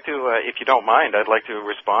 I'd like to, if you don't mind, I'd like to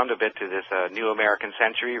respond a bit to this New American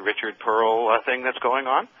Century, Richard Pearl thing that's going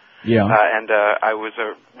on. Yeah. I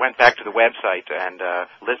went back to the website and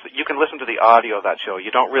you can listen to the audio of that show.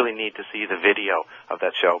 You don't really need to see the video of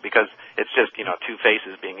that show because it's just, two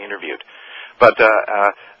faces being interviewed. But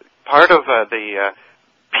part of the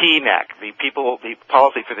PNAC, the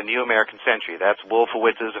Policy for the New American Century, that's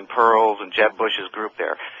Wolfowitz's and Pearl's and Jeb Bush's group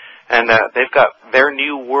there. And they've got their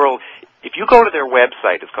new world. If you go to their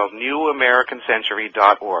website, it's called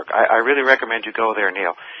newamericancentury.org. I really recommend you go there,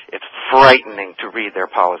 Neil. It's frightening to read their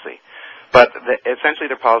policy. But essentially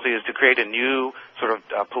their policy is to create a new sort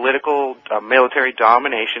of political, military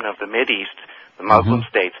domination of the Mideast, the Muslim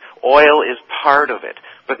states. Oil is part of it,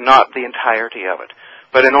 but not the entirety of it.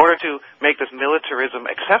 But in order to make this militarism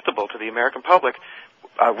acceptable to the American public,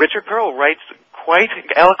 Richard Pearl writes quite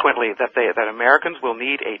eloquently that Americans will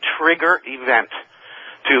need a trigger event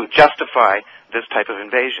to justify this type of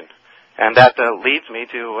invasion. And that leads me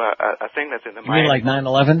to a thing that's in the Miami... You mean like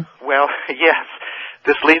 9/11? Well, yes.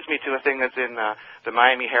 This leads me to a thing that's in the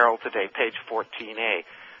Miami Herald today, page 14A.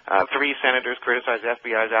 3 senators criticize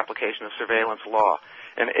FBI's application of surveillance law.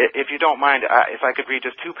 And if you don't mind, if I could read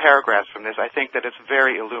just 2 paragraphs from this, I think that it's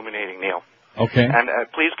very illuminating, Neil. Okay. And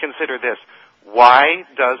please consider this. Why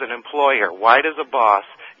does an employer, why does a boss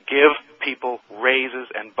give people raises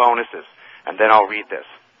and bonuses? And then I'll read this.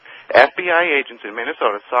 FBI agents in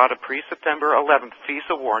Minnesota sought a pre-September 11th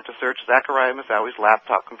FISA warrant to search Zachariah Moussaoui's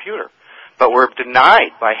laptop computer, but were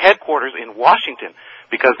denied by headquarters in Washington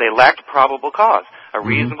because they lacked probable cause, a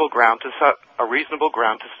reasonable ground to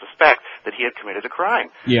suspect that he had committed a crime.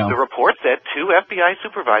 Yeah. The report said 2 FBI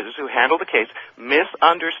supervisors who handled the case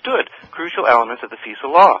misunderstood crucial elements of the FISA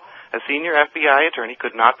law. A senior FBI attorney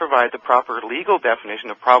could not provide the proper legal definition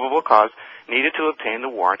of probable cause needed to obtain the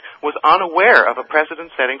warrant, was unaware of a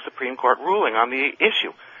precedent-setting Supreme Court ruling on the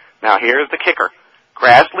issue. Now here's the kicker.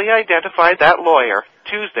 Grassley identified that lawyer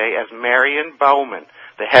Tuesday as Marion Bowman,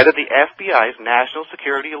 the head of the FBI's National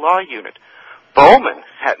Security Law Unit. Bowman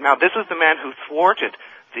now this is the man who thwarted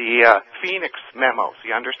the Phoenix memos.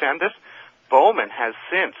 You understand this? Bowman has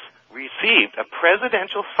since received a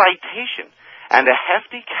presidential citation and a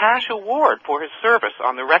hefty cash award for his service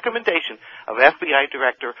on the recommendation of FBI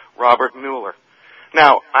Director Robert Mueller.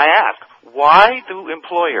 Now, I ask, why do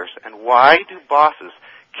employers and why do bosses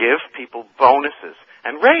give people bonuses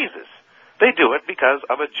and raises? They do it because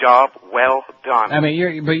of a job well done. I mean,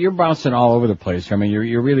 you're bouncing all over the place. I mean,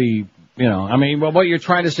 you're really... what you're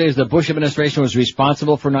trying to say is the Bush administration was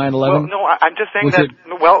responsible for 9/11? Well, no, I'm just saying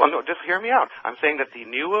just hear me out. I'm saying that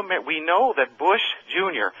we know that Bush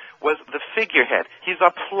Jr. was the figurehead. He's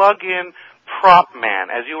a plug-in, prop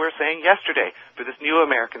man, as you were saying yesterday, for this new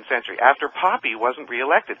American century. After Poppy wasn't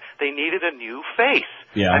reelected, they needed a new face,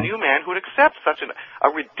 a new man who would accept such a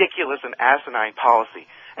ridiculous and asinine policy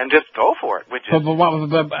and just go for it. Which is.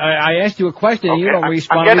 But I asked you a question, and you don't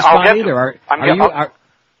respond either.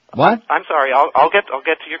 What? I'm sorry. I'll get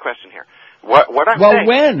to your question here. What I'm saying. Well,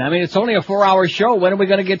 when? I mean, it's only a 4-hour show. When are we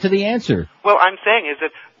going to get to the answer? Well, I'm saying is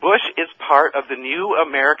that Bush is part of the new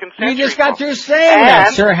American century. You just got through saying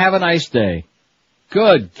that, sir. Have a nice day.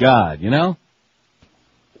 Good God, you know?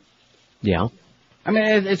 Yeah. I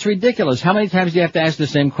mean, it's ridiculous. How many times do you have to ask the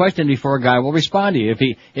same question before a guy will respond to you?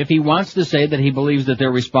 If he wants to say that he believes that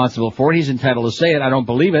they're responsible for it, he's entitled to say it. I don't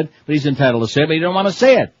believe it, but he's entitled to say it, but he don't want to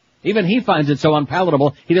say it. Even he finds it so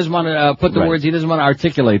unpalatable, he doesn't want to put the words, he doesn't want to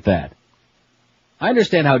articulate that. I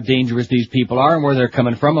understand how dangerous these people are and where they're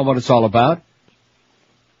coming from and what it's all about.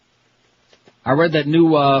 I read that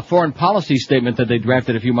new foreign policy statement that they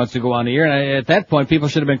drafted a few months ago on the air, and at that point, people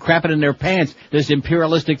should have been crapping in their pants, this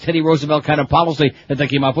imperialistic Teddy Roosevelt kind of policy that they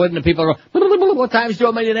came up with, and the people go, what time's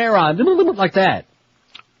Joe Millionaire on? Like that.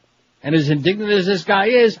 And as indignant as this guy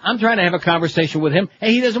is, I'm trying to have a conversation with him,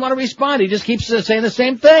 and he doesn't want to respond. He just keeps saying the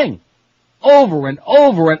same thing. Over and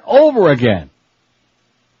over and over again.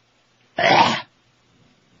 I'm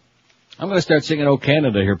going to start singing "O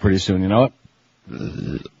Canada" here pretty soon, you know what?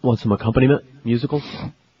 Want some accompaniment? Musical?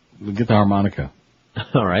 We'll get the harmonica.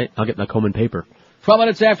 All right. I'll get my comb and paper. 12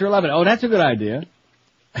 minutes after 11. Oh, that's a good idea.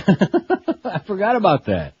 I forgot about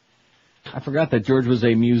that. I forgot that George was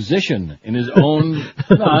a musician in his own,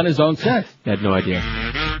 in his own sense. I had no idea.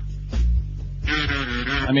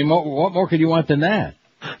 I mean, what more could you want than that?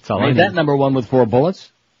 That's all I mean, that number one with 4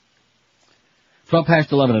 bullets. 12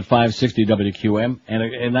 past 11 at 560 WQM.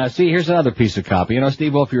 And now, see, here's another piece of copy. You know,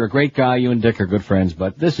 Steve Wolf, you're a great guy. You and Dick are good friends.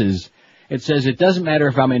 But it says, it doesn't matter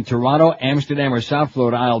if I'm in Toronto, Amsterdam, or South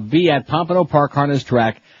Florida. I'll be at Pompano Park Harness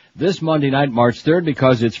Track this Monday night, March 3rd,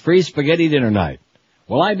 because it's free spaghetti dinner night.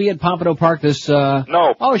 Will I be at Pompano Park this,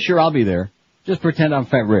 No. Oh, sure, I'll be there. Just pretend I'm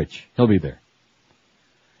Fat Rich. He'll be there.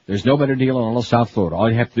 There's no better deal in all of South Florida.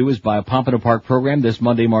 All you have to do is buy a Pompano Park program this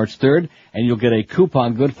Monday, March 3rd, and you'll get a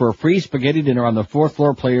coupon good for a free spaghetti dinner on the 4th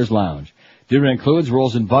floor Players Lounge. Dinner includes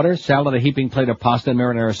rolls and butter, salad, a heaping plate of pasta and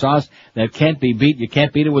marinara sauce that can't be beat. You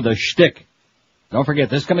can't beat it with a shtick. Don't forget,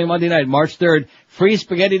 this coming Monday night, March 3rd, free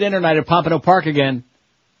spaghetti dinner night at Pompano Park again.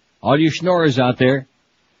 All you schnorrers out there.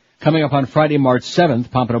 Coming up on Friday, March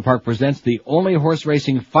 7th, Pompano Park presents the only horse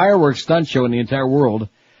racing fireworks stunt show in the entire world,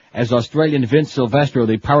 as Australian Vince Silvestro,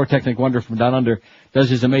 the pyrotechnic wonder from down under, does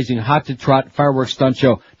his amazing hot to trot fireworks stunt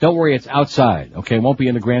show. Don't worry, it's outside, okay? It won't be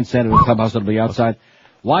in the grandstand of the clubhouse, it'll be outside.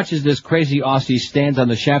 Watch as this crazy Aussie stands on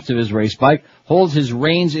the shafts of his race bike, holds his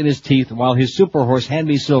reins in his teeth while his super horse,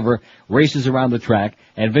 Hanby Silver, races around the track,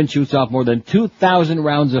 and Vince shoots off more than 2,000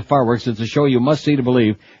 rounds of fireworks. It's a show you must see to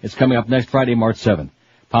believe. It's coming up next Friday, March 7th.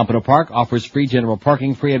 Pompano Park offers free general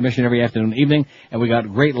parking, free admission every afternoon and evening, and we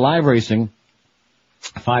got great live racing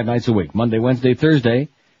 5 nights a week, Monday, Wednesday, Thursday,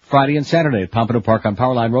 Friday, and Saturday at Pompano Park on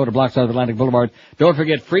Powerline Road, a block south of Atlantic Boulevard. Don't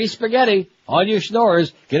forget free spaghetti. All you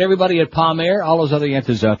schnorrers, get everybody at Palm Air, all those other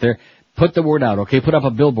yantas out there. Put the word out, okay? Put up a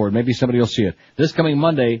billboard. Maybe somebody will see it. This coming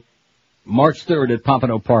Monday, March 3rd at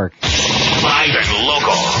Pompano Park. Live and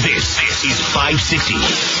local. This is 560.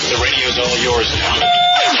 The radio's all yours now.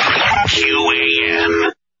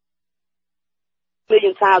 QAM.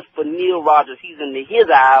 Million times for Neil Rogers. He's in his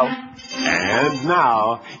aisle. And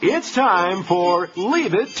now, it's time for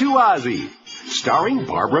Leave It to Ozzy. Starring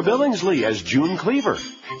Barbara Billingsley as June Cleaver,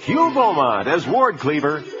 Hugh Beaumont as Ward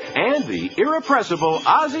Cleaver, and the irrepressible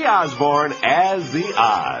Ozzy Osbourne as the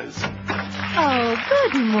Oz. Oh,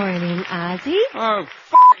 good morning, Ozzy. Oh,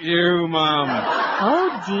 you, Mom.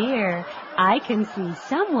 Oh, dear. I can see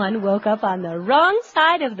someone woke up on the wrong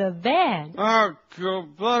side of the bed. Oh,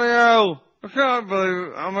 God, bloody hell. I can't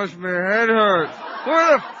believe how much my head hurts.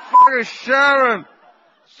 Where the fuck is Sharon?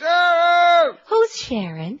 Sharon! Who's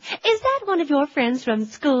Sharon? Is that one of your friends from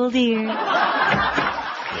school, dear?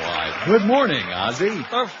 Why, good morning, Ozzy.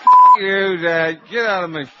 Oh, you, Dad. Get out of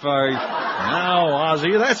my face. Now,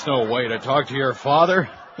 Ozzy, that's no way to talk to your father.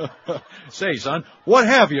 Say, son, what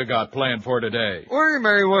have you got planned for today? What do you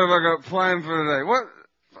mean, what have I got planned for today? What?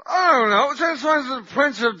 I don't know. Since when's the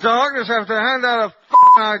Prince of Darkness have to hand out a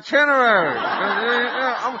f***ing itinerary?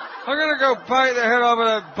 I'm gonna go bite the head off of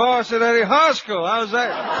that boss at Eddie Haskell. How's that?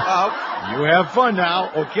 Oh. You have fun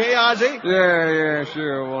now, okay, Ozzy? Yeah,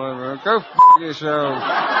 sure, whatever. Go f*** yourself.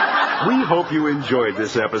 We hope you enjoyed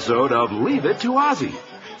this episode of Leave It to Ozzy.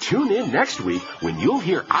 Tune in next week when you'll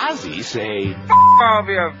hear Ozzy say, I'll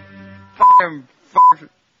be a f***ing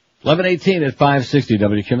 11:18 at 560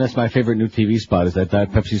 WQAM. That's my favorite new TV spot. Is that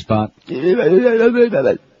Pepsi spot?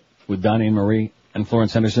 With Donnie and Marie and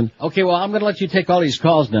Florence Henderson. Okay, well, I'm going to let you take all these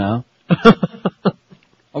calls now.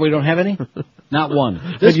 Oh, we don't have any? Not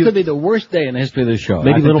one. This could be the worst day in the history of this show.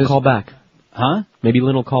 Maybe Lynn will call back. Huh? Maybe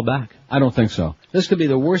Lynn will call back. I don't think so. This could be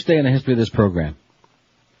the worst day in the history of this program.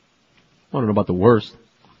 I don't know about the worst.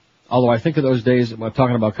 Although I think of those days, I'm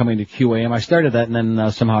talking about coming to QAM. I started that and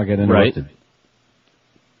then somehow I got interrupted. Right.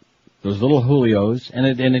 Those little Julios. And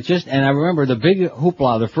I remember the big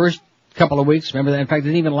hoopla the first couple of weeks. Remember that? In fact, it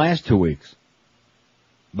didn't even last 2 weeks.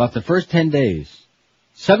 About the first 10 days.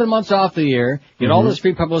 7 months off the air. Get all this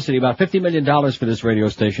free publicity. About $50 million for this radio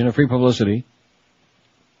station of free publicity.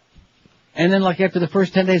 And then, like, after the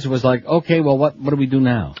first 10 days, it was like, okay, well, what do we do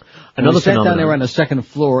now? And we sat down there on the second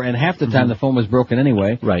floor, and half the time the phone was broken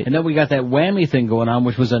anyway. Right. And then we got that whammy thing going on,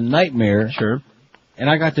 which was a nightmare. Sure. And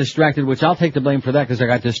I got distracted, which I'll take the blame for that, because I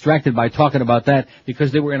got distracted by talking about that,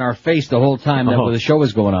 because they were in our face the whole time that the show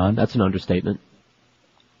was going on. That's an understatement.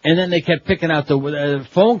 And then they kept picking out the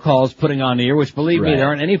phone calls putting on the air, which, believe me, there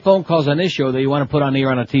aren't any phone calls on this show that you want to put on the air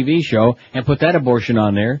on a TV show, and put that abortion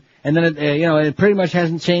on there. And then, it pretty much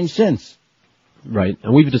hasn't changed since. Right.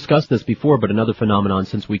 And we've discussed this before, but another phenomenon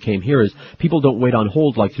since we came here is people don't wait on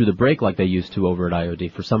hold like through the break like they used to over at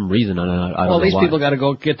IOD for some reason. I don't know why. Well, these people got to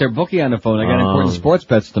go get their bookie on the phone. They got important sports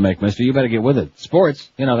bets to make, mister. You better get with it. Sports,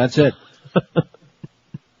 that's it. In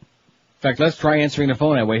fact, let's try answering the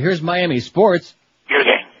phone that way. Here's Miami Sports. You're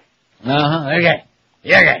gay. Okay.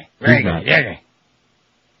 You're gay. Very good. You're gay.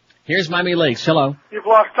 Here's Miami Lakes. Hello. You've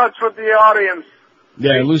lost touch with the audience.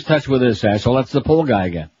 Yeah, lose touch with this asshole. That's the poll guy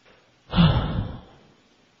again.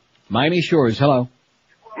 Miami Shores, hello.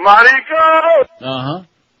 Marico!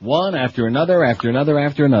 One after another, after another,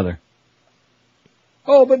 after another.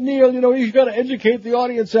 Oh, but Neil, you've got to educate the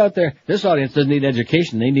audience out there. This audience doesn't need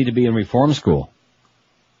education. They need to be in reform school.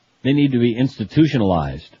 They need to be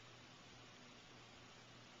institutionalized.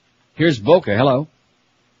 Here's Boca, hello.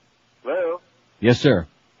 Hello. Yes, sir.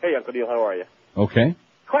 Hey, Uncle Neil, how are you? Okay.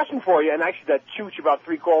 Question for you, and actually that Chooch about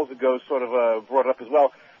 3 calls ago sort of brought it up as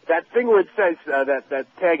well. That thing where it says that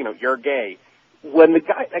tag, you're gay. When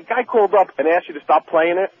that guy called up and asked you to stop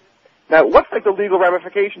playing it, now what's like the legal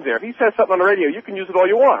ramifications there? If he says something on the radio, you can use it all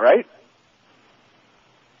you want, right?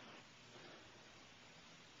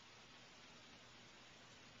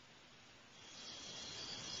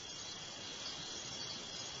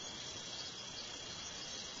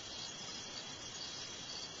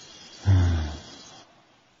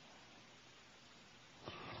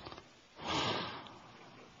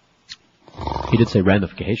 He did say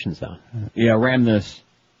ramifications, though. Yeah, ram this.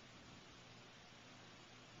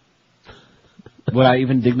 Would I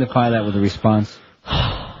even dignify that with a response?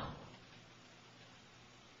 Huh?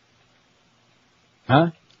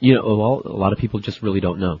 Well, a lot of people just really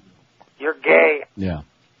don't know. You're gay. Yeah.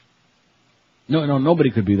 No, nobody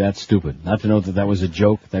could be that stupid. Not to know that was a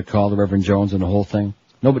joke, that call to Reverend Jones and the whole thing.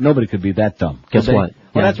 Nobody could be that dumb. Guess what?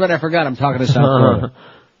 Well, that's right, I forgot. I'm talking to South Florida.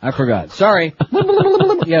 I forgot. Sorry.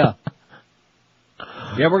 Yeah.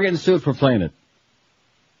 Yeah, we're getting sued for playing it.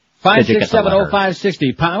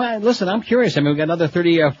 5670560. Listen, I'm curious. We've got another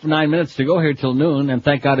 39 minutes to go here till noon, and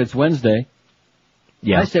thank God it's Wednesday.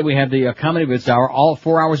 Yeah. I say we have the Comedy Bits Hour all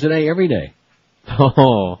 4 hours a day, every day.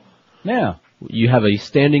 Oh. Yeah. You have a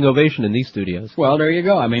standing ovation in these studios. Well, there you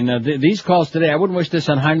go. These calls today, I wouldn't wish this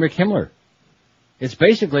on Heinrich Himmler. It's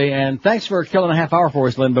basically, and thanks for killing a half hour for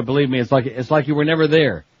us, Lynn, but believe me, it's like you were never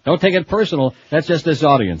there. Don't take it personal. That's just this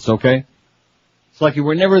audience, okay? It's like you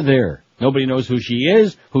were never there. Nobody knows who she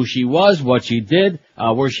is, who she was, what she did,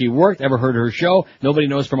 where she worked, ever heard her show. Nobody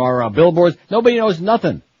knows from our billboards. Nobody knows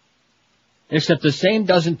nothing. Except the same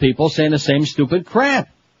dozen people saying the same stupid crap.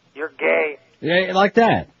 You're gay. Yeah, like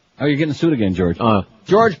that. Oh, you're getting sued again, George.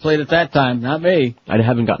 George played it that time, not me. I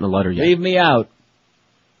haven't gotten a letter yet. Leave me out.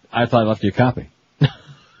 I thought I left you a copy.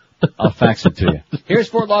 I'll fax it to you. Here's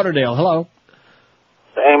Fort Lauderdale. Hello.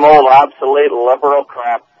 Same old obsolete liberal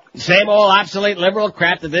crap. Same old obsolete liberal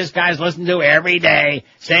crap that this guy's listening to every day.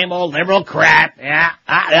 Same old liberal crap.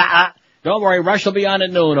 Yeah. Don't worry, Rush will be on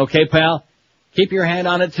at noon, okay, pal? Keep your hand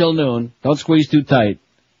on it till noon. Don't squeeze too tight.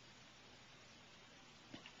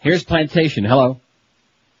 Here's Plantation. Hello.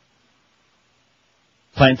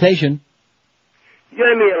 Plantation.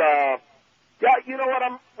 Yeah, Neil, you know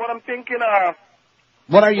what I'm thinking,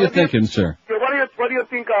 What are you thinking, sir? What do you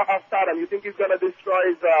think of Saddam? You think he's gonna destroy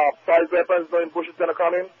his prize weapons knowing Bush is gonna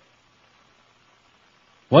come in?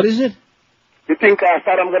 What is it? You think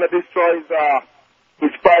Saddam gonna destroy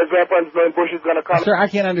his prize weapons knowing Bush is gonna come in? Sir, I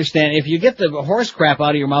can't understand. If you get the horse crap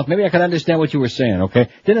out of your mouth, maybe I could understand what you were saying, okay?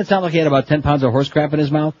 Didn't it sound like he had about 10 pounds of horse crap in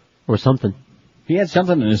his mouth? Or something. He had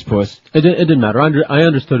something in his puss. It didn't matter. I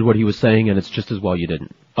understood what he was saying, and it's just as well you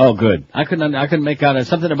didn't. Oh, good. I couldn't make out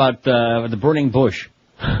something about the burning bush.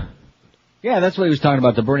 Yeah, that's what he was talking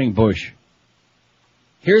about, the burning bush.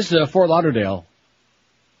 Here's Fort Lauderdale.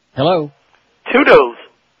 Hello. Toodles.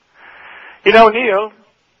 You know, Neil,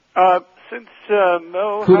 since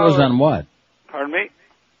Mo Kudos Howard... on what? Pardon me?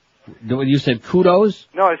 You said kudos?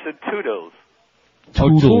 No, I said toodles.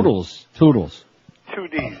 Oh, toodles. Toodles. 2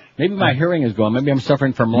 Ds. Maybe my hearing is gone. Maybe I'm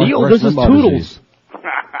suffering from Neil, this is toodles.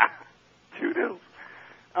 Toodles.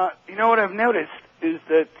 You know what I've noticed is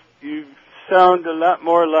that you sound a lot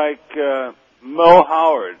more like Mo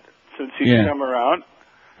Howard since he's come around.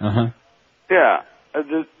 Uh-huh. Yeah.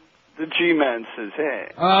 The G-Man says,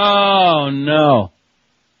 hey. Oh, no.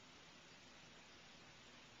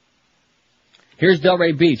 Here's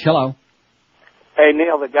Delray Beach. Hello. Hey,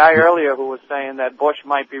 Neil, the guy earlier who was saying that Bush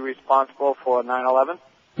might be responsible for 9/11?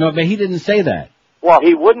 No, but he didn't say that. Well,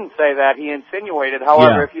 he wouldn't say that. He insinuated.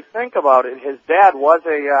 However, if you think about it, his dad was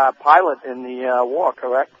a pilot in the war,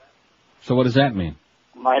 correct? So what does that mean?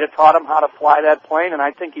 Might have taught him how to fly that plane, and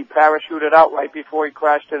I think he parachuted out right before he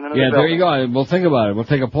crashed into the building. Yeah, there you go. We'll think about it. We'll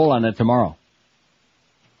take a poll on that tomorrow.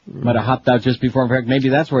 Might have hopped out just before. In fact, maybe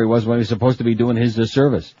that's where he was when he was supposed to be doing his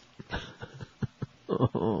service.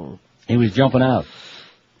 He was jumping out.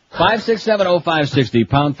 5670560,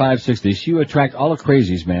 pound 560. So you attract all the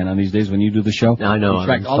crazies, man, on these days when you do the show. I know. You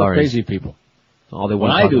attract all the crazy people. All they when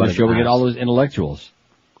want I do the show, we get all those intellectuals.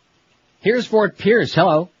 Here's Fort Pierce.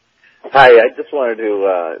 Hello. Hi, I just wanted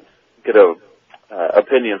to get a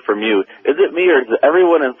opinion from you. Is it me or does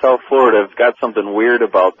everyone in South Florida have got something weird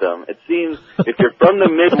about them? It seems if you're from the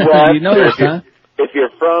Midwest, you noticed, huh? If you're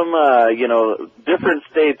from different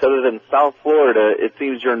states other than South Florida, it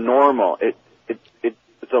seems you're normal. It's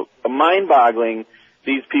a mind-boggling.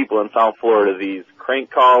 These people in South Florida, these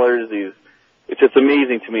crank callers, it's just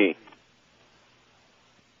amazing to me.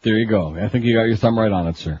 There you go. I think you got your thumb right on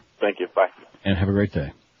it, sir. Thank you. Bye. And have a great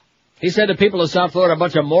day. He said the people of South Florida are a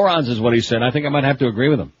bunch of morons is what he said. I think I might have to agree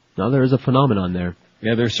with him. No, there is a phenomenon there.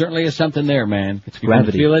 Yeah, there certainly is something there, man. It's you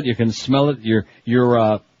gravity. You can feel it. You can smell it.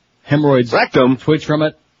 Your hemorrhoids rectum twitch from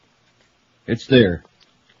it. It's there.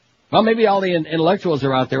 Well, maybe all the intellectuals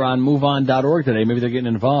are out there on MoveOn.org today. Maybe they're getting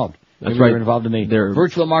involved. That's maybe right. They're involved in the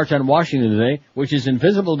virtual march on Washington today, which is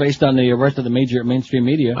invisible based on the rest of the major mainstream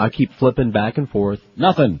media. I keep flipping back and forth.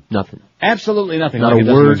 Nothing. Absolutely nothing. Not like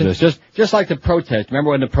a word. Just like the protest.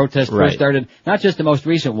 Remember when the protest Right. first started? Not just the most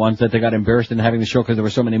recent ones that they got embarrassed in having the show because there were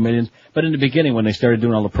so many millions, but in the beginning when they started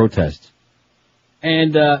doing all the protests.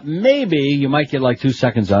 And maybe you might get like 2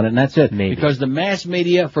 seconds on it, and that's it. Maybe. Because the mass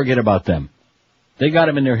media, forget about them. They got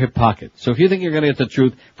them in their hip pocket. So if you think you're going to get the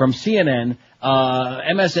truth from CNN,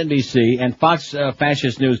 MSNBC, and Fox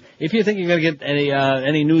Fascist News, if you think you're going to get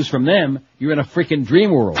any news from them, you're in a freaking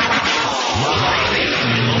dream world.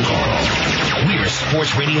 We're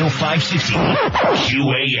Sports Radio 560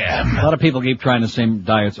 QAM. A lot of people keep trying the same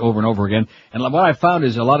diets over and over again. And what I found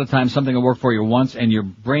is a lot of times something will work for you once and your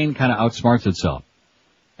brain kind of outsmarts itself.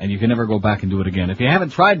 And you can never go back and do it again. If you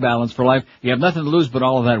haven't tried Balance for Life, you have nothing to lose but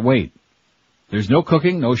all of that weight. There's no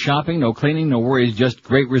cooking, no shopping, no cleaning, no worries, just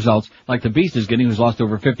great results like the Beast is getting who's lost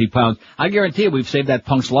over 50 pounds. I guarantee you we've saved that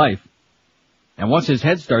punk's life. And once his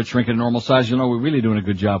head starts shrinking to normal size, you'll know we're really doing a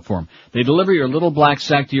good job for him. They deliver your little black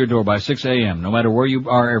sack to your door by 6 a.m., no matter where you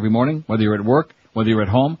are every morning, whether you're at work, whether you're at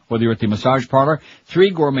home, whether you're at the massage parlor.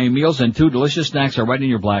 3 gourmet meals and 2 delicious snacks are right in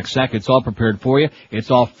your black sack. It's all prepared for you. It's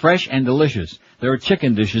all fresh and delicious. There are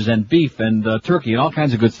chicken dishes and beef and turkey and all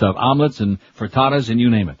kinds of good stuff, omelets and frittatas and you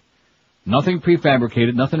name it. Nothing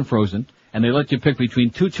prefabricated, nothing frozen, and they let you pick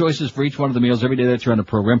between 2 choices for each one of the meals every day that you're on the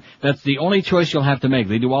program. That's the only choice you'll have to make.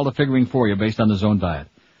 They do all the figuring for you based on the zone diet.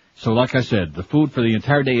 So like I said, the food for the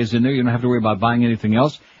entire day is in there. You don't have to worry about buying anything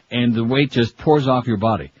else, and the weight just pours off your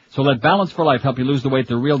body. So let Balance for Life help you lose the weight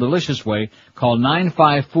the real delicious way. Call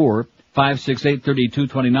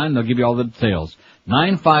 954-568-3229. They'll give you all the details.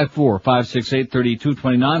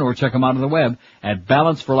 954-568-3229, or check them out on the web at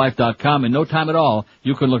balanceforlife.com. In no time at all,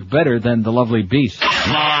 you can look better than the lovely Beast.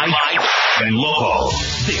 Live and local.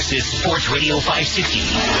 This is Sports Radio 560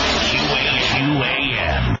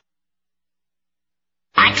 QAM.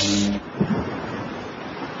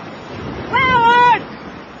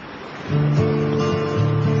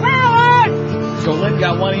 So Lynn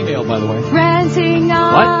got one email, by the way. Ranting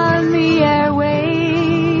on the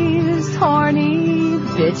airwaves, horny,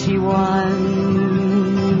 bitchy one.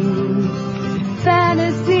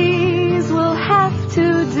 Fantasies will have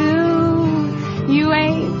to do, you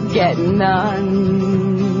ain't getting none.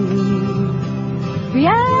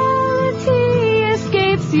 Reality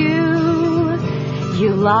escapes you,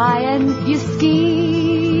 you lie and you scheme.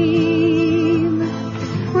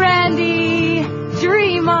 Randy,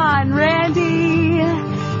 dream on, Randy,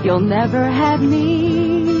 you'll never have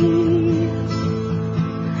me.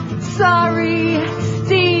 Sorry,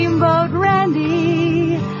 Steamboat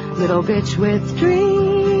Randy, little bitch with dreams.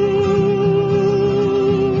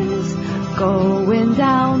 Going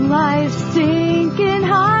down life's stinking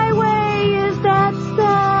highway is that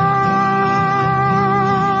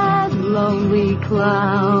sad, lonely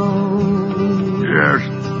clown. Yes.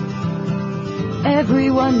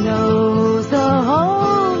 Everyone knows the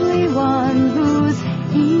only one whose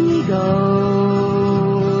ego's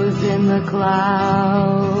in the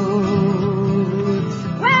clouds.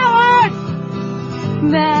 Howard!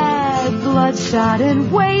 Mad, bloodshot,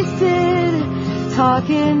 and wasted,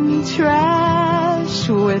 talking trash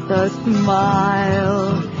with a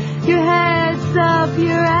smile. Your head's up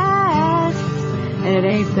your ass, it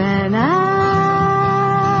ain't been out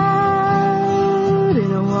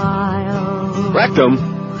in a while. Rectum.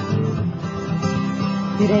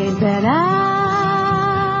 It ain't been out.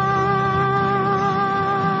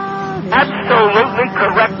 Absolutely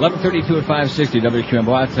correct. 11:32 at 560 WQM.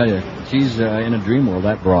 Boy, I tell you, she's in a dream world,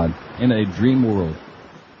 that broad. In a dream world.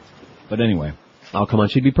 But anyway. Oh, come on,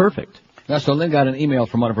 she'd be perfect. Now, so Lynn got an email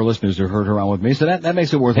from one of her listeners who heard her on with me, so that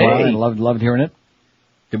makes it worthwhile. Hey. I loved hearing it.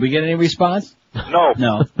 Did we get any response? No.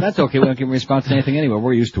 No. That's okay. We don't give a response to anything anyway.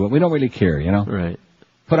 We're used to it. We don't really care, you know? Right.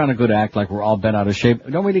 Put on a good act like we're all bent out of shape.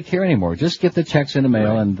 We don't really care anymore. Just get the checks in the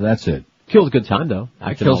mail and that's it. Kills a good time, though.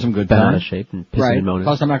 It kills some good bent time. out of shape and pissing Right. and moaning.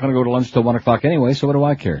 Plus, I'm not going to go to lunch till 1 o'clock anyway, so what do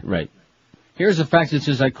I care? Right. Here's a fact that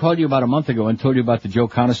says I called you about a month ago and told you about the Joe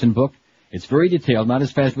Conason book. It's very detailed, not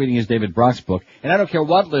as fast reading as David Brock's book. And I don't care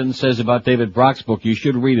what Lynn says about David Brock's book, you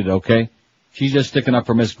should read it, okay? She's just sticking up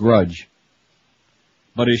for Miss Grudge.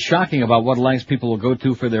 But it's shocking about what lengths people will go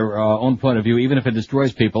to for their own point of view, even if it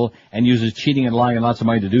destroys people, and uses cheating and lying and lots of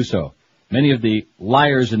money to do so. Many of the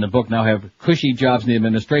liars in the book now have cushy jobs in the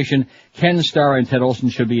administration. Ken Starr and Ted Olson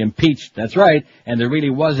should be impeached. That's right. And there really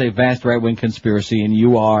was a vast right-wing conspiracy, and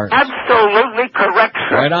you are Absolutely correct,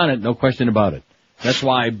 sir. right on it. No question about it. That's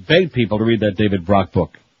why I beg people to read that David Brock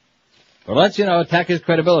book. But let's, attack his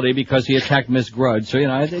credibility because he attacked Miss Grudge. So,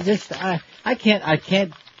 I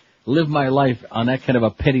can't live my life on that kind of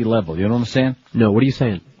a petty level. You know what I'm saying? No, what are you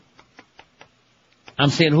saying?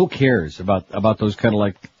 I'm saying who cares about those kind of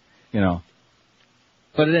like,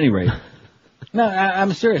 But at any rate, no,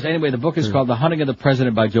 I'm serious. Anyway, the book is called The Hunting of the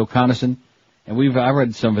President by Joe Conason. And I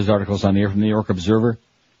read some of his articles on the air from the New York Observer.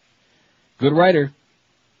 Good writer.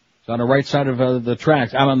 It's on the right side of the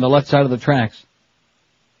tracks. I'm on the left side of the tracks.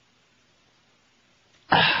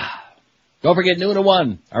 Don't forget noon to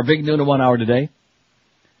 1. Our big noon to 1 hour today.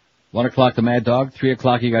 1 o'clock the Mad Dog. 3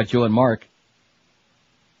 o'clock you got Joe and Mark.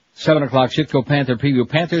 7 o'clock Shitco Panther preview.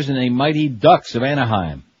 Panthers and the Mighty Ducks of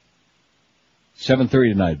Anaheim.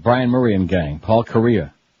 7:30 tonight. Brian Murray and gang. Paul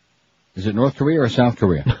Korea. Is it North Korea or South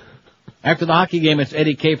Korea? After the hockey game, it's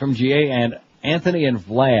Eddie K from GA and Anthony and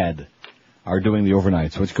Vlad are doing the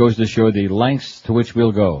overnights, which goes to show the lengths to which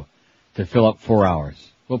we'll go to fill up 4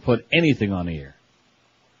 hours. We'll put anything on the air.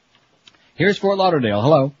 Here's Fort Lauderdale.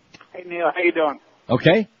 Hello. Hey, Neil. How you doing?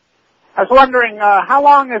 Okay. I was wondering, how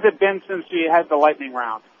long has it been since you had the lightning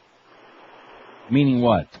round? Meaning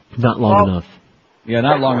what? Not long enough. Yeah,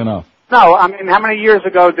 not long enough. No, I mean, how many years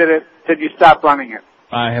ago did you stop running it?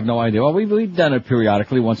 I have no idea. Well, we've done it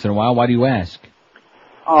periodically once in a while. Why do you ask?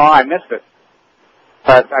 Oh, I missed it.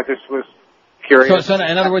 But I just was curious. So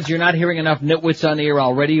in other words, you're not hearing enough nitwits on the air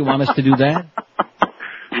already? You want us to do that?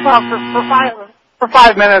 Well, for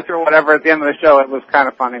 5 minutes or whatever at the end of the show, it was kind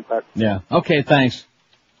of funny, but. Yeah. Okay, thanks.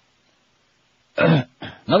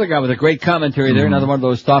 Another guy with a great commentary there, another one of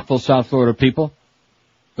those thoughtful South Florida people.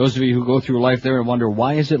 Those of you who go through life there and wonder,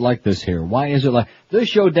 why is it like this here? Why is it like... This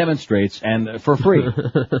show demonstrates, and for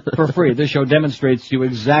free, this show demonstrates to you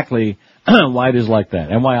exactly why it is like that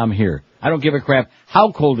and why I'm here. I don't give a crap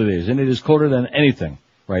how cold it is, and it is colder than anything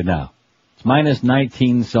right now. It's minus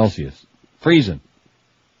 19 Celsius. Freezing.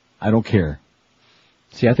 I don't care.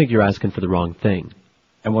 See, I think you're asking for the wrong thing.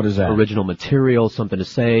 And what is that? Original material, something to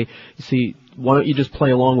say. You see, why don't you just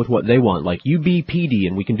play along with what they want? Like, you be PD,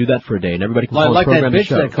 and we can do that for a day, and everybody can like program that bitch the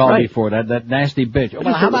show. that called right. me for that nasty bitch.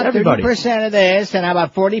 Well, how about 30% of this, and how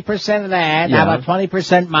about 40% of that, and how about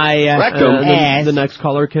 20% my ass? The next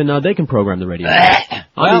caller they can program the radio.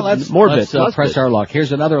 Well, let's press bits. Our luck.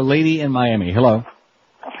 Here's another lady in Miami. Hello.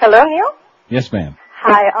 Hello, Neil? Yes, ma'am.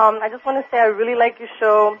 Hi, I just want to say I really like your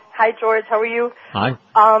show. Hi, George. How are you? Hi.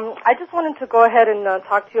 I just wanted to go ahead and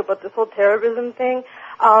talk to you about this whole terrorism thing.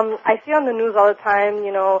 I see on the news all the time,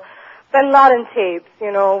 Bin Laden tapes,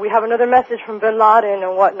 you know, we have another message from Bin Laden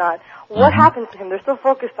and whatnot. What happened to him? They're so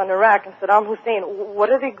focused on Iraq and Saddam Hussein. What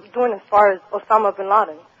are they doing as far as Osama Bin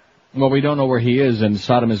Laden? Well, we don't know where he is, and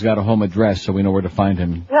Saddam has got a home address, so we know where to find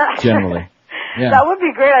him, generally. Yeah. That would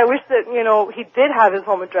be great. I wish that, you know, he did have his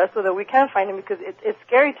home address so that we can find him, because it's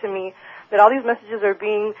scary to me that all these messages are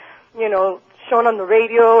being, you know, shown on the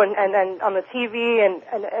radio and on the TV, and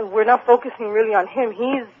we're not focusing really on him.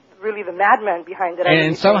 He's really the madman behind it.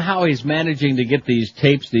 And somehow he's managing to get these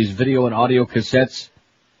tapes, these video and audio cassettes.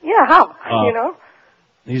 Yeah, how? You know?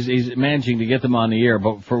 He's managing to get them on the air,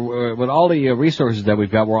 but with all the resources that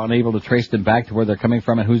we've got, we're unable to trace them back to where they're coming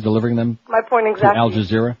from and who's delivering them. My point exactly. To Al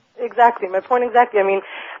Jazeera. Exactly, my point exactly. I mean,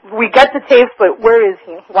 we get the tapes, but where is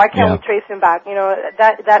he? Why can't we trace him back? You know,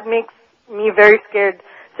 that makes me very scared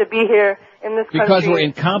to be here in this country. Because we're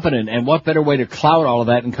incompetent, and what better way to cloud all of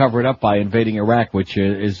that and cover it up by invading Iraq, which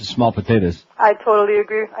is small potatoes. I totally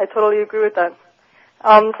agree. I totally agree with that.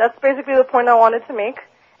 That's basically the point I wanted to make.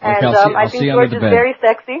 And I think George is very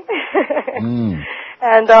sexy.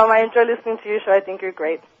 And I enjoy listening to your show. I think you're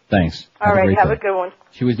great. Thanks. All right, have a good one.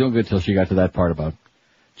 She was doing good till she got to that part about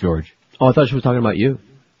George. Oh, I thought she was talking about you.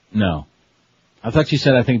 No. I thought she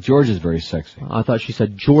said, I think George is very sexy. I thought she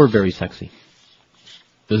said, you're very sexy.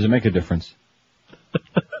 Does it make a difference?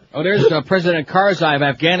 Oh, there's President Karzai of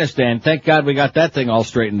Afghanistan. Thank God we got that thing all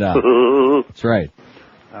straightened out. That's right.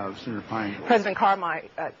 Senator Pine. President Carmine.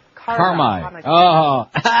 Carmine. Oh.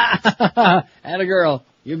 And a girl.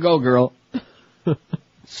 You go, girl.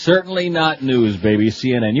 Certainly not news, baby.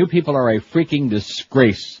 CNN. You people are a freaking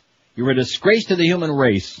disgrace. You're a disgrace to the human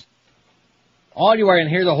race. All you are, and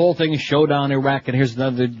here the whole thing is showdown Iraq, and here's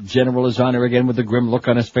another general is on there again with the grim look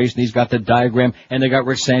on his face, and he's got the diagram, and they got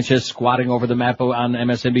Rick Sanchez squatting over the map on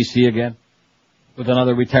MSNBC again with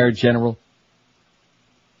another retired general.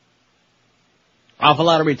 Awful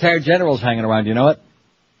lot of retired generals hanging around, you know it?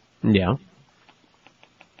 Yeah.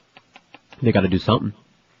 They got to do something.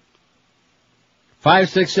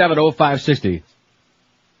 5670560.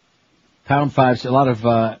 Pound 5. A lot of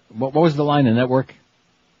what was the line in network?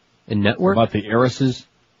 In network? About the heiresses.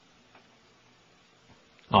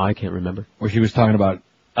 Oh, I can't remember. Where she was talking about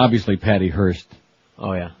obviously Patty Hearst.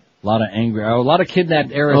 Oh yeah. A lot of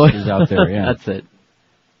kidnapped heiresses out there. Yeah, that's it.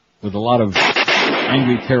 With a lot of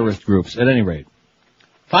angry terrorist groups. At any rate.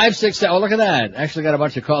 567. Oh, look at that. Actually got a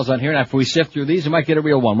bunch of calls on here, and after we sift through these, we might get a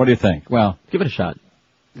real one. What do you think? Well, give it a shot.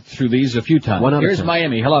 Through these a few times. Here's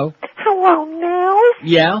Miami. Hello. Hello, Nell.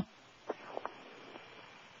 Yeah.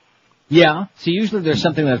 Yeah. See, usually there's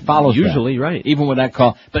something that follows Usually, right. Even with that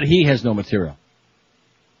call. But he has no material.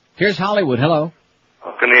 Here's Hollywood. Hello.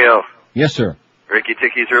 Uncle Neil. Yes, sir. Ricky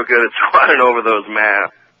Ticky's real good at swatting over those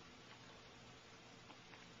maps.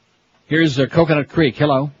 Here's Coconut Creek.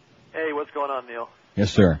 Hello. Hey, what's going on, Neil?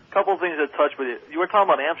 Yes, sir. A couple of things to touch with you. You were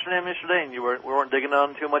talking about Amsterdam yesterday, and we weren't digging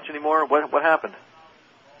on too much anymore. What happened?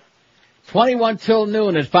 21 till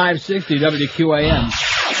noon at 560 WQAM.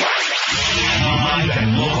 Live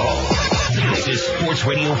and local. This is Sports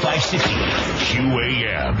Radio 560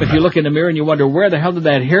 QAM. If you look in the mirror and you wonder, where the hell did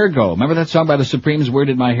that hair go? Remember that song by the Supremes, Where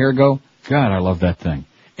Did My Hair Go? God, I love that thing.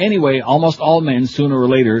 Anyway, almost all men, sooner or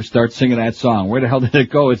later, start singing that song. Where the hell did it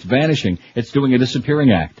go? It's vanishing. It's doing a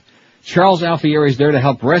disappearing act. Charles Alfieri is there to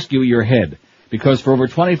help rescue your head. Because for over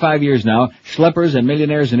 25 years now, schleppers and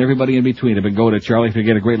millionaires and everybody in between have been going to Charlie to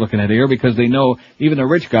get a great looking head of hair, because they know, even the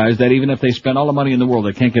rich guys, that even if they spend all the money in the world,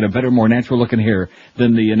 they can't get a better, more natural looking hair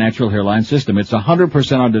than the natural hairline system. It's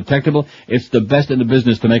 100% undetectable. It's the best in the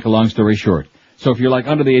business, to make a long story short. So if you're like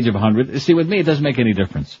under the age of 100, see, with me it doesn't make any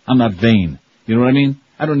difference. I'm not vain. You know what I mean?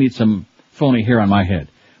 I don't need some phony hair on my head.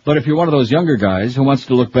 But if you're one of those younger guys who wants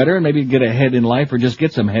to look better and maybe get ahead in life or just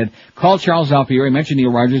get some head, call Charles Alfieri, mention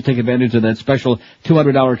Neil Rogers, take advantage of that special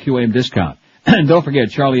 $200 QAM discount. And don't forget,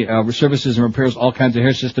 Charlie services and repairs all kinds of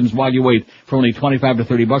hair systems while you wait for only $25 to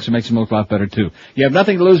 $30. It makes them look a lot better too. You have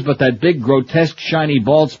nothing to lose but that big, grotesque, shiny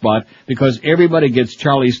bald spot, because everybody gets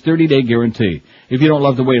Charlie's 30-day guarantee. If you don't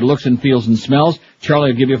love the way it looks and feels and smells,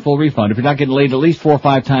 Charlie will give you a full refund. If you're not getting laid at least 4 or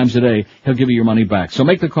 5 times a day, he'll give you your money back. So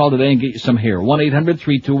make the call today and get you some hair.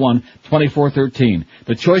 1-800-321-2413.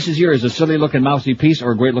 The choice is yours, a silly-looking mousy piece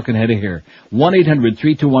or a great-looking head of hair.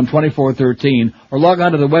 1-800-321-2413, or log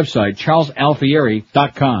on to the website,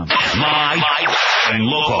 charlesalfieri.com. Live and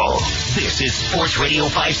local. This is Sports Radio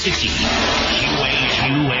 560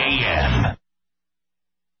 QAM.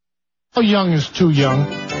 How young is too young?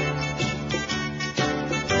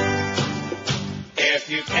 If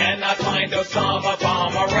you cannot find Osama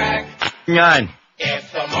Bomber Rack, 9.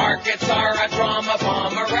 If the markets are a drama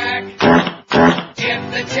bomber rack,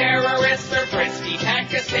 if the terrorists are frisky,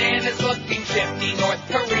 Pakistan is looking shifty, North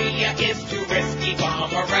Korea is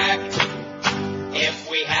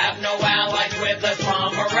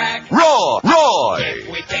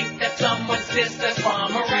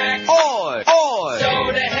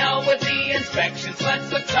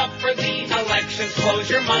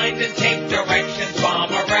mind and take directions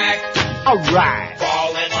from Iraq. Alright.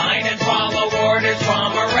 Fall in line and follow orders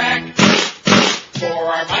from Iraq. For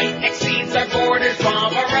our might exceeds our borders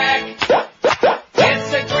from Iraq.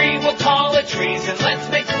 Disagree, we'll call it treason.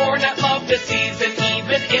 Let's make war, not love this season,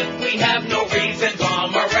 even if we have no reason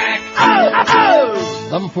from Iraq.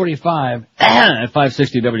 11:45 at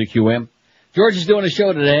 560 WQM. George is doing a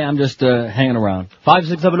show today. I'm just hanging around.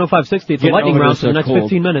 5670560. It's a lightning round for the next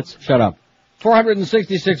 15 minutes. Shut up.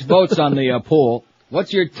 466 votes on the poll.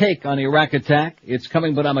 What's your take on the Iraq attack? It's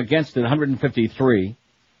coming, but I'm against it. 153.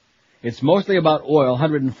 It's mostly about oil.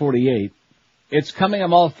 148. It's coming,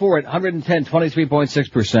 I'm all for it. 110,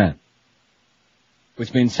 23.6%.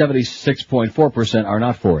 Which means 76.4% are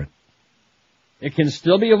not for it. It can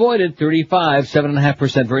still be avoided. 35,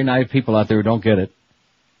 7.5%. Very naive people out there who don't get it.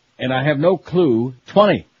 And I have no clue.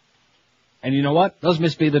 20. And you know what? Those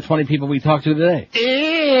must be the 20 people we talked to today.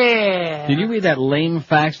 Yeah. Did you read that lame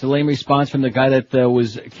fax, the lame response from the guy that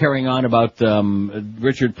was carrying on about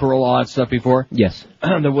Richard Pearl, all that stuff before? Yes.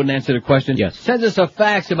 That wouldn't answer the question? Yes. Sends us a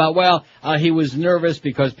fax about, he was nervous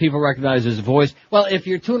because people recognize his voice. Well, if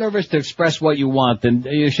you're too nervous to express what you want, then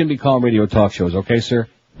you shouldn't be calling radio talk shows, okay, sir?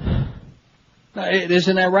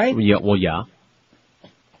 Isn't that right? Yeah, well, yeah.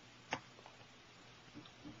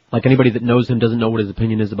 Like anybody that knows him doesn't know what his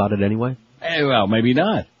opinion is about it anyway? Well, maybe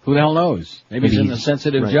not. Who the hell knows? Maybe he's in a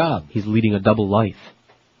sensitive job. He's leading a double life.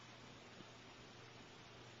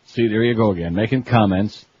 See, there you go again, making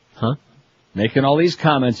comments. Huh? Making all these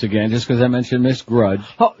comments again just because I mentioned Miss Grudge.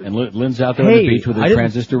 Oh. And Lynn's out there on the beach with her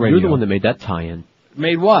transistor radio. You're the one that made that tie-in.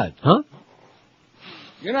 Made what? Huh?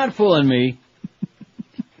 You're not fooling me.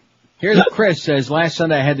 Here's Chris says, last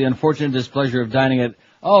Sunday I had the unfortunate displeasure of dining at,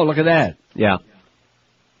 oh, look at that. Yeah.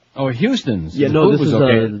 Oh, Houston's. Yeah, the no, food this was is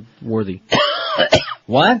okay. worthy.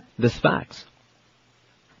 What? This fax.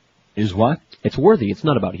 Is what? It's worthy. It's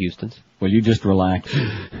not about Houston's. Well, you just relax.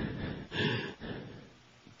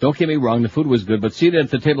 Don't get me wrong, the food was good, but seated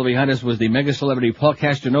at the table behind us was the mega celebrity Paul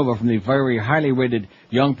Castanova from the very highly rated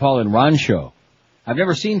Young Paul and Ron show. I've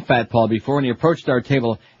never seen Fat Paul before, and he approached our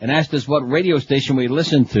table and asked us what radio station we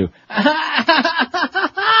listened to.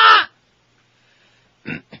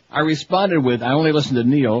 I responded with, I only listen to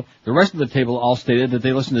Neil. The rest of the table all stated that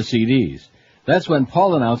they listen to CDs. That's when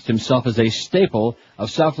Paul announced himself as a staple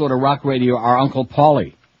of South Florida rock radio, our Uncle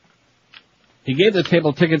Paulie. He gave the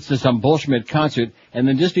table tickets to some Bullschmidt concert, and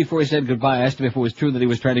then just before he said goodbye, I asked him if it was true that he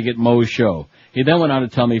was trying to get Moe's show. He then went on to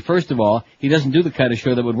tell me, first of all, he doesn't do the kind of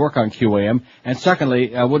show that would work on QAM, and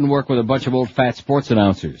secondly, wouldn't work with a bunch of old fat sports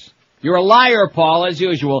announcers. You're a liar, Paul, as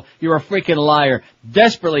usual. You're a freaking liar.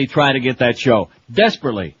 Desperately trying to get that show.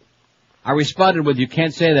 Desperately. I responded with, you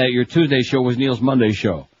can't say that. Your Tuesday show was Neil's Monday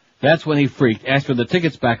show. That's when he freaked, asked for the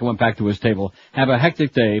tickets back, and went back to his table. Have a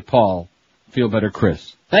hectic day, Paul. Feel better,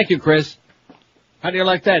 Chris. Thank you, Chris. How do you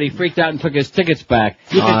like that? He freaked out and took his tickets back.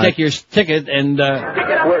 You can take your ticket and,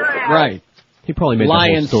 right. He probably made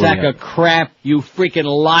lying the whole story sack up. of crap, you freaking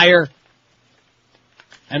liar.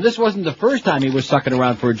 And this wasn't the first time he was sucking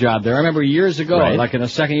around for a job there. I remember years ago, like in the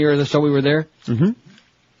second year or so we were there. Mm-hmm.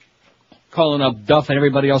 Calling up Duff and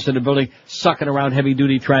everybody else in the building, sucking around heavy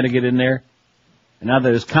duty trying to get in there. And now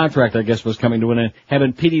that his contract, I guess, was coming to an end,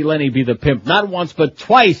 having Petey Lenny be the pimp, not once but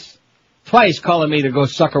twice calling me to go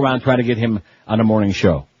suck around trying to get him on a morning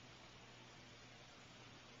show.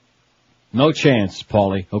 No chance,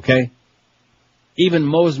 Paulie, okay? Even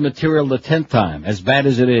Moe's material the 10th time, as bad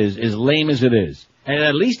as it is lame as it is. And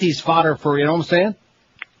at least he's fodder for, you know what I'm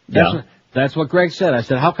saying? That's what Greg said. I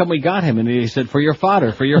said, how come we got him? And he said, for your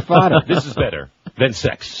fodder. This is better than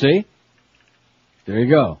sex. See? There you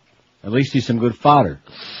go. At least he's some good fodder.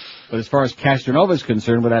 But as far as Castranova's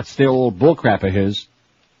concerned, with that stale old bullcrap of his,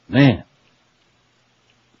 man.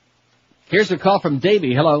 Here's a call from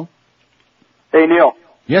Davey. Hello. Hey, Neil.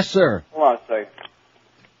 Yes, sir. Hold on a second.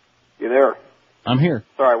 You there? I'm here.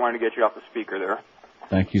 Sorry, I wanted to get you off the speaker there.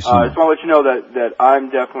 Thank you so I much. just want to let you know that I'm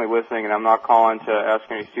definitely listening, and I'm not calling to ask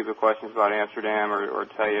any stupid questions about Amsterdam or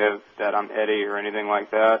tell you that I'm Eddie or anything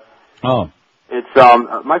like that. Oh. It's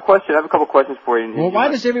my question. I have a couple questions for you. Well, why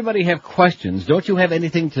does everybody have questions? Don't you have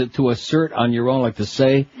anything to assert on your own, like to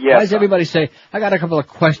say? Yes. Why does everybody say, I got a couple of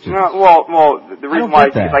questions? No, well, the reason why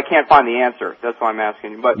is that. I can't find the answer. That's why I'm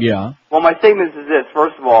asking you. But Yeah. well, my statement is this.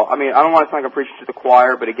 First of all, I mean, I don't want to sound like I'm preaching to the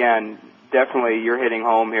choir, but again, definitely you're hitting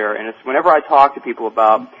home here. And it's whenever I talk to people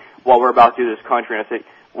about what we're about to do to this country, and I say,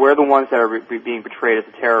 we're the ones that are being portrayed as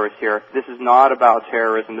the terrorists here. This is not about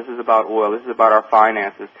terrorism. This is about oil. This is about our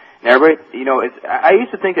finances. And everybody, I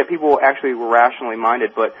used to think that people actually were rationally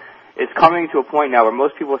minded, but it's coming to a point now where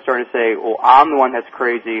most people are starting to say, well, I'm the one that's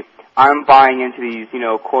crazy. I'm buying into these,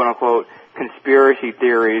 quote unquote conspiracy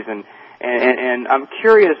theories, and I'm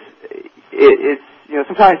curious. It's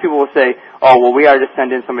sometimes people will say, oh, well, we got to just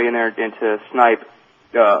send in somebody in there to snipe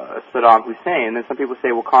Saddam Hussein, and then some people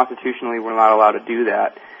say, well, constitutionally we're not allowed to do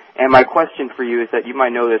that. And my question for you is that you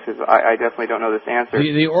might know this, because I definitely don't know this answer.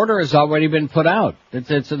 The order has already been put out.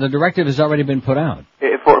 The directive has already been put out.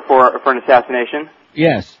 For an assassination?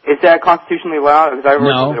 Yes. Is that constitutionally allowed? Because I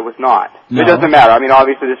heard that it was not. No. It doesn't matter. I mean,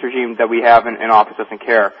 obviously this regime that we have in office doesn't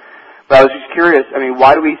care. But I was just curious, I mean,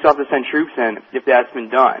 why do we still have to send troops in if that's been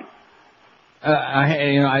done?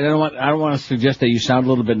 I don't want to suggest that you sound a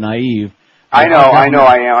little bit naive. I know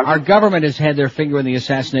I am. Our government has had their finger in the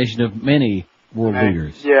assassination of many world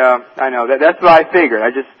leaders. Yeah, I know. That's what I figured.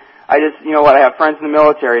 I just, I have friends in the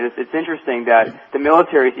military, and it's interesting that the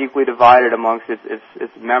military is equally divided amongst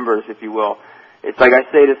its members, if you will. It's like I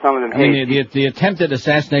say to some of them, the attempted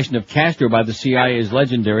assassination of Castro by the CIA is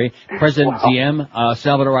legendary. President Diem,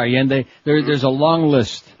 Salvador Allende, there's a long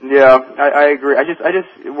list. Yeah, I agree.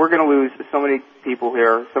 We're going to lose so many people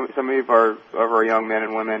here, so many of our young men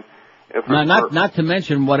and women. Not to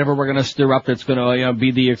mention whatever we're going to stir up that's going to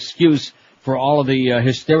be the excuse for all of the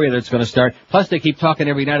hysteria that's going to start. Plus, they keep talking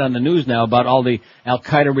every night on the news now about all the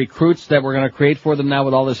Al-Qaeda recruits that we're going to create for them now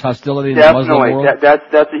with all this hostility in the Muslim world. That's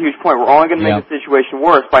a huge point. We're only going to make the situation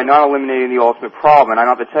worse by not eliminating the ultimate problem. And I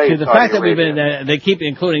don't have to tell you. See, the fact that we've been, they keep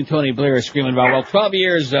including Tony Blair screaming about, 12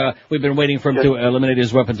 years we've been waiting for him to eliminate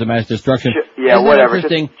his weapons of mass destruction. Yeah, whatever.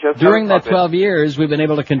 Interesting. During that 12 years, we've been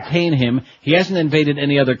able to contain him. He hasn't invaded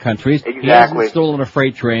any other countries. Exactly. He hasn't stolen a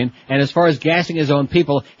freight train. And as far as gassing his own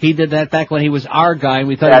people, he did that back when he was our guy and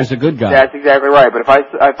we thought he was a good guy. That's exactly right. But if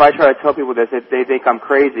I try to tell people this, they think I'm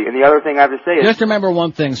crazy. And the other thing I have to say is, just remember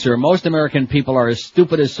one thing, sir. Most American people are as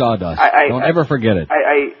stupid as sawdust. Don't ever forget it.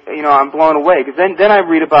 I'm blown away, because then I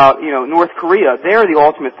read about, North Korea. They're the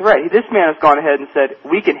ultimate threat. This man has gone ahead and said,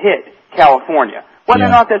 we can hit California. Whether or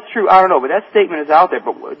not that's true, I don't know, but that statement is out there.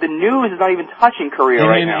 But the news is not even touching Korea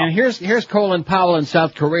right now. And here's Colin Powell in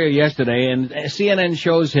South Korea yesterday, and CNN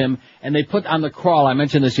shows him, and they put on the crawl, I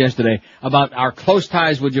mentioned this yesterday, about our close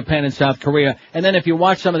ties with Japan and South Korea. And then if you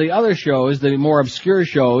watch some of the other shows, the more obscure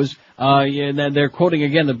shows, they're quoting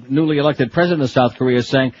again the newly elected president of South Korea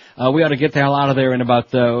saying, we ought to get the hell out of there,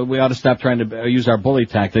 and we ought to stop trying to use our bully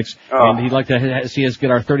tactics, and he'd like to see us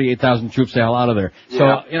get our 38,000 troops the hell out of there.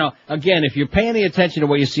 Yeah. So, again, if you pay any attention to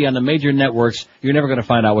what you see on the major networks, you're never going to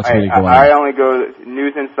find out what's really going on. I only go to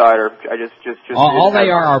News Insider. I just all they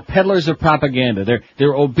are peddlers of propaganda.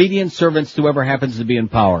 They're obedient servants to whoever happens to be in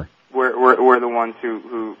power. We're the ones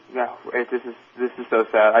who this is so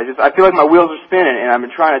sad. I feel like my wheels are spinning, and I've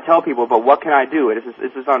been trying to tell people, but what can I do? It's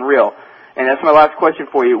just unreal. And that's my last question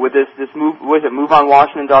for you. With this move, what is it?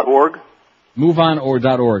 MoveOnWashington.org?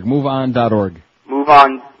 MoveOn.org. MoveOn.org.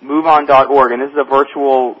 MoveOn.org. And this is a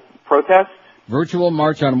virtual protest? Virtual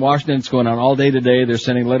march on Washington. It's going on all day today. They're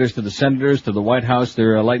sending letters to the senators, to the White House.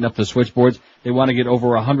 They're lighting up the switchboards. They want to get over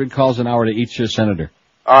 100 calls an hour to each senator.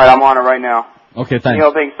 All right, I'm on it right now. Okay, thanks.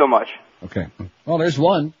 Neil, thanks so much. Okay. Well, there's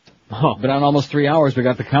one. Been on almost 3 hours. We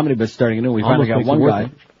got the comedy bit starting anew. We finally got one guy.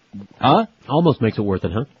 Huh? Almost makes it worth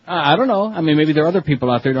it, huh? I don't know. I mean, maybe there are other people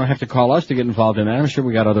out there who don't have to call us to get involved in that. I'm sure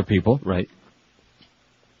we got other people. Right.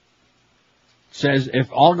 Says, if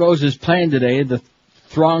all goes as planned today, the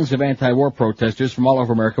throngs of anti-war protesters from all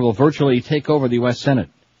over America will virtually take over the U.S. Senate.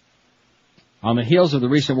 On the heels of the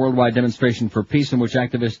recent worldwide demonstration for peace in which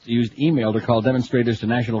activists used email to call demonstrators to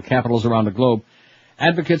national capitals around the globe,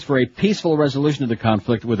 advocates for a peaceful resolution of the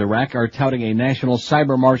conflict with Iraq are touting a national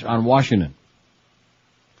cyber march on Washington.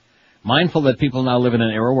 Mindful that people now live in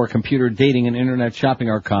an era where computer dating and internet shopping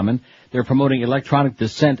are common, they're promoting electronic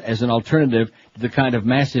dissent as an alternative to the kind of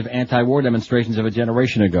massive anti-war demonstrations of a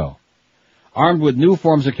generation ago. Armed with new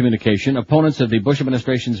forms of communication, opponents of the Bush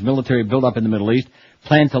administration's military buildup in the Middle East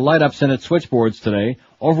plan to light up Senate switchboards today,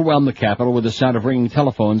 overwhelm the Capitol with the sound of ringing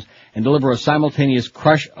telephones, and deliver a simultaneous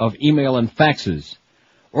crush of email and faxes.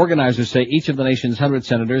 Organizers say each of the nation's 100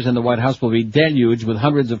 senators and the White House will be deluged with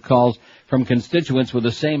hundreds of calls from constituents with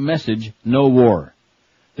the same message, no war.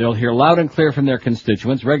 They'll hear loud and clear from their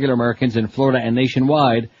constituents, regular Americans in Florida and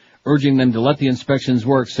nationwide, urging them to let the inspections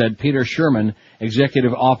work, said Peter Sherman,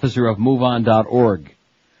 executive officer of MoveOn.org.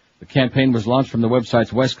 The campaign was launched from the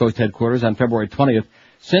website's West Coast headquarters on February 20th.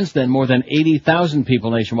 Since then, more than 80,000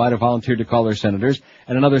 people nationwide have volunteered to call their senators,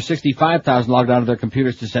 and another 65,000 logged onto their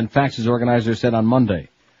computers to send faxes, organizers said on Monday.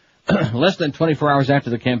 Less than 24 hours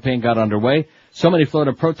after the campaign got underway, so many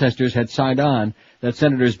Florida protesters had signed on that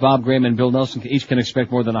Senators Bob Graham and Bill Nelson each can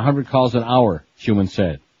expect more than 100 calls an hour, Schumann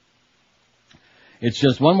said. It's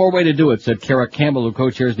just one more way to do it, said Kara Campbell, who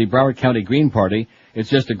co-chairs the Broward County Green Party. It's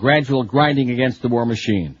just a gradual grinding against the war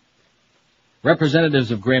machine.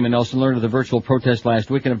 Representatives of Graham and Nelson learned of the virtual protest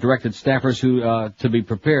last week and have directed staffers to be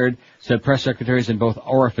prepared, said press secretaries in both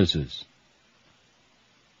orifices.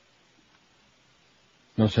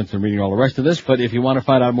 No sense in reading all the rest of this, but if you want to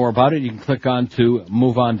find out more about it, you can click on to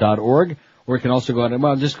moveon.org, or you can also go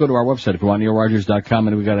on, just go to our website if you want, neilrogers.com,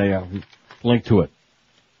 and we got a link to it.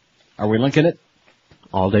 Are we linking it?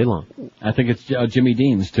 All day long. I think it's Jimmy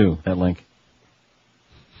Dean's, too, that link.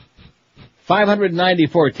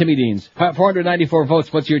 594, Timmy Dean's. 494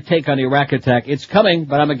 votes. What's your take on the Iraq attack? It's coming,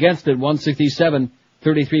 but I'm against it. 167,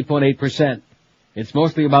 33.8%. It's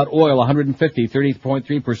mostly about oil, 150,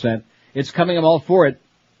 30.3%. It's coming, I'm all for it.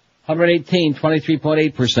 118,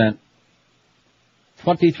 23.8%.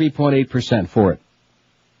 23.8% for it.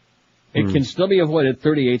 It can still be avoided,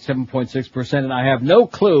 38, 7.6%, and I have no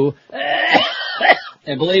clue.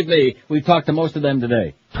 And believe me, we've talked to most of them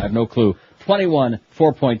today. I have no clue. 21,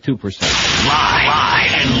 4.2%.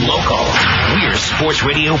 Live and local. We're Sports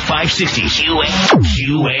Radio 560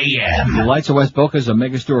 QAM. The Lights of West Boca is a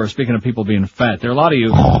mega store. Speaking of people being fat, there are a lot of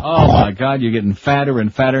you. Oh my God, you're getting fatter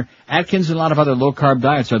and fatter. Atkins and a lot of other low-carb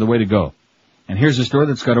diets are the way to go. And here's a store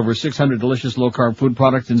that's got over 600 delicious low-carb food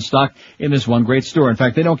products in stock in this one great store. In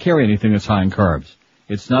fact, they don't carry anything that's high in carbs.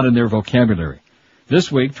 It's not in their vocabulary. This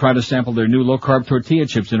week, try to sample their new low-carb tortilla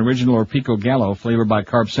chips in original or pico gallo, flavored by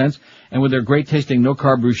Carb Sense, and with their great-tasting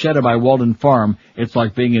no-carb bruschetta by Walden Farm, it's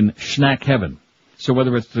like being in snack heaven. So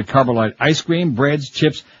whether it's the Carbolite ice cream, breads,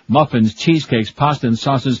 chips, muffins, cheesecakes, pasta, and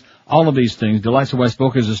sauces, all of these things, Delights of West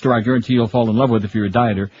Boca is a store I guarantee you'll fall in love with if you're a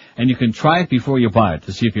dieter, and you can try it before you buy it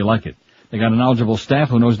to see if you like it. They got a knowledgeable staff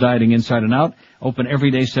who knows dieting inside and out. Open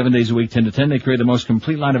every day, 7 days a week, 10 to 10. They create the most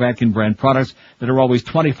complete line of Atkins brand products that are always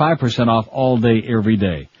 25% off all day, every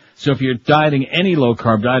day. So if you're dieting any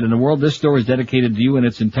low-carb diet in the world, this store is dedicated to you in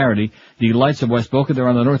its entirety. The Lights of West Boca, they're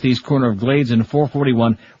on the northeast corner of Glades and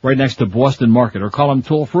 441, right next to Boston Market. Or call them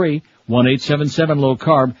toll-free,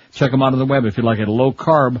 1-877-LOW-CARB. Check them out on the web if you like it,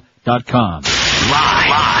 lowcarb.com.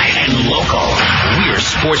 Live and local. We're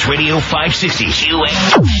Sports Radio 560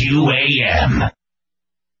 QAM.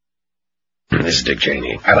 This is Dick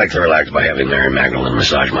Cheney. I like to relax by having Mary Magdalene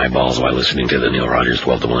massage my balls while listening to the Neil Rogers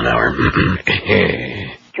 12 to 1 hour.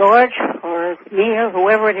 George, or me, or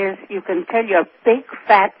whoever it is, you can tell your big,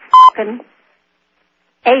 fat, f***ing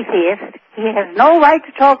atheist he has no right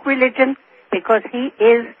to talk religion because he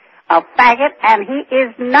is a faggot and he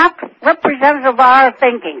is not representative of our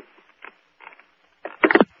thinking.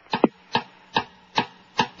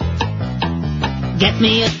 Get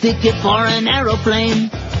me a ticket for an aeroplane.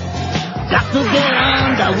 Got to get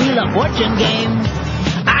on the Wheel of Fortune game.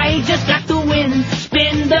 I just got to win,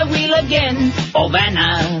 spin the wheel again. Oh,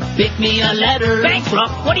 Vanna, pick me a letter.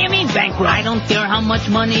 Bankrupt? What do you mean bankrupt? I don't care how much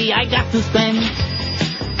money I got to spend.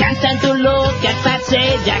 Can't stand to look at Pat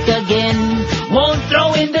Sajak again. Won't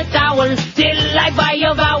throw in the towel till I buy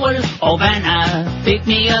a vowel. Oh, Vanna, pick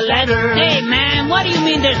me a letter. Hey, man, what do you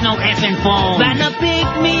mean there's no effing phone? Vanna, pick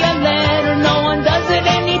me a letter. No one does it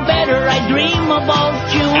any better. I dream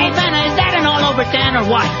about you. Hey, Vanna, is that an all over 10 or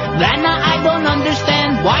what? Vanna, I don't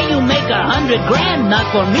understand why you make $100 grand, not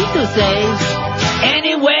for me to say.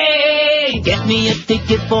 Anyway, get me a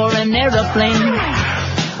ticket for an aeroplane.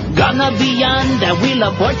 Gonna be on the Wheel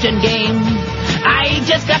of Fortune game. I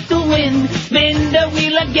just got to win, spin the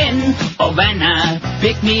wheel again. Oh, Vanna,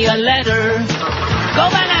 pick me a letter. Go,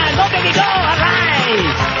 Vanna, go, baby, go, all right.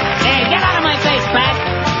 Hey, get out of my face, Pat.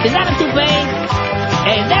 Is that a toupee?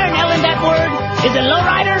 Hey, is there an L in that word? Is it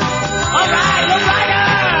lowrider? All right, lowrider.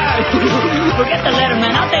 Forget the letter,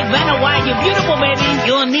 man. I'll take Vanna White. You're beautiful, baby.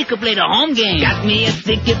 You and me could play the home game. Got me a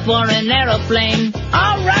ticket for an aeroplane.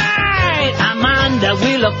 All right, I'm on the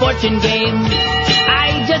Wheel of Fortune game.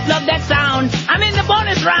 I just love that sound. I'm in the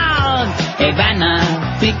bonus round. Hey, Vanna,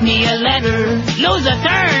 pick me a letter. Lose a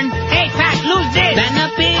turn. Hey, Pat, lose this.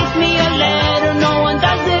 Vanna, pick me a letter. No one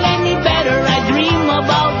does it any better. I dream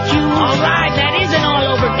about you. All right, that isn't all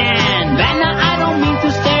over 10. Vanna, I don't mean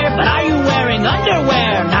to stare, but are you wearing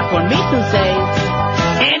underwear? Not for me to say.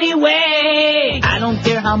 Anyway, I don't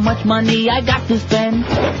care how much money I got to spend.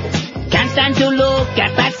 Can't stand to look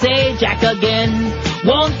at Pat Sajak again.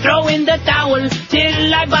 Won't throw in the towel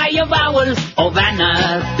till I buy a vowel. Oh,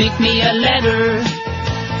 Vanna, pick me a letter.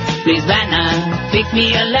 Please, Vanna, pick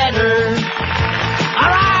me a letter. All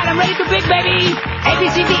right, I'm ready to pick, baby. A, B,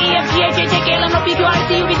 C, D, E, F, G, H, I, J, K, L, M, N, O, P, Q, R, S,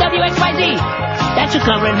 T, U, V, W, X, Y, Z. That should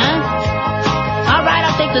cover it, huh? All right,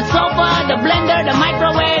 I'll take the sofa, the blender, the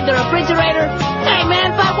microwave, the refrigerator. Hey,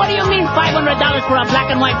 man, what do you mean $500 for a black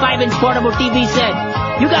and white 5-inch portable TV set?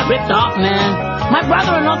 You got ripped off, man. My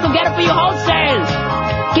brother-in-law could get it for you wholesale.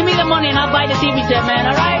 Give me the money and I'll buy the TV set, man,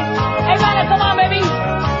 all right? Hey, man, come on, baby.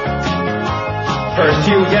 First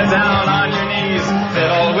you get down on your knees,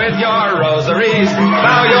 fiddle with your rosaries,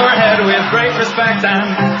 bow your head with great respect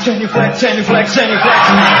and genuflect, genuflect, genuflect.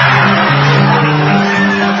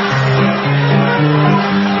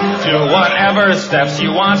 Do whatever steps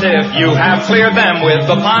you want if you have cleared them with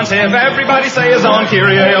the pontiff. Everybody say his own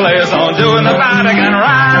Kyrie eleison, doing the Vatican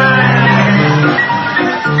right.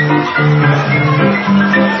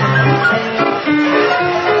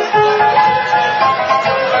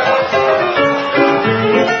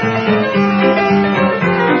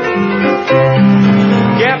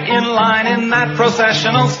 That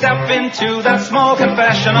processional, step into that small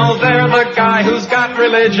confessional. There the guy who's got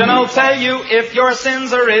religion'll tell you if your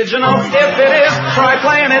sin's original. If it is, try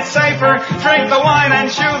playing it safer. Drink the wine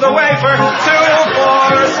and chew the wafer. 2,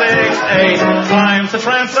 4, 6, 8. Time to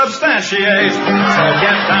transubstantiate. So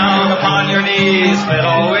get down upon your knees,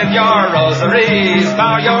 fiddle with your rosaries,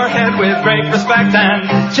 bow your head with great respect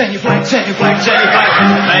and genuflect, genuflect, genuflect.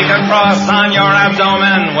 Make a cross on your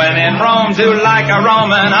abdomen. When in Rome, do like a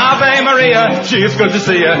Roman. Ave Maria. Gee, it's good to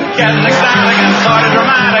see you. Getting ecstatic and sort of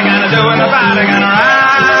dramatic and doing the Vatican right.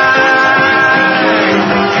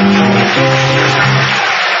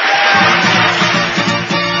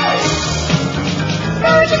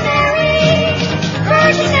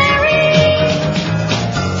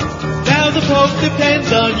 Now the Pope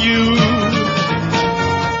depends on you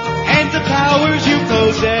and the powers you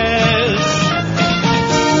possess.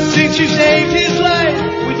 Since you saved his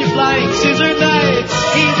life with your flying scissor knife,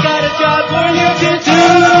 he's got a job for you to do.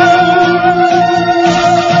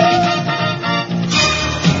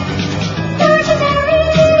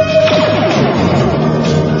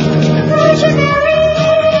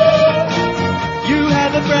 You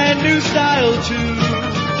have a brand new style too.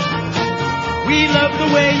 We love the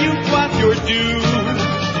way you flop your do.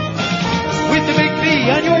 With the big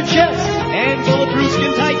V on your chest and bulletproof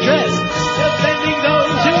skin tight dress, defending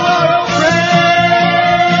those who are oppressed.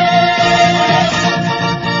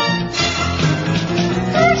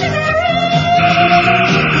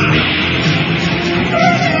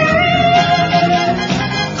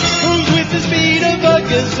 Who's with the speed of a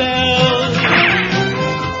gazelle,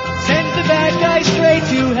 sends the bad guy straight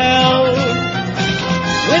to hell.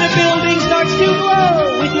 When a building starts to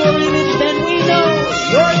blow with your image, then we know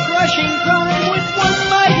you're crushing crime with one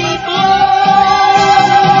mighty blow.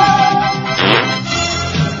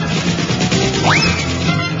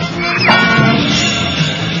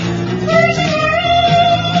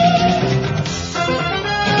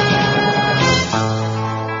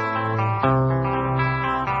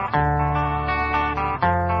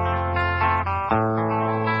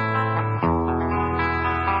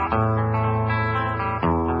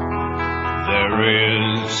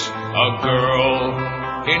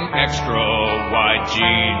 Extra wide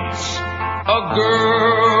jeans, a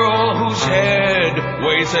girl whose head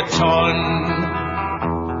weighs a ton,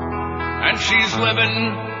 and she's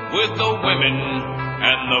living with the women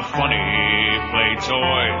and the funny play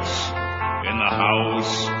toys in the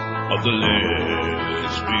house of the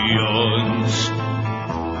lesbians.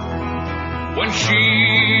 When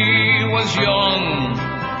she was young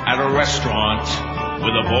at a restaurant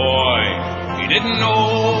with a boy, he didn't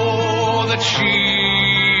know that she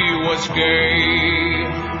was gay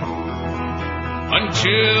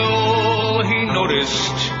until he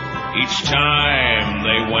noticed each time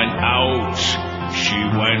they went out, she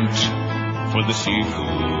went for the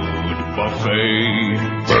seafood buffet.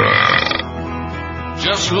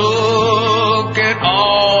 Just look at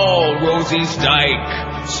all Rosie's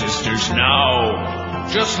Dyke sisters now.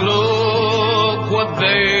 Just look what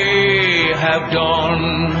they have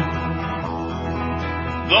done.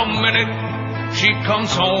 The minute she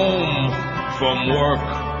comes home from work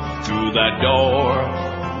through that door,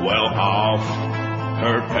 well, off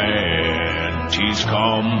her panties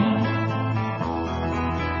come.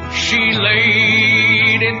 She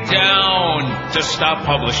laid it down to stop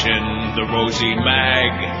publishing the Rosie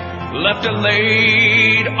mag, left a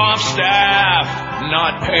laid off staff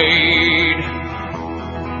not paid,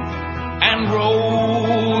 and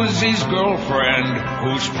Rosie's girlfriend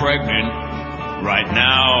who's pregnant right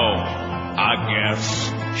now, I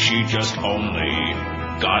guess she just only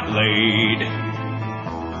got laid.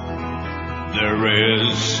 There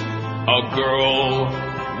is a girl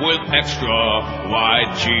with extra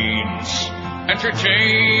wide jeans,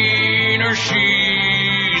 entertainer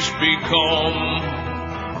she's become.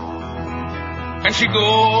 and she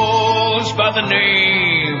goes by the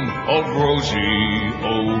name of Rosie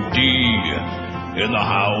O.D. in the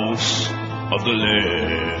house of the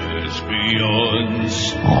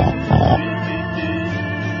lesbians.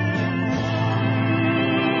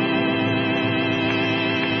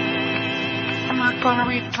 I'm not gonna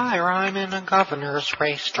retire. I'm in a governor's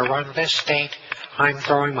race to run this state. I'm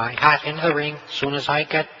throwing my hat in the ring soon as I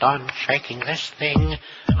get done shaking this thing.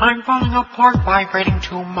 I'm falling apart, vibrating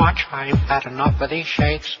too much. I've had enough of these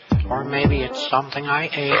shakes. Or maybe it's something I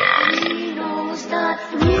ate. She knows the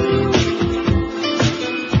thrill.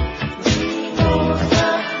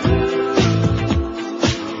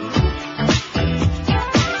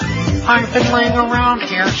 I've been laying around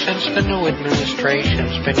here since the new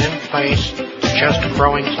administration's been in place, just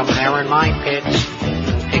growing some hair in my pits,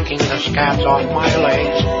 pinking the scabs off my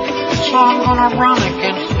legs. So I'm gonna run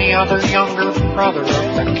against the other younger brother of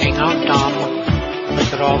the king of dumb.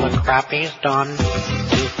 Look at all the crap he's done to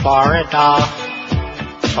Florida.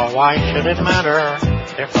 So why should it matter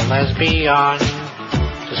if a lesbian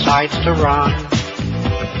decides to run?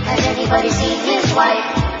 Has anybody seen his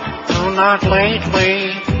wife? No, not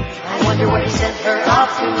lately. I wonder what he sent her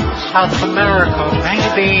off to. South America,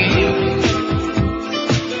 maybe.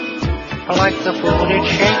 I like the food at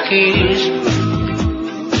Shakey's.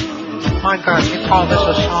 My God, you call this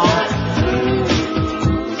a song?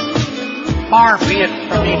 Far be it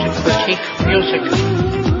from me to critique music,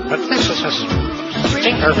 but this is a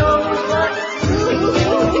stinker.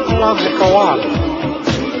 How long does it go on?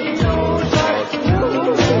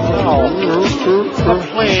 Oh,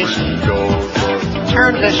 please.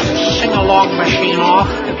 Turn this sing-along machine off.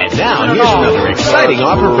 And now, here's another exciting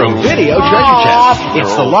offer from Video Treasure Chest.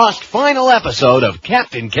 It's the lost final episode of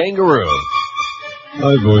Captain Kangaroo.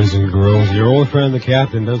 Hi, boys and girls. Your old friend, the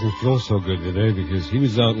captain, doesn't feel so good today because he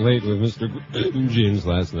was out late with Mr. Jeans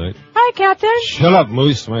last night. Hi, Captain. Shut up,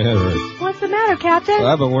 Moose. My head hurts. What's the matter, Captain? Well,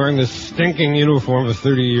 I've been wearing this stinking uniform for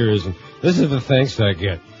 30 years, and this is the thanks I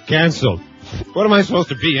get. Canceled. What am I supposed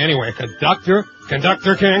to be anyway? Conductor?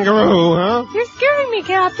 Conductor Kangaroo, huh? You're scaring me,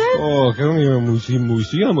 Captain. Oh, come here, Moosey.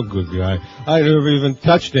 I'm a good guy. I never even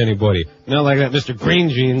touched anybody. Not like that Mr. Green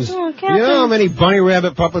Jeans. Oh, Captain. You know how many bunny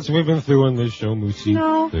rabbit puppets we've been through on this show, Moosey?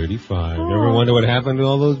 No. 35. Never wonder what happened to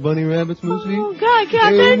all those bunny rabbits, Moosey? Oh, God,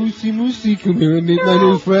 Captain. Hey, Moosey, come here and meet my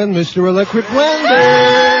new friend, Mr. Electric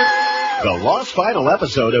Blender. The lost final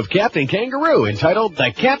episode of Captain Kangaroo, entitled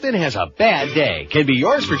The Captain Has a Bad Day, can be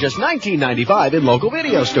yours for just $19.95 in local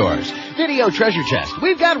video stores. Video Treasure Chest.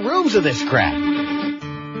 We've got rooms of this crap.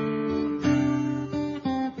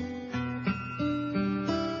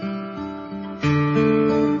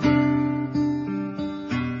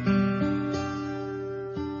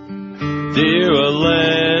 Dear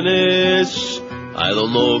Alanis, I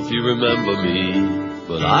don't know if you remember me,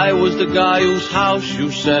 but I was the guy whose house you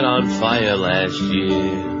set on fire last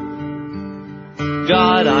year.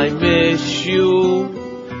 God, I miss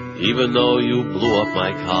you, even though you blew up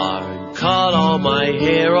my car and cut all my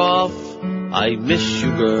hair off. I miss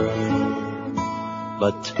you, girl.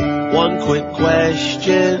 But one quick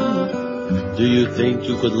question, do you think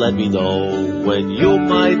you could let me know when you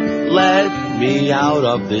might let me out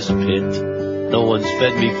of this pit? No one's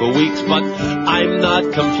fed me for weeks, but I'm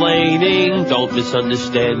not complaining. Don't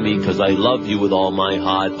misunderstand me, 'cause I love you with all my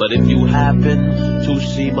heart. But if you happen to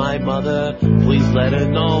see my mother, please let her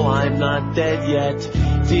know I'm not dead yet.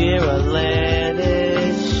 Dear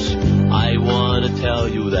Alanis, I want to tell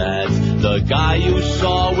you that the guy you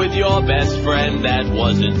saw with your best friend, that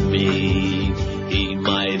wasn't me. He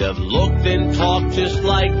might have looked and talked just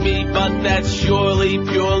like me, but that's surely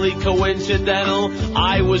purely coincidental.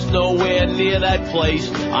 I was nowhere near that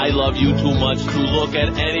place. I love you too much to look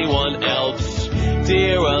at anyone else.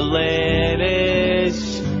 Dear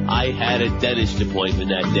Alanis, I had a dentist appointment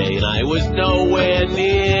that day, and I was nowhere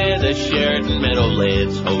near the Sheraton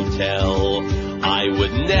Meadowlands Hotel. I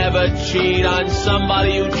would never cheat on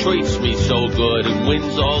somebody who treats me so good and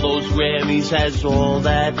wins all those Grammys, has all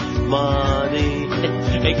that money.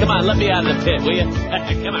 Hey, come on, let me out of the pit, will you?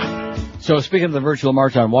 Come on. So speaking of the virtual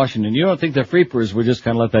march on Washington, you don't think the Freepers would just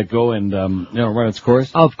kind of let that go and, run its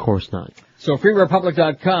course? Of course not. So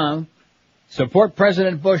FreeRepublic.com, support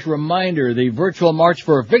President Bush reminder, the virtual march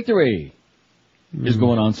for victory is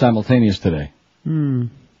going on simultaneous today.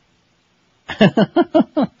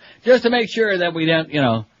 Just to make sure that we don't,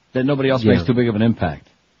 that nobody else makes too big of an impact.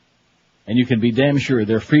 And you can be damn sure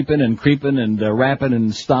they're freeping and creeping and rapping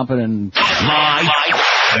and stomping and... Live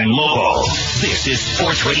and local. This is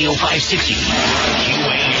Sports Radio 560.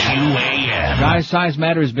 QAM. Guys, size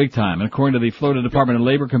matters big time. And according to the Florida Department of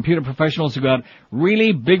Labor, computer professionals have got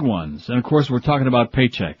really big ones. And of course, we're talking about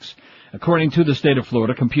paychecks. According to the state of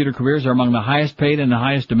Florida, computer careers are among the highest paid and the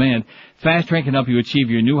highest demand. Fast Train can help you achieve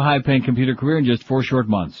your new high-paying computer career in just 4 short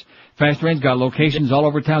months. Fast Train's got locations all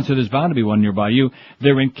over town, so there's bound to be one nearby you.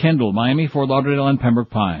 They're in Kendall, Miami, Fort Lauderdale, and Pembroke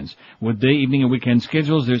Pines. With day, evening, and weekend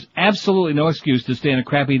schedules, there's absolutely no excuse to stay in a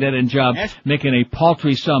crappy dead-end job making a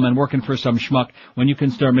paltry sum and working for some schmuck when you can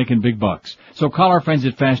start making big bucks. So call our friends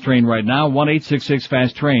at Fast Train right now,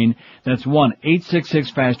 1-866-FAST-TRAIN. That's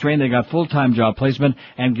 1-866-FAST-TRAIN. They got full-time job placement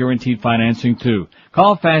and guaranteed financing, too.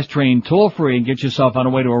 Call Fast Train toll-free and get yourself on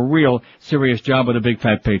the way to a real serious job with a big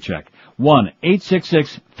fat paycheck.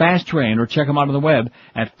 1-866-FAST-TRAIN, or check them out on the web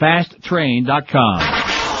at fasttrain.com.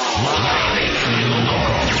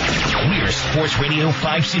 We're Sports Radio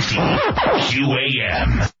 560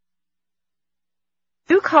 QAM.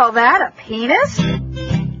 You call that a penis?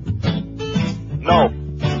 No.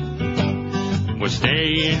 Well,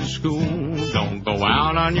 stay in school. Don't go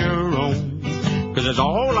out on your own. 'Cause there's a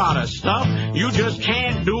whole lot of stuff you just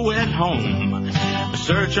can't do at home.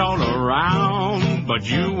 Search all around, but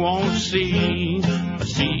you won't see a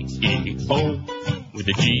CEO with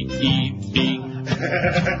a GED.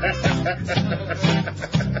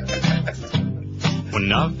 Well,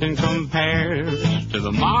 nothing compares to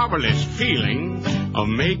the marvelous feeling of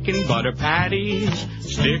making butter patties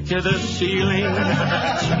stick to the ceiling,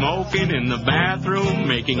 smoking in the bathroom,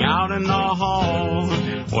 making out in the hall,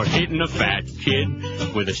 or hitting a fat kid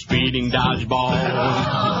with a speeding dodgeball.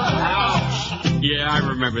 Yeah, I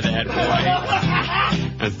remember that,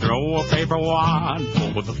 boy. And throw a paper wad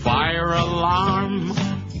with a fire alarm.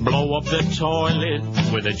 Blow up the toilet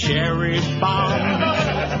with a cherry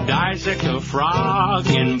bomb. Dissect a frog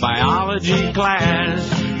in biology class.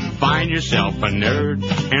 Find yourself a nerd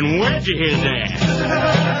and wedge his ass.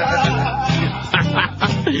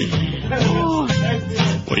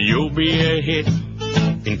 Well, you'll be a hit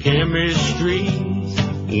in chemistry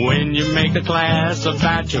when you make a class a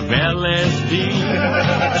batch of LSD.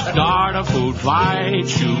 Start a food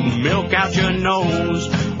fight, you milk out your nose.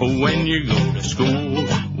 When you go to school,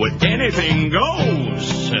 well, anything goes.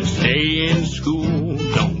 Stay in school,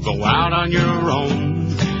 don't go out on your own.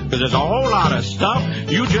 'Cause there's a whole lot of stuff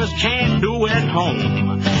you just can't do at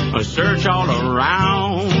home. Search all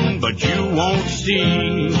around, but you won't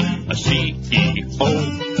see a CEO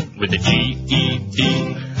with a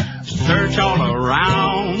GED. Search all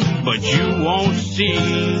around, but you won't see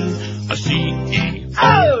a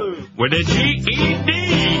CEO with a GED.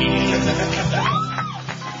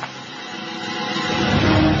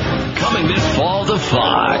 Coming this fall to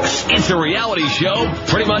Fox, it's a reality show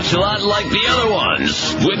pretty much a lot like the other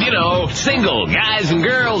ones, with, single guys and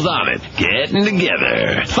girls on it, getting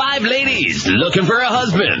together. 5 ladies looking for a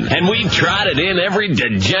husband, and we trotted in every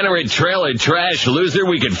degenerate trailer trash loser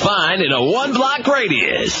we could find in a 1-block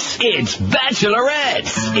radius. It's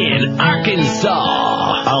Bachelorettes in Arkansas.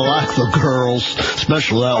 I like the girls,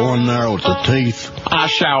 especially that one there with the teeth. I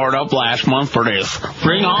showered up last month for this.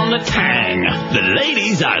 Bring on the tang. The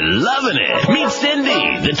ladies are loving it. Meet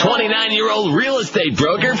Cindy, the 29-year-old real estate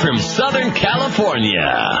broker from Southern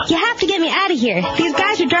California. You have to get me out of here. These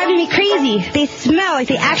guys are driving me crazy. They smell like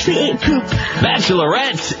they actually ate poop.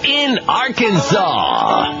 Bachelorettes in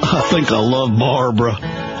Arkansas. I think I love Barbara.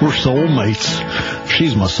 We're soulmates.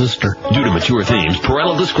 She's my sister. Due to mature themes,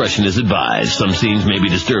 parental discretion is advised. Some scenes may be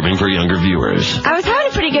disturbing for younger viewers. I was having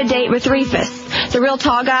a pretty good date with Rufus, the real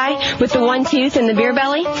tall guy with the one tooth and the beer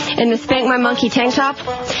belly and the Spank My Monkey tank top,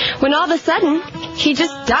 when all of a sudden, he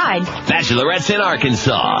just died. Bachelorettes in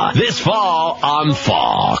Arkansas, this fall on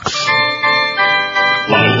Fox.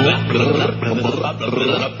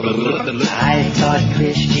 I thought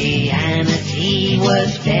Christianity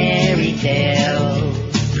was fairy tale.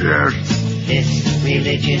 Yes. This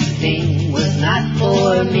religion thing was not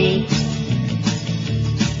for me.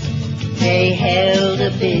 They held a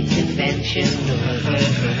big convention.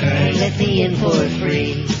 They let me in for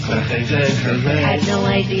free. Had no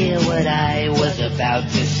idea what I was about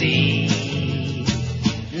to see.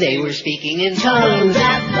 They were speaking in tongues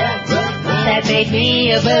that made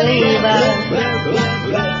me a believer.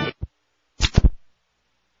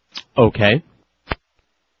 Okay.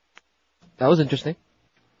 That was interesting.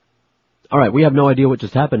 All right, we have no idea what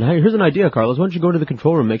just happened. Hey, here's an idea, Carlos. Why don't you go to the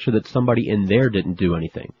control room and make sure that somebody in there didn't do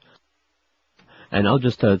anything? And I'll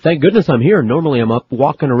just, thank goodness I'm here. Normally I'm up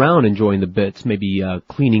walking around enjoying the bits, maybe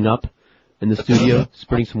cleaning up in the studio,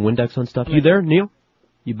 spreading some Windex on stuff. You there, Neil?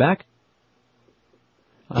 You back?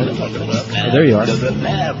 There you are. The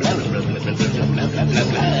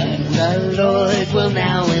Lord will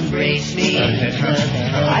now embrace me.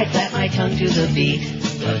 I clap my tongue to the beat.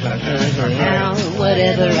 Now,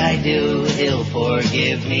 whatever I do, He'll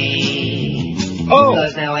forgive me.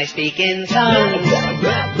 Because now I speak in tongues.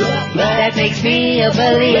 That makes me a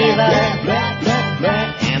believer.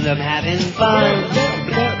 And I'm having fun.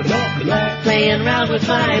 Playing around with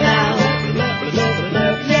my mouth.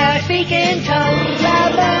 Yeah, I speak in tongues.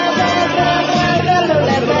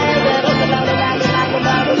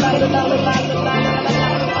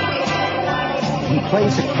 He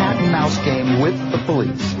plays a cat and mouse game with the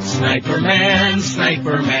police. Sniper man,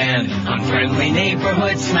 unfriendly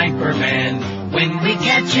neighborhood sniper man. When we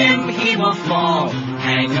catch him, he will fall.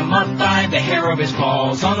 Hang him up by the hair of his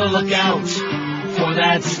balls. On the lookout for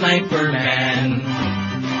that sniper man.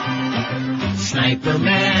 Sniper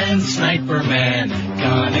man,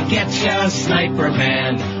 gonna get ya, sniper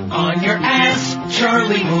man. On your ass,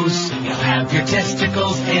 Charlie Moose. You'll have your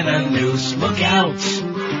testicles in a noose. Look out.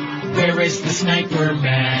 Where is the sniper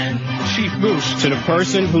man? Chief Moose, to the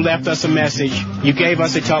person who left us a message, you gave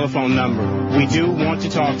us a telephone number. We do want to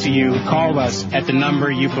talk to you. Call us at the number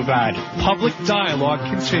you provide. Public dialogue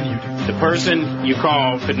continued. The person you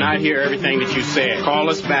called could not hear everything that you said. Call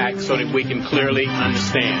us back so that we can clearly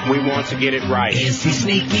understand. We want to get it right. Is he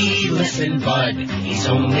sneaky? Listen, bud. He's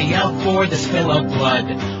only out for the spill of blood.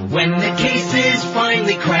 When the case is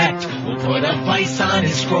finally cracked, we'll put a vice on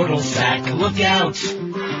his scrotal sack. Look out.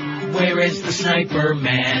 Where is the sniper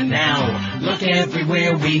man now? Look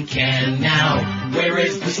everywhere we can now. Where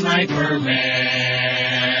is the sniper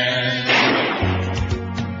man?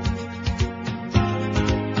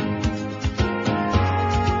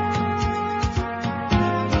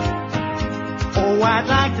 Oh, I'd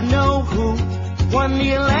like to know who won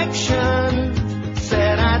the election.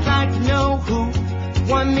 Said I'd like to know who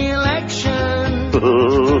won the election.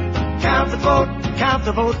 Count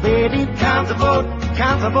the vote, baby, count the vote.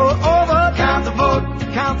 Count the vote over, count the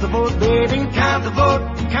vote, baby, count the vote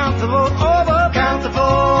over, count the vote.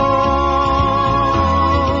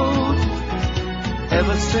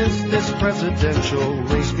 Ever since this presidential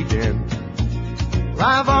race began,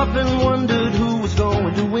 I've often wondered who was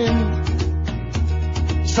going to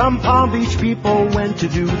win. Some Palm Beach people went to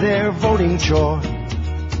do their voting chore.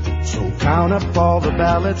 So count up all the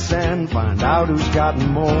ballots and find out who's gotten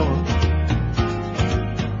more.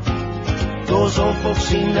 Those old folks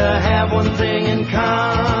seem to have one thing in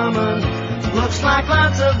common. Looks like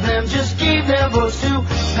lots of them just gave their votes to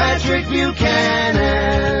Patrick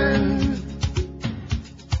Buchanan.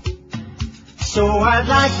 So I'd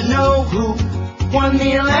like to know who won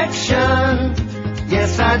the election.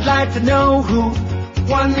 Yes, I'd like to know who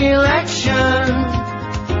won the election.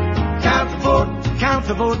 Count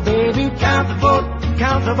the vote, baby, count the vote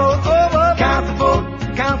over, count the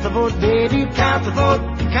vote, baby, count the vote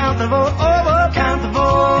over, count the vote.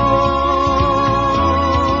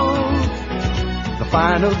 The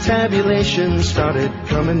final tabulation started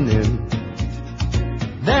coming in.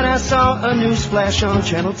 Then I saw a news flash on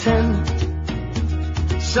Channel 10.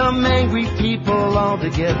 Some angry people all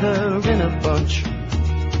together in a bunch.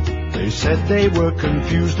 They said they were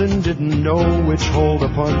confused and didn't know which hole to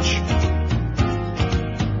punch.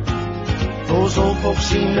 Those old folks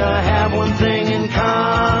seem to have one thing in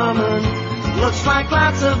common. Looks like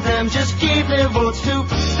lots of them just gave their votes to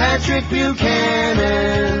Patrick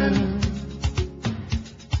Buchanan.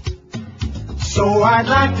 So I'd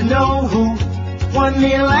like to know who won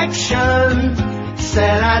the election.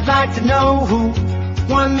 Said I'd like to know who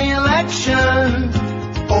won the election.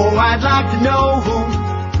 Oh, I'd like to know who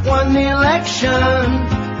won the election.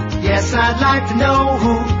 Yes, I'd like to know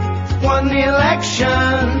who won the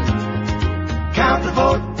election. Count the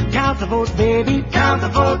vote, baby, count the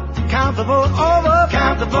vote over,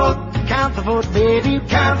 count the vote, baby,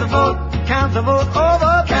 count the vote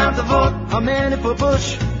over, count the vote. How many for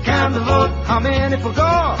Bush? Count the vote. How many for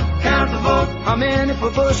Gore? Count the vote. How many for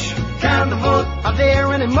Bush? Count the vote. Are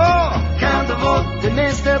there any more? Count the vote. They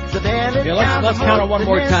messed up the ballot. Yeah, let's count it one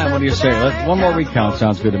more time. What do you say? One more recount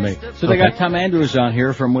sounds good to me. So they got Tom Andrews on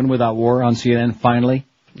here from Win Without War on CNN finally.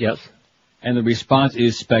 Yes. And the response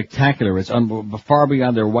is spectacular. It's far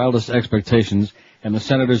beyond their wildest expectations. And the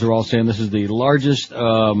senators are all saying this is the largest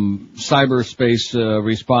cyberspace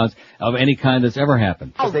response of any kind that's ever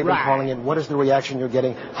happened. They've been calling in, what is the reaction you're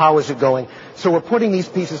getting? How is it going? So we're putting these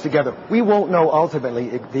pieces together. We won't know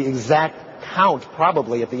ultimately the exact count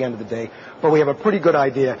probably at the end of the day, but we have a pretty good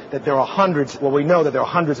idea that there are hundreds, well, we know that there are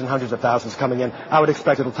hundreds and hundreds of thousands coming in. I would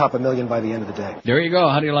expect it'll top 1 million by the end of the day. There you go.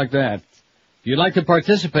 How do you like that? If you'd like to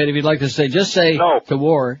participate, if you'd like to say, just say no to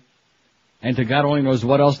war. And to God only knows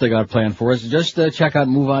what else they got planned for us. Just check out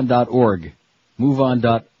moveon.org,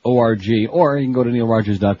 moveon.org, or you can go to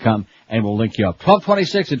neilrogers.com and we'll link you up.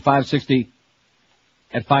 1226 at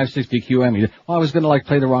 560 QM. Well, I was going to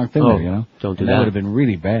play the wrong thing there, you know. Don't do that. That would have been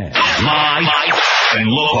really bad. My and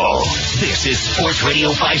local. This is Sports Radio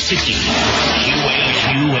 560.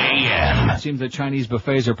 QAM. It seems that Chinese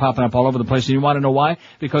buffets are popping up all over the place, and you want to know why?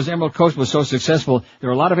 Because Emerald Coast was so successful, there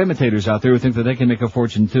are a lot of imitators out there who think that they can make a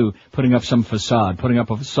fortune too, putting up some facade, putting up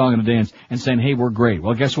a song and a dance, and saying, hey, we're great.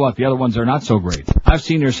 Well, guess what? The other ones are not so great. I've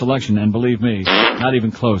seen their selection, and believe me, not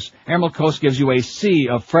even close. Emerald Coast gives you a sea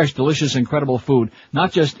of fresh, delicious, incredible food,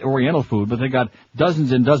 not just Oriental food, but they got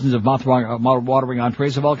dozens and dozens of mouth-watering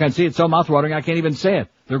entrees of all kinds. See, it's so mouth-watering I can't even say it.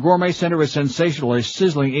 Their gourmet center is sensational. A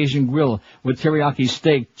sizzling Asian grill with teriyaki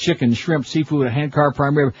steak, chicken, shrimp, seafood, a hand-carved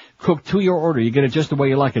prime rib, cooked to your order. You get it just the way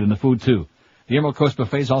you like it in the food, too. The Emerald Coast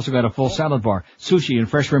Buffet's also got a full salad bar, sushi, and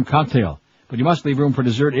fresh shrimp cocktail. But you must leave room for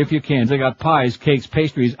dessert if you can. They got pies, cakes,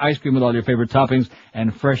 pastries, ice cream with all your favorite toppings,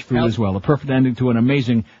 and fresh fruit as well. A perfect ending to an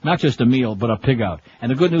amazing, not just a meal, but a pig out. And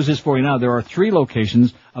the good news is for you now, there are 3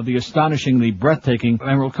 locations of the astonishingly breathtaking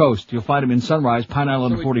Emerald Coast. You'll find them in Sunrise, Pine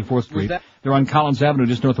Island, and 44th Street. They're on Collins Avenue,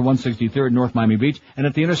 just north of 163rd, North Miami Beach, and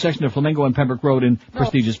at the intersection of Flamingo and Pembroke Road in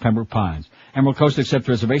prestigious Pembroke Pines. Emerald Coast accepts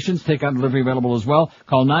reservations, takeout and delivery available as well.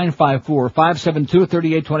 Call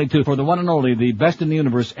 954-572-3822 for the one and only, the best in the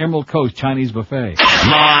universe, Emerald Coast Chinese Buffet.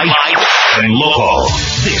 Live and local.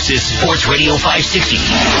 This is Sports Radio 560.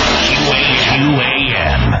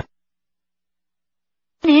 QAM.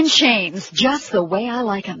 In chains, just the way I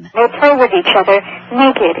like them. They play with each other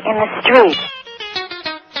naked in the street.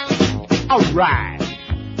 All right.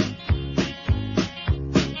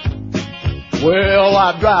 Well,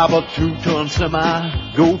 I drive a 2-ton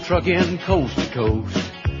semi, go trucking coast to coast.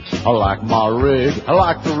 I like my rig, I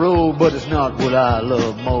like the road, but it's not what I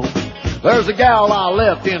love most. There's a gal I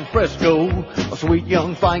left in Frisco, a sweet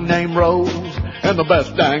young thing named Rose. And the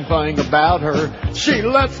best dang thing about her, she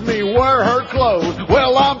lets me wear her clothes.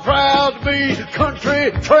 Well, I'm proud to be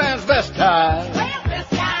country transvestite.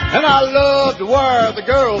 And I love to wear the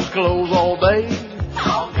girls' clothes all day.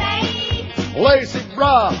 Lacy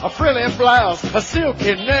bra, a frilly blouse, a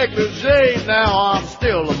silky negligee. Now I'm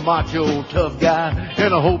still a macho tough guy,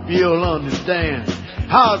 and I hope you'll understand.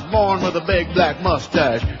 I was born with a big black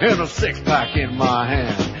mustache and a 6-pack in my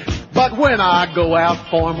hand. But when I go out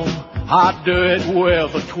formal, I do it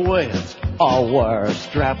with a twist. I'll wear a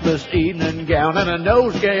strapless evening gown and a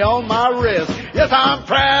nosegay on my wrist. Yes, I'm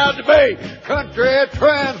proud to be country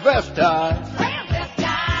transvestite.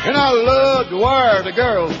 And I love to wear the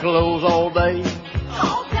girls' clothes all day.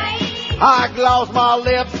 I gloss my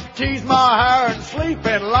lips, tease my hair, and sleep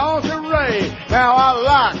in lingerie. Now I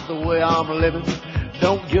like the way I'm living.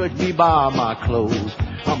 Don't judge me by my clothes.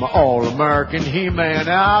 I'm an all-American He-Man.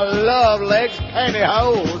 I love legs,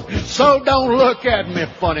 pantyhose. So don't look at me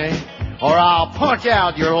funny, or I'll punch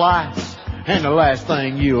out your lights. And the last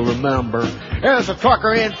thing you'll remember is a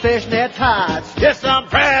trucker in fishnet tights. Yes, I'm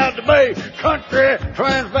proud to be country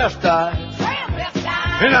transvestite.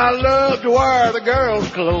 And I love to wear the girls'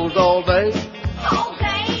 clothes all day.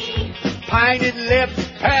 Painted lips,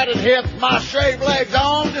 padded hips, my shaved legs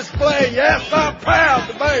on display. Yes, I'm proud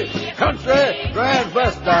to be country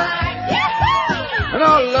transvestite. And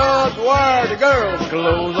I love to wear the girls'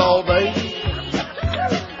 clothes all day.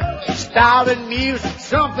 Style and music,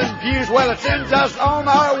 something fused, well, it's in just on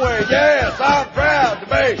our way. Yes, I'm proud to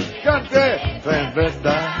be country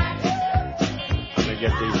transvestite. Let me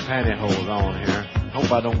get these pantyhose on here. Hope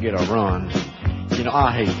I don't get a run. You know,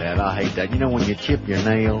 I hate that. You know, when you chip your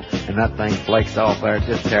nail and that thing flakes off there, it's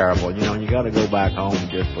just terrible. You know, you gotta go back home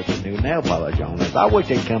and just put some new nail polish on it. I wish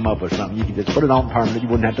they'd come up with something. You could just put it on permanent. You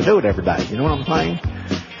wouldn't have to do it every day. You know what I'm saying?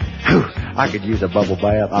 Whew, I could use a bubble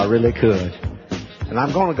bath. I really could. And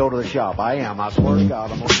I'm gonna go to the shop. I am. I swear to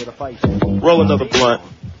God, I'm gonna get a face. Roll another blunt.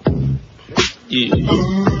 Yeah.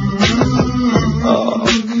 Oh,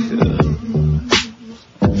 good.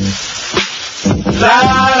 La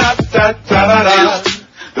da da da da da,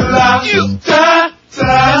 la da da la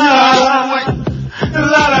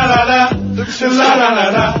da da da, la da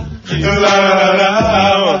da da.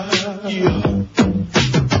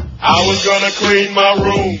 I was gonna clean my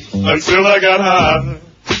room until I got high.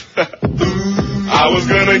 I was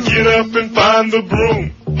gonna get up and find the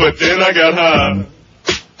broom, but then I got high.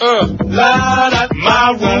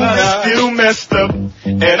 My room is still messed up,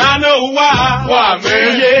 and I know why. Why,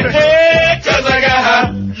 man? Yeah, cause I got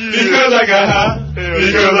high. Because I got high.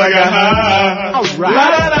 Because I got high. All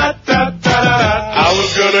right. I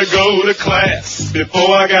was gonna go to class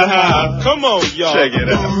before I got high. Come on, y'all. Check it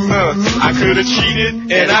out. I could have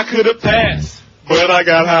cheated and I could have passed, but I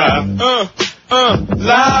got high. I'm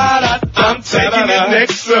taking it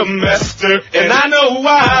next semester, and I know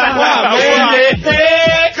why. Why, man?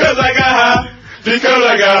 Yeah, cause I got high. Because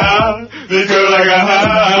I got high. Because I got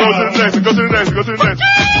high. Go to the next.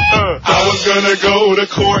 I was gonna go to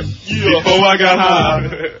court before I got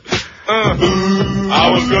high. I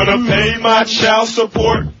was gonna pay my child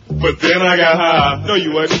support, but then I got high. No,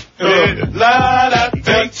 you wasn't.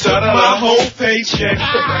 They took my whole paycheck,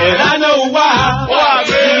 and I know why. Why,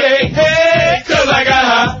 man? Hey, 'cause I got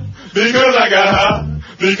high. Because I got high.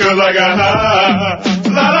 Because I got high.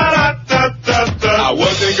 I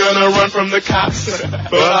wasn't gonna run from the cops,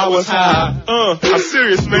 but I was high. I'm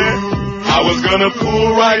serious, man. I was gonna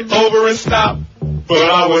pull right over and stop, but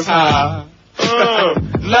I was high.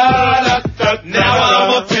 Now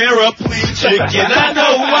I'm a paraplegic, and I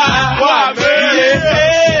know why. Why, man?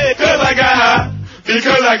 Yeah, 'cause I got high.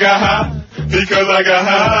 Because I got high. Because I got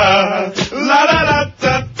high.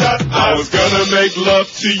 I was gonna make love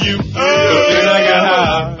to you, but then I got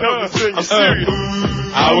high. I'm serious.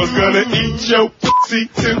 I was gonna eat your pussy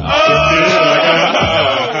too, but then I got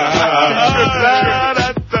high.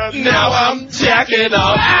 Now I'm jacking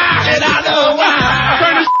off, and I know why.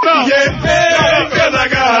 Turn this off. Yeah, because I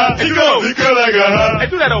got high. Keep going. Because I got high. Hey,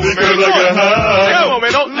 do that over, man. Because I got high. Come on,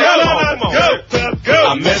 man. Don't come on. Go.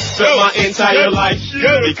 I messed up my entire life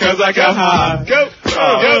because I got high.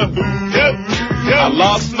 I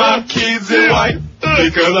lost my kids and wife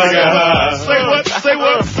because I got high. Say what? Say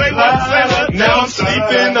what? Say what? Say what? Now I'm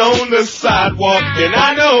sleeping on the sidewalk, and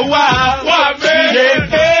I know why. Why, man?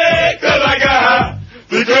 Yeah, 'cause I got high.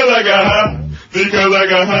 Because I got high. Because I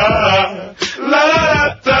got high.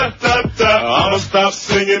 I'ma stop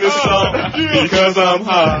singing this song because I'm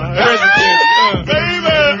high. Baby,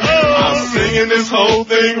 I'm singing this whole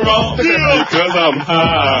thing wrong because I'm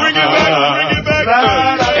high. Bring it back.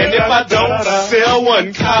 And if I don't sell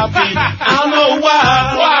one copy, I'll know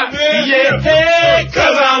why. Why, man? Yeah,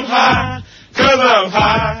 'cause I'm high. 'Cause I'm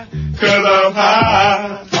high. 'Cause I'm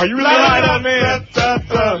high. Are you really high, man?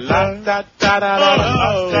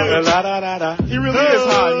 He really is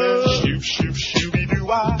high, man. Shoot, shoot, shooty doo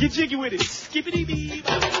wah. Get jiggy with it. Skippity bee.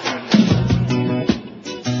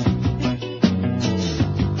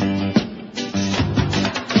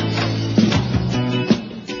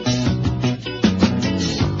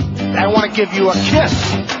 I want to give you a kiss.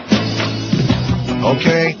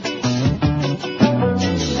 Okay.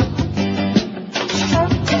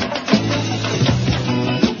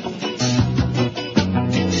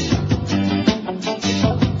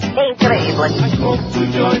 Increíble. I smoke 2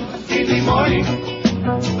 joints in the morning.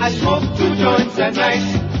 I smoke 2 joints at night.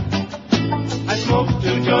 I smoke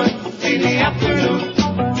 2 joints in the afternoon.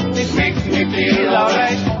 It makes me feel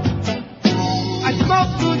alright. I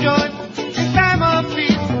smoke 2 joints in time of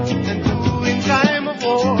peace and 2 in time of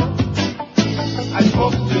war. I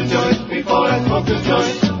smoke 2 joints before I smoke 2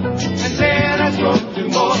 joints, and then I smoke 2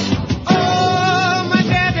 more. Oh, my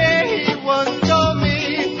daddy, he once told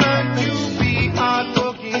me, son, you be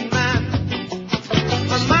hardworking man.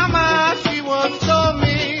 My mama, she once told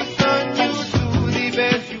me, son, you do the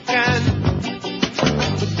best you can.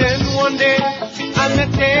 But then one day, I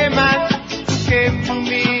met a man who came to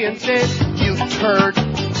me and said, you turd,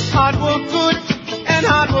 hard work good and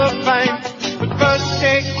hard work fine, but first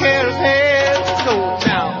take care of health. So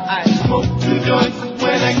now I smoke 2 joints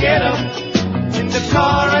when I get up. In the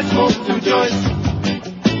car I smoke 2 joints.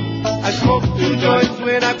 I smoke 2 joints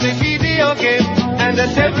when I play video games, and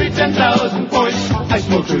at every 10,000 points I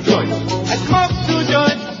smoke 2 joints. I smoke 2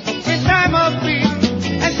 joints in time of peace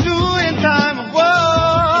and 2 in time of war.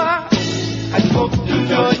 I smoke 2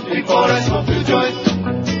 joints before I smoke 2 joints,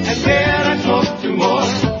 and then I smoke 2 more.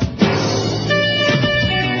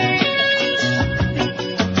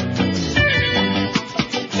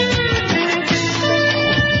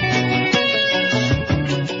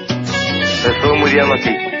 Estuvo muy bien aquí.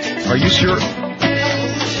 Are you sure?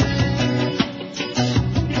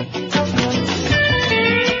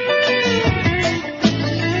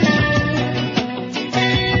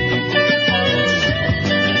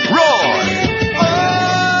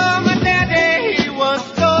 Oh, my daddy, he once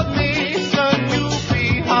told me, son, you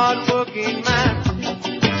be hardworking man.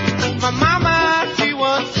 My mama, she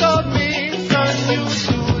once told me, son, you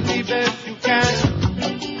do the best you can.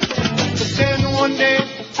 But then one day,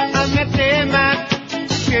 I met a man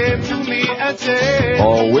who came to me and said,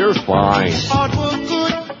 Oh, we're fine. hard work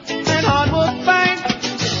good and hard work fine.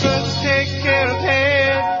 Just take care of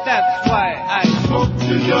health. That's why I smoke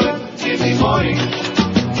 2 joints in the morning.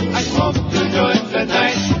 I smoke 2 joints at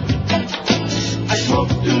night. I smoke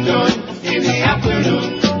 2 joints in the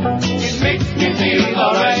afternoon. It makes me feel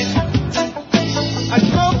alright. I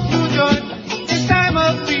smoke 2 joints in time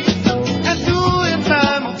of peace and 2 in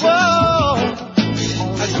time of war.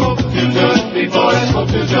 I smoke 2 joints before I smoke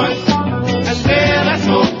 2 joints, and then I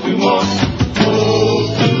smoke 2 more. Smoke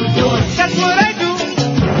 2 joints. That's what I do.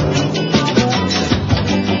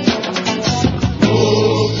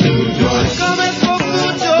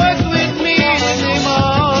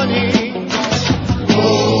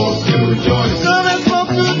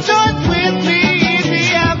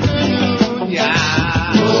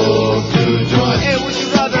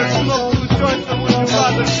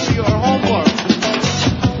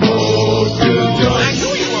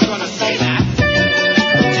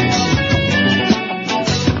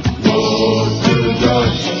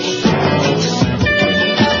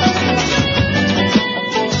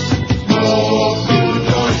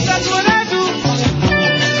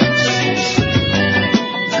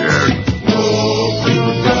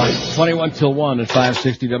 till 1 at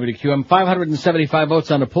 560 WQM. 575 votes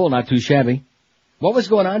on the poll, not too shabby. What was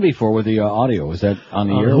going on before with the audio? Was that on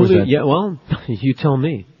the air? Julio, yeah, well, you tell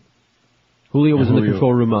me. Julio was in the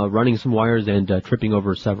control room running some wires and tripping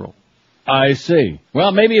over several. I see.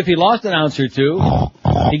 Well, maybe if he lost an ounce or two,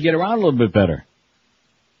 he'd get around a little bit better.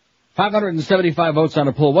 575 votes on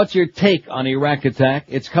the poll. What's your take on Iraq attack?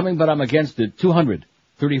 It's coming, but I'm against it. 200,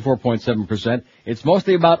 34.7%. It's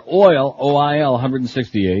mostly about oil, OIL,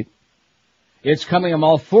 168. It's coming, I'm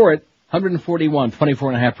all for it, 141,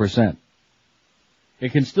 24.5%.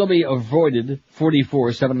 It can still be avoided,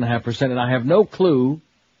 44, 7.5%, and I have no clue,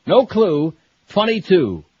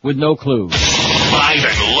 22 with no clue. Live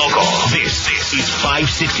and local. This is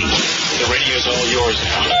 560. The radio's all yours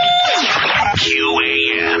now.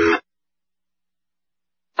 QAM.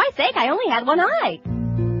 For Christ's sake, I only had one eye.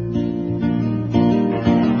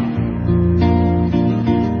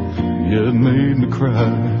 Yeah, it made me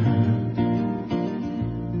cry.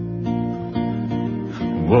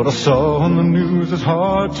 What I saw on the news is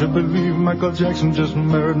hard to believe. Michael Jackson just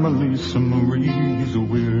married my Lisa Marie. He's a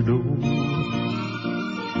weirdo.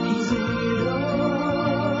 He's a weirdo.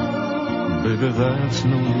 Baby, that's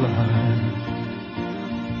no lie.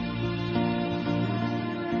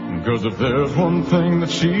 Because if there's one thing that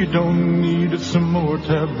she don't need, it's some more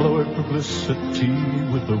tabloid publicity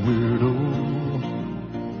with a weirdo.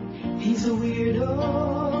 He's a weirdo.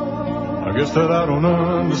 I guess that I don't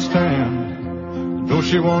understand. Don't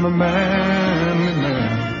she want a manly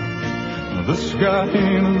man? Now this guy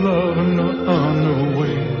ain't loving no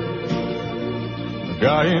way. The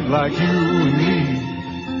guy ain't like you and me.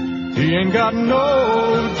 He ain't got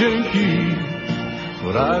no dinky.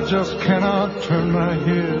 But I just cannot turn my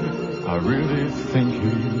head. I really think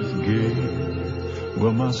he's gay.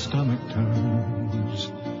 Well, my stomach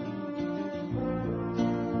turns.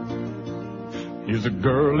 He's a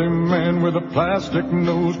girly man with a plastic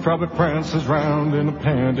nose, probably prances round in a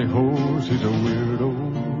pantyhose. He's a weirdo.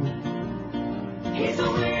 He's a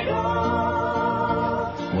weirdo.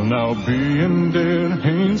 Well, now being dead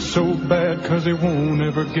ain't so bad, 'cause he won't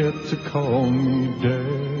ever get to call me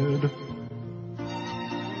dad.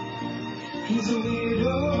 He's a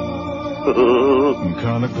weirdo. I'm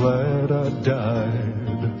kinda glad I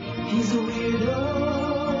died. He's a weirdo.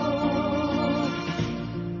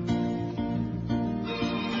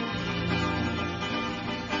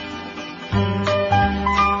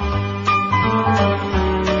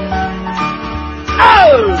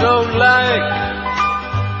 Don't like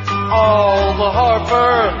all the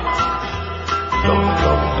heartburn.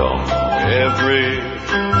 Every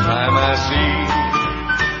time I see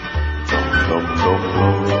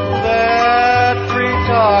that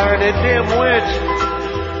retarded dimwit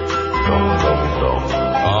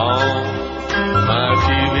on my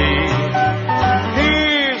TV.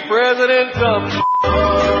 He's President Trump,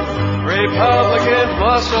 Republican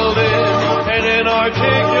muscled in, an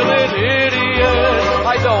inarticulate idiot.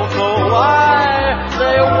 I don't know why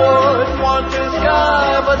they would want this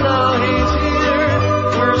guy, but now he's here.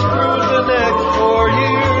 We're screwed the next 4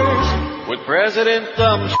 years with President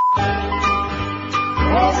Thumb.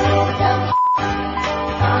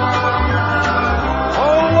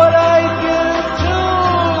 Oh, what I give to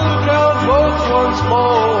count votes once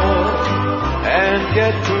more and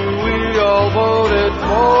get who we all voted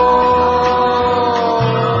for.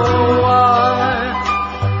 Why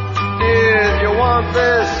did you want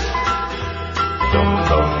this?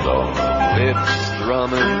 Lips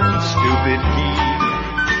thrumming, stupid key.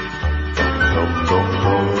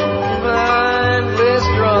 Mindless,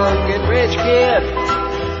 drunk, and rich kid.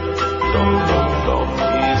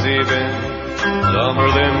 He's even dumber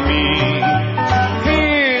than me.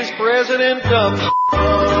 He's President Dumb.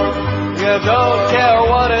 You don't care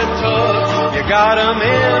what it took. You got him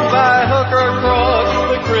in by hook or crook.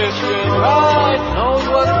 The Christian right knows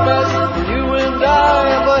what's best for you and I,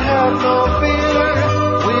 but have no fear.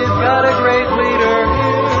 We've got a great leader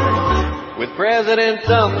here with President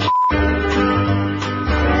Dumb.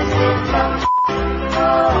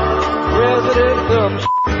 President Dumb.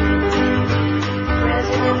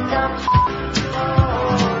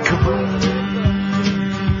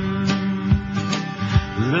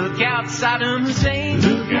 Look out, Saddam Hussein.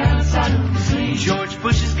 Look out, Saddam Hussein. George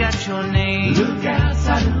Bush has got your name. Look out,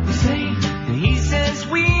 Saddam Hussein. And he says,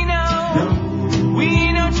 we know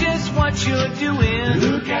just what you're doing.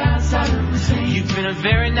 Look out, Saddam Hussein. You've been a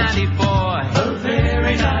very naughty boy. A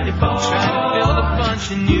very naughty boy. Trying to build a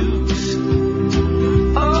bunch of nukes.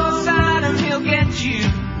 Oh, Saddam, he'll get you.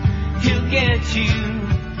 He'll get you.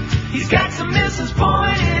 He's got some missiles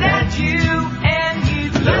pointed at you. And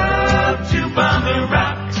he'd love to bomb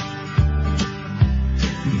Iraq.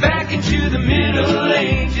 Back into the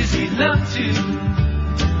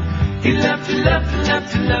to, love to,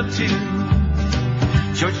 love to, love to.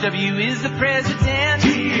 George W. is the president.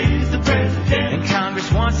 He is the president. And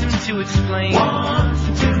Congress wants him to explain.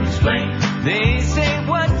 They say,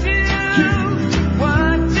 what do you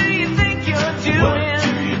think you're doing?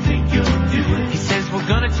 He says, we're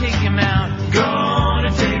gonna take him out. He's gonna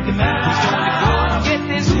go and get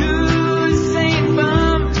this Hussein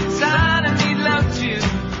bomb. Saddam, he'd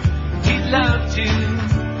love to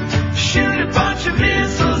shoot a bunch of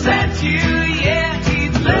missiles at you. Yeah,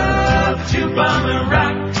 he'd love to bomb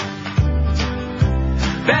Iraq.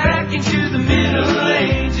 Back into the Middle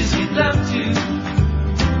Ages, he'd love to.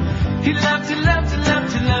 He'd love to, love to,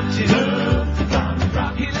 love to, love to. Love to bomb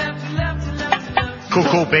Iraq. He'd love to, love to, love to, love to.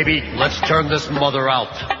 Cool, baby. Let's turn this mother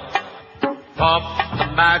out. Puff the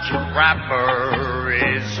Magic Rapper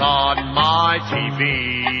is on my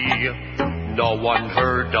TV. No one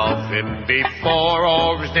heard of him before,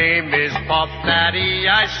 or his name is Puff Daddy.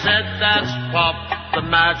 I said that's Puff the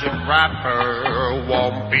Magic Rapper.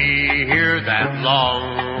 Won't be here that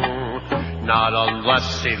long. Not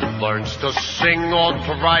unless he learns to sing or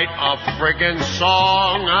to write a friggin'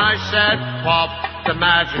 song. I said Puff the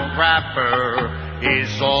Magic Rapper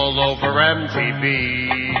is all over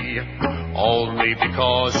MTV. Only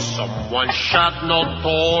because someone shot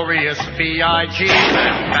Notorious B.I.G.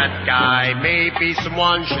 That guy, maybe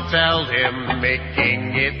someone should tell him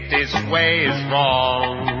making it this way is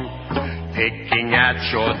wrong. Picking at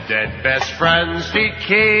your dead best friends,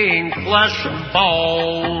 decaying flesh and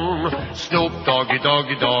bone. Snoop Doggy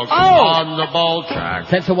on the ball track.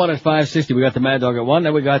 10-1 at 560. We got the Mad Dog at 1.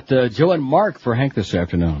 Then we got Joe and Mark for Hank this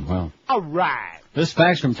afternoon. Well, all right. This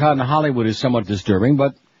fax from Todd in Hollywood is somewhat disturbing,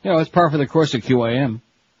 but, it's par for the course at QAM.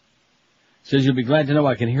 Says, you'll be glad to know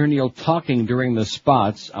I can hear Neil talking during the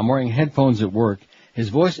spots. I'm wearing headphones at work. His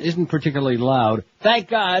voice isn't particularly loud. Thank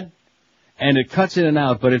God. And it cuts in and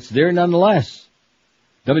out, but it's there nonetheless.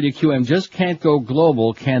 WQM just can't go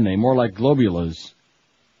global, can they? More like globulas.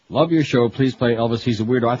 Love your show. Please play Elvis. He's a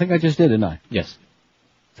weirdo. I think I just did, didn't I? Yes.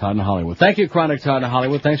 Todd in Hollywood. Thank you, Chronic Todd in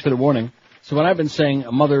Hollywood. Thanks for the warning. So when I've been saying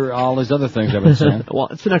mother, all these other things I've been saying. Well,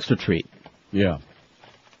 it's an extra treat. Yeah.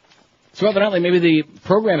 So evidently maybe the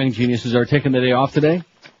programming geniuses are taking the day off today.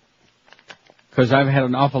 Because I've had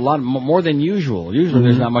an awful lot, more than usual. Usually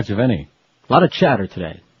there's not much of any. A lot of chatter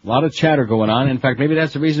today. A lot of chatter going on. In fact, maybe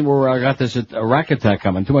that's the reason where I got this rack attack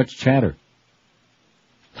coming. Too much chatter.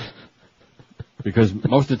 Because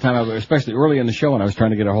most of the time, especially early in the show when I was trying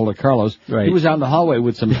to get a hold of Carlos, right. He was out in the hallway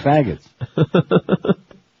with some faggots.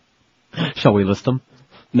 Shall we list them?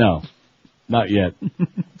 No. Not yet.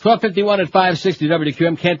 12:51 at 560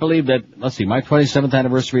 WQM. Can't believe that, let's see, my 27th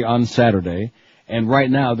anniversary on Saturday, and right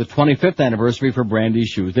now the 25th anniversary for Brandy's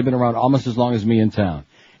Shoes. They've been around almost as long as me in town.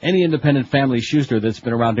 Any independent family shoe store that's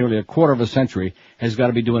been around nearly a quarter of a century has got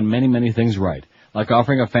to be doing many, many things right. Like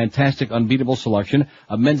offering a fantastic, unbeatable selection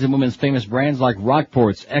of men's and women's famous brands like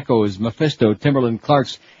Rockports, Echoes, Mephisto, Timberland,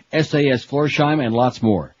 Clarks, SAS, Florsheim, and lots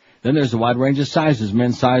more. Then there's a wide range of sizes.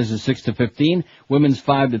 Men's sizes 6 to 15, women's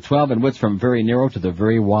 5 to 12, and widths from very narrow to the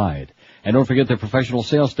very wide. And don't forget their professional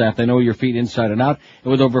sales staff. They know your feet inside and out.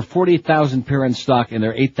 And with over 40,000 pair in stock in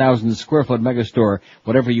their 8,000 square foot mega store,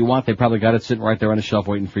 whatever you want, they probably got it sitting right there on the shelf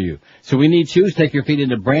waiting for you. So we need shoes. Take your feet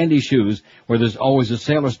into Brandy Shoes, where there's always a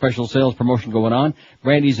sale or special sales promotion going on.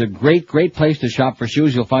 Brandy's a great, great place to shop for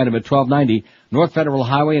shoes. You'll find them at 1290 North Federal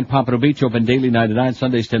Highway in Pompano Beach, open daily 9 to 9,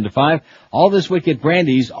 Sundays 10 to 5. All this week at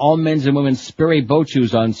Brandy's, all men's and women's Sperry boat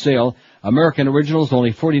shoes on sale. American Originals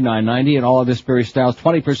only $49.90, and all other Sperry styles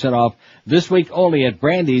 20% off. This week only at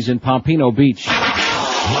Brandy's in Pompano Beach. We're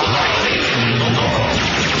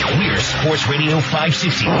Sports Radio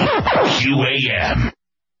 560 QAM.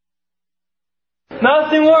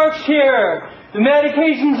 Nothing works here. The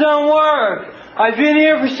medications don't work. I've been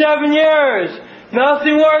here for 7 years.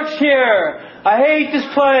 Nothing works here. I hate this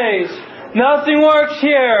place. Nothing works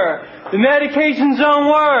here. The medications don't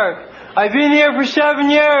work. I've been here for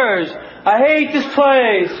 7 years. I hate this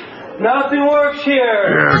place. Nothing works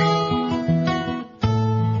here.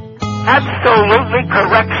 Absolutely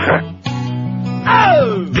correct, sir.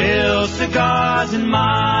 Oh! Bill cigars in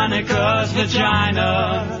Monica's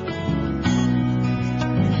vagina.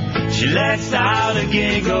 She lets out a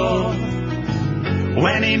giggle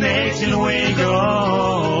when he makes it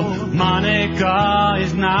wiggle. Monica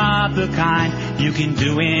is not the kind you can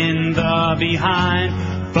do in the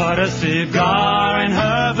behind, but a cigar in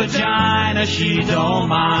her vagina she don't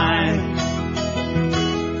mind.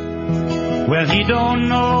 Well, he don't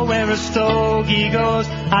know where a stogie goes.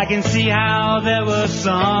 I can see how there was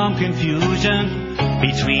some confusion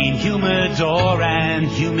between humidor and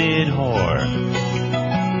humid whore.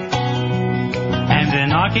 And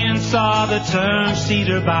And in Arkansas, the term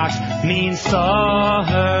cedar box means saw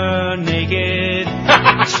her naked.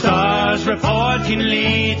 Stars report can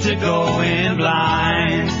lead to going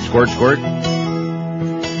blind. Squirt, squirt.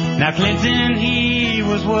 Now Clinton, he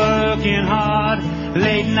was working hard,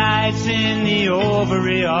 late nights in the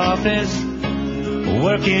ovary office,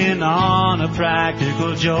 working on a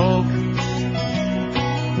practical joke.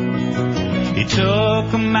 He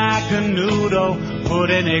took a Macanudo,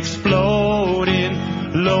 put an exploding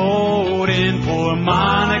load in. Poor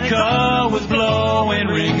Monica was blowing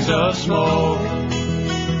rings of smoke.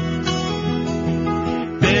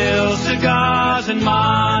 Bill's cigars and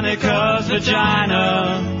Monica's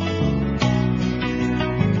vagina.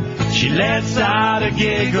 She lets out a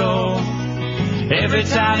giggle every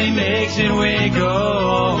time he makes it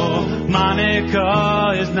wiggle.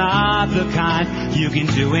 Monica is not the kind you can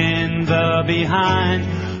do in the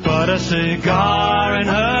behind, but a cigar in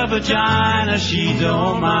her vagina she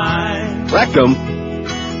don't mind. Rectum.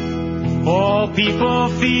 Oh, people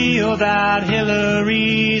feel that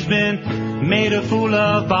Hillary's been made a fool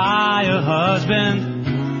of by her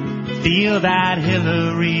husband. Feel that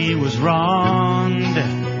Hillary was wronged.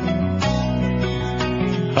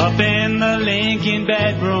 Up in the Lincoln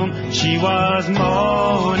bedroom, she was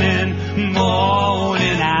moaning,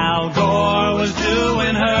 moaning. Al Gore was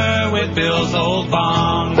doing her with Bill's old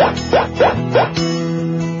bong.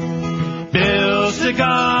 Bill's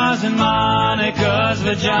cigars and Monica's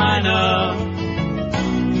vagina.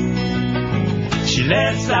 She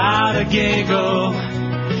lets out a giggle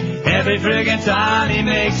every friggin' time he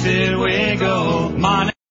makes it wiggle. Monica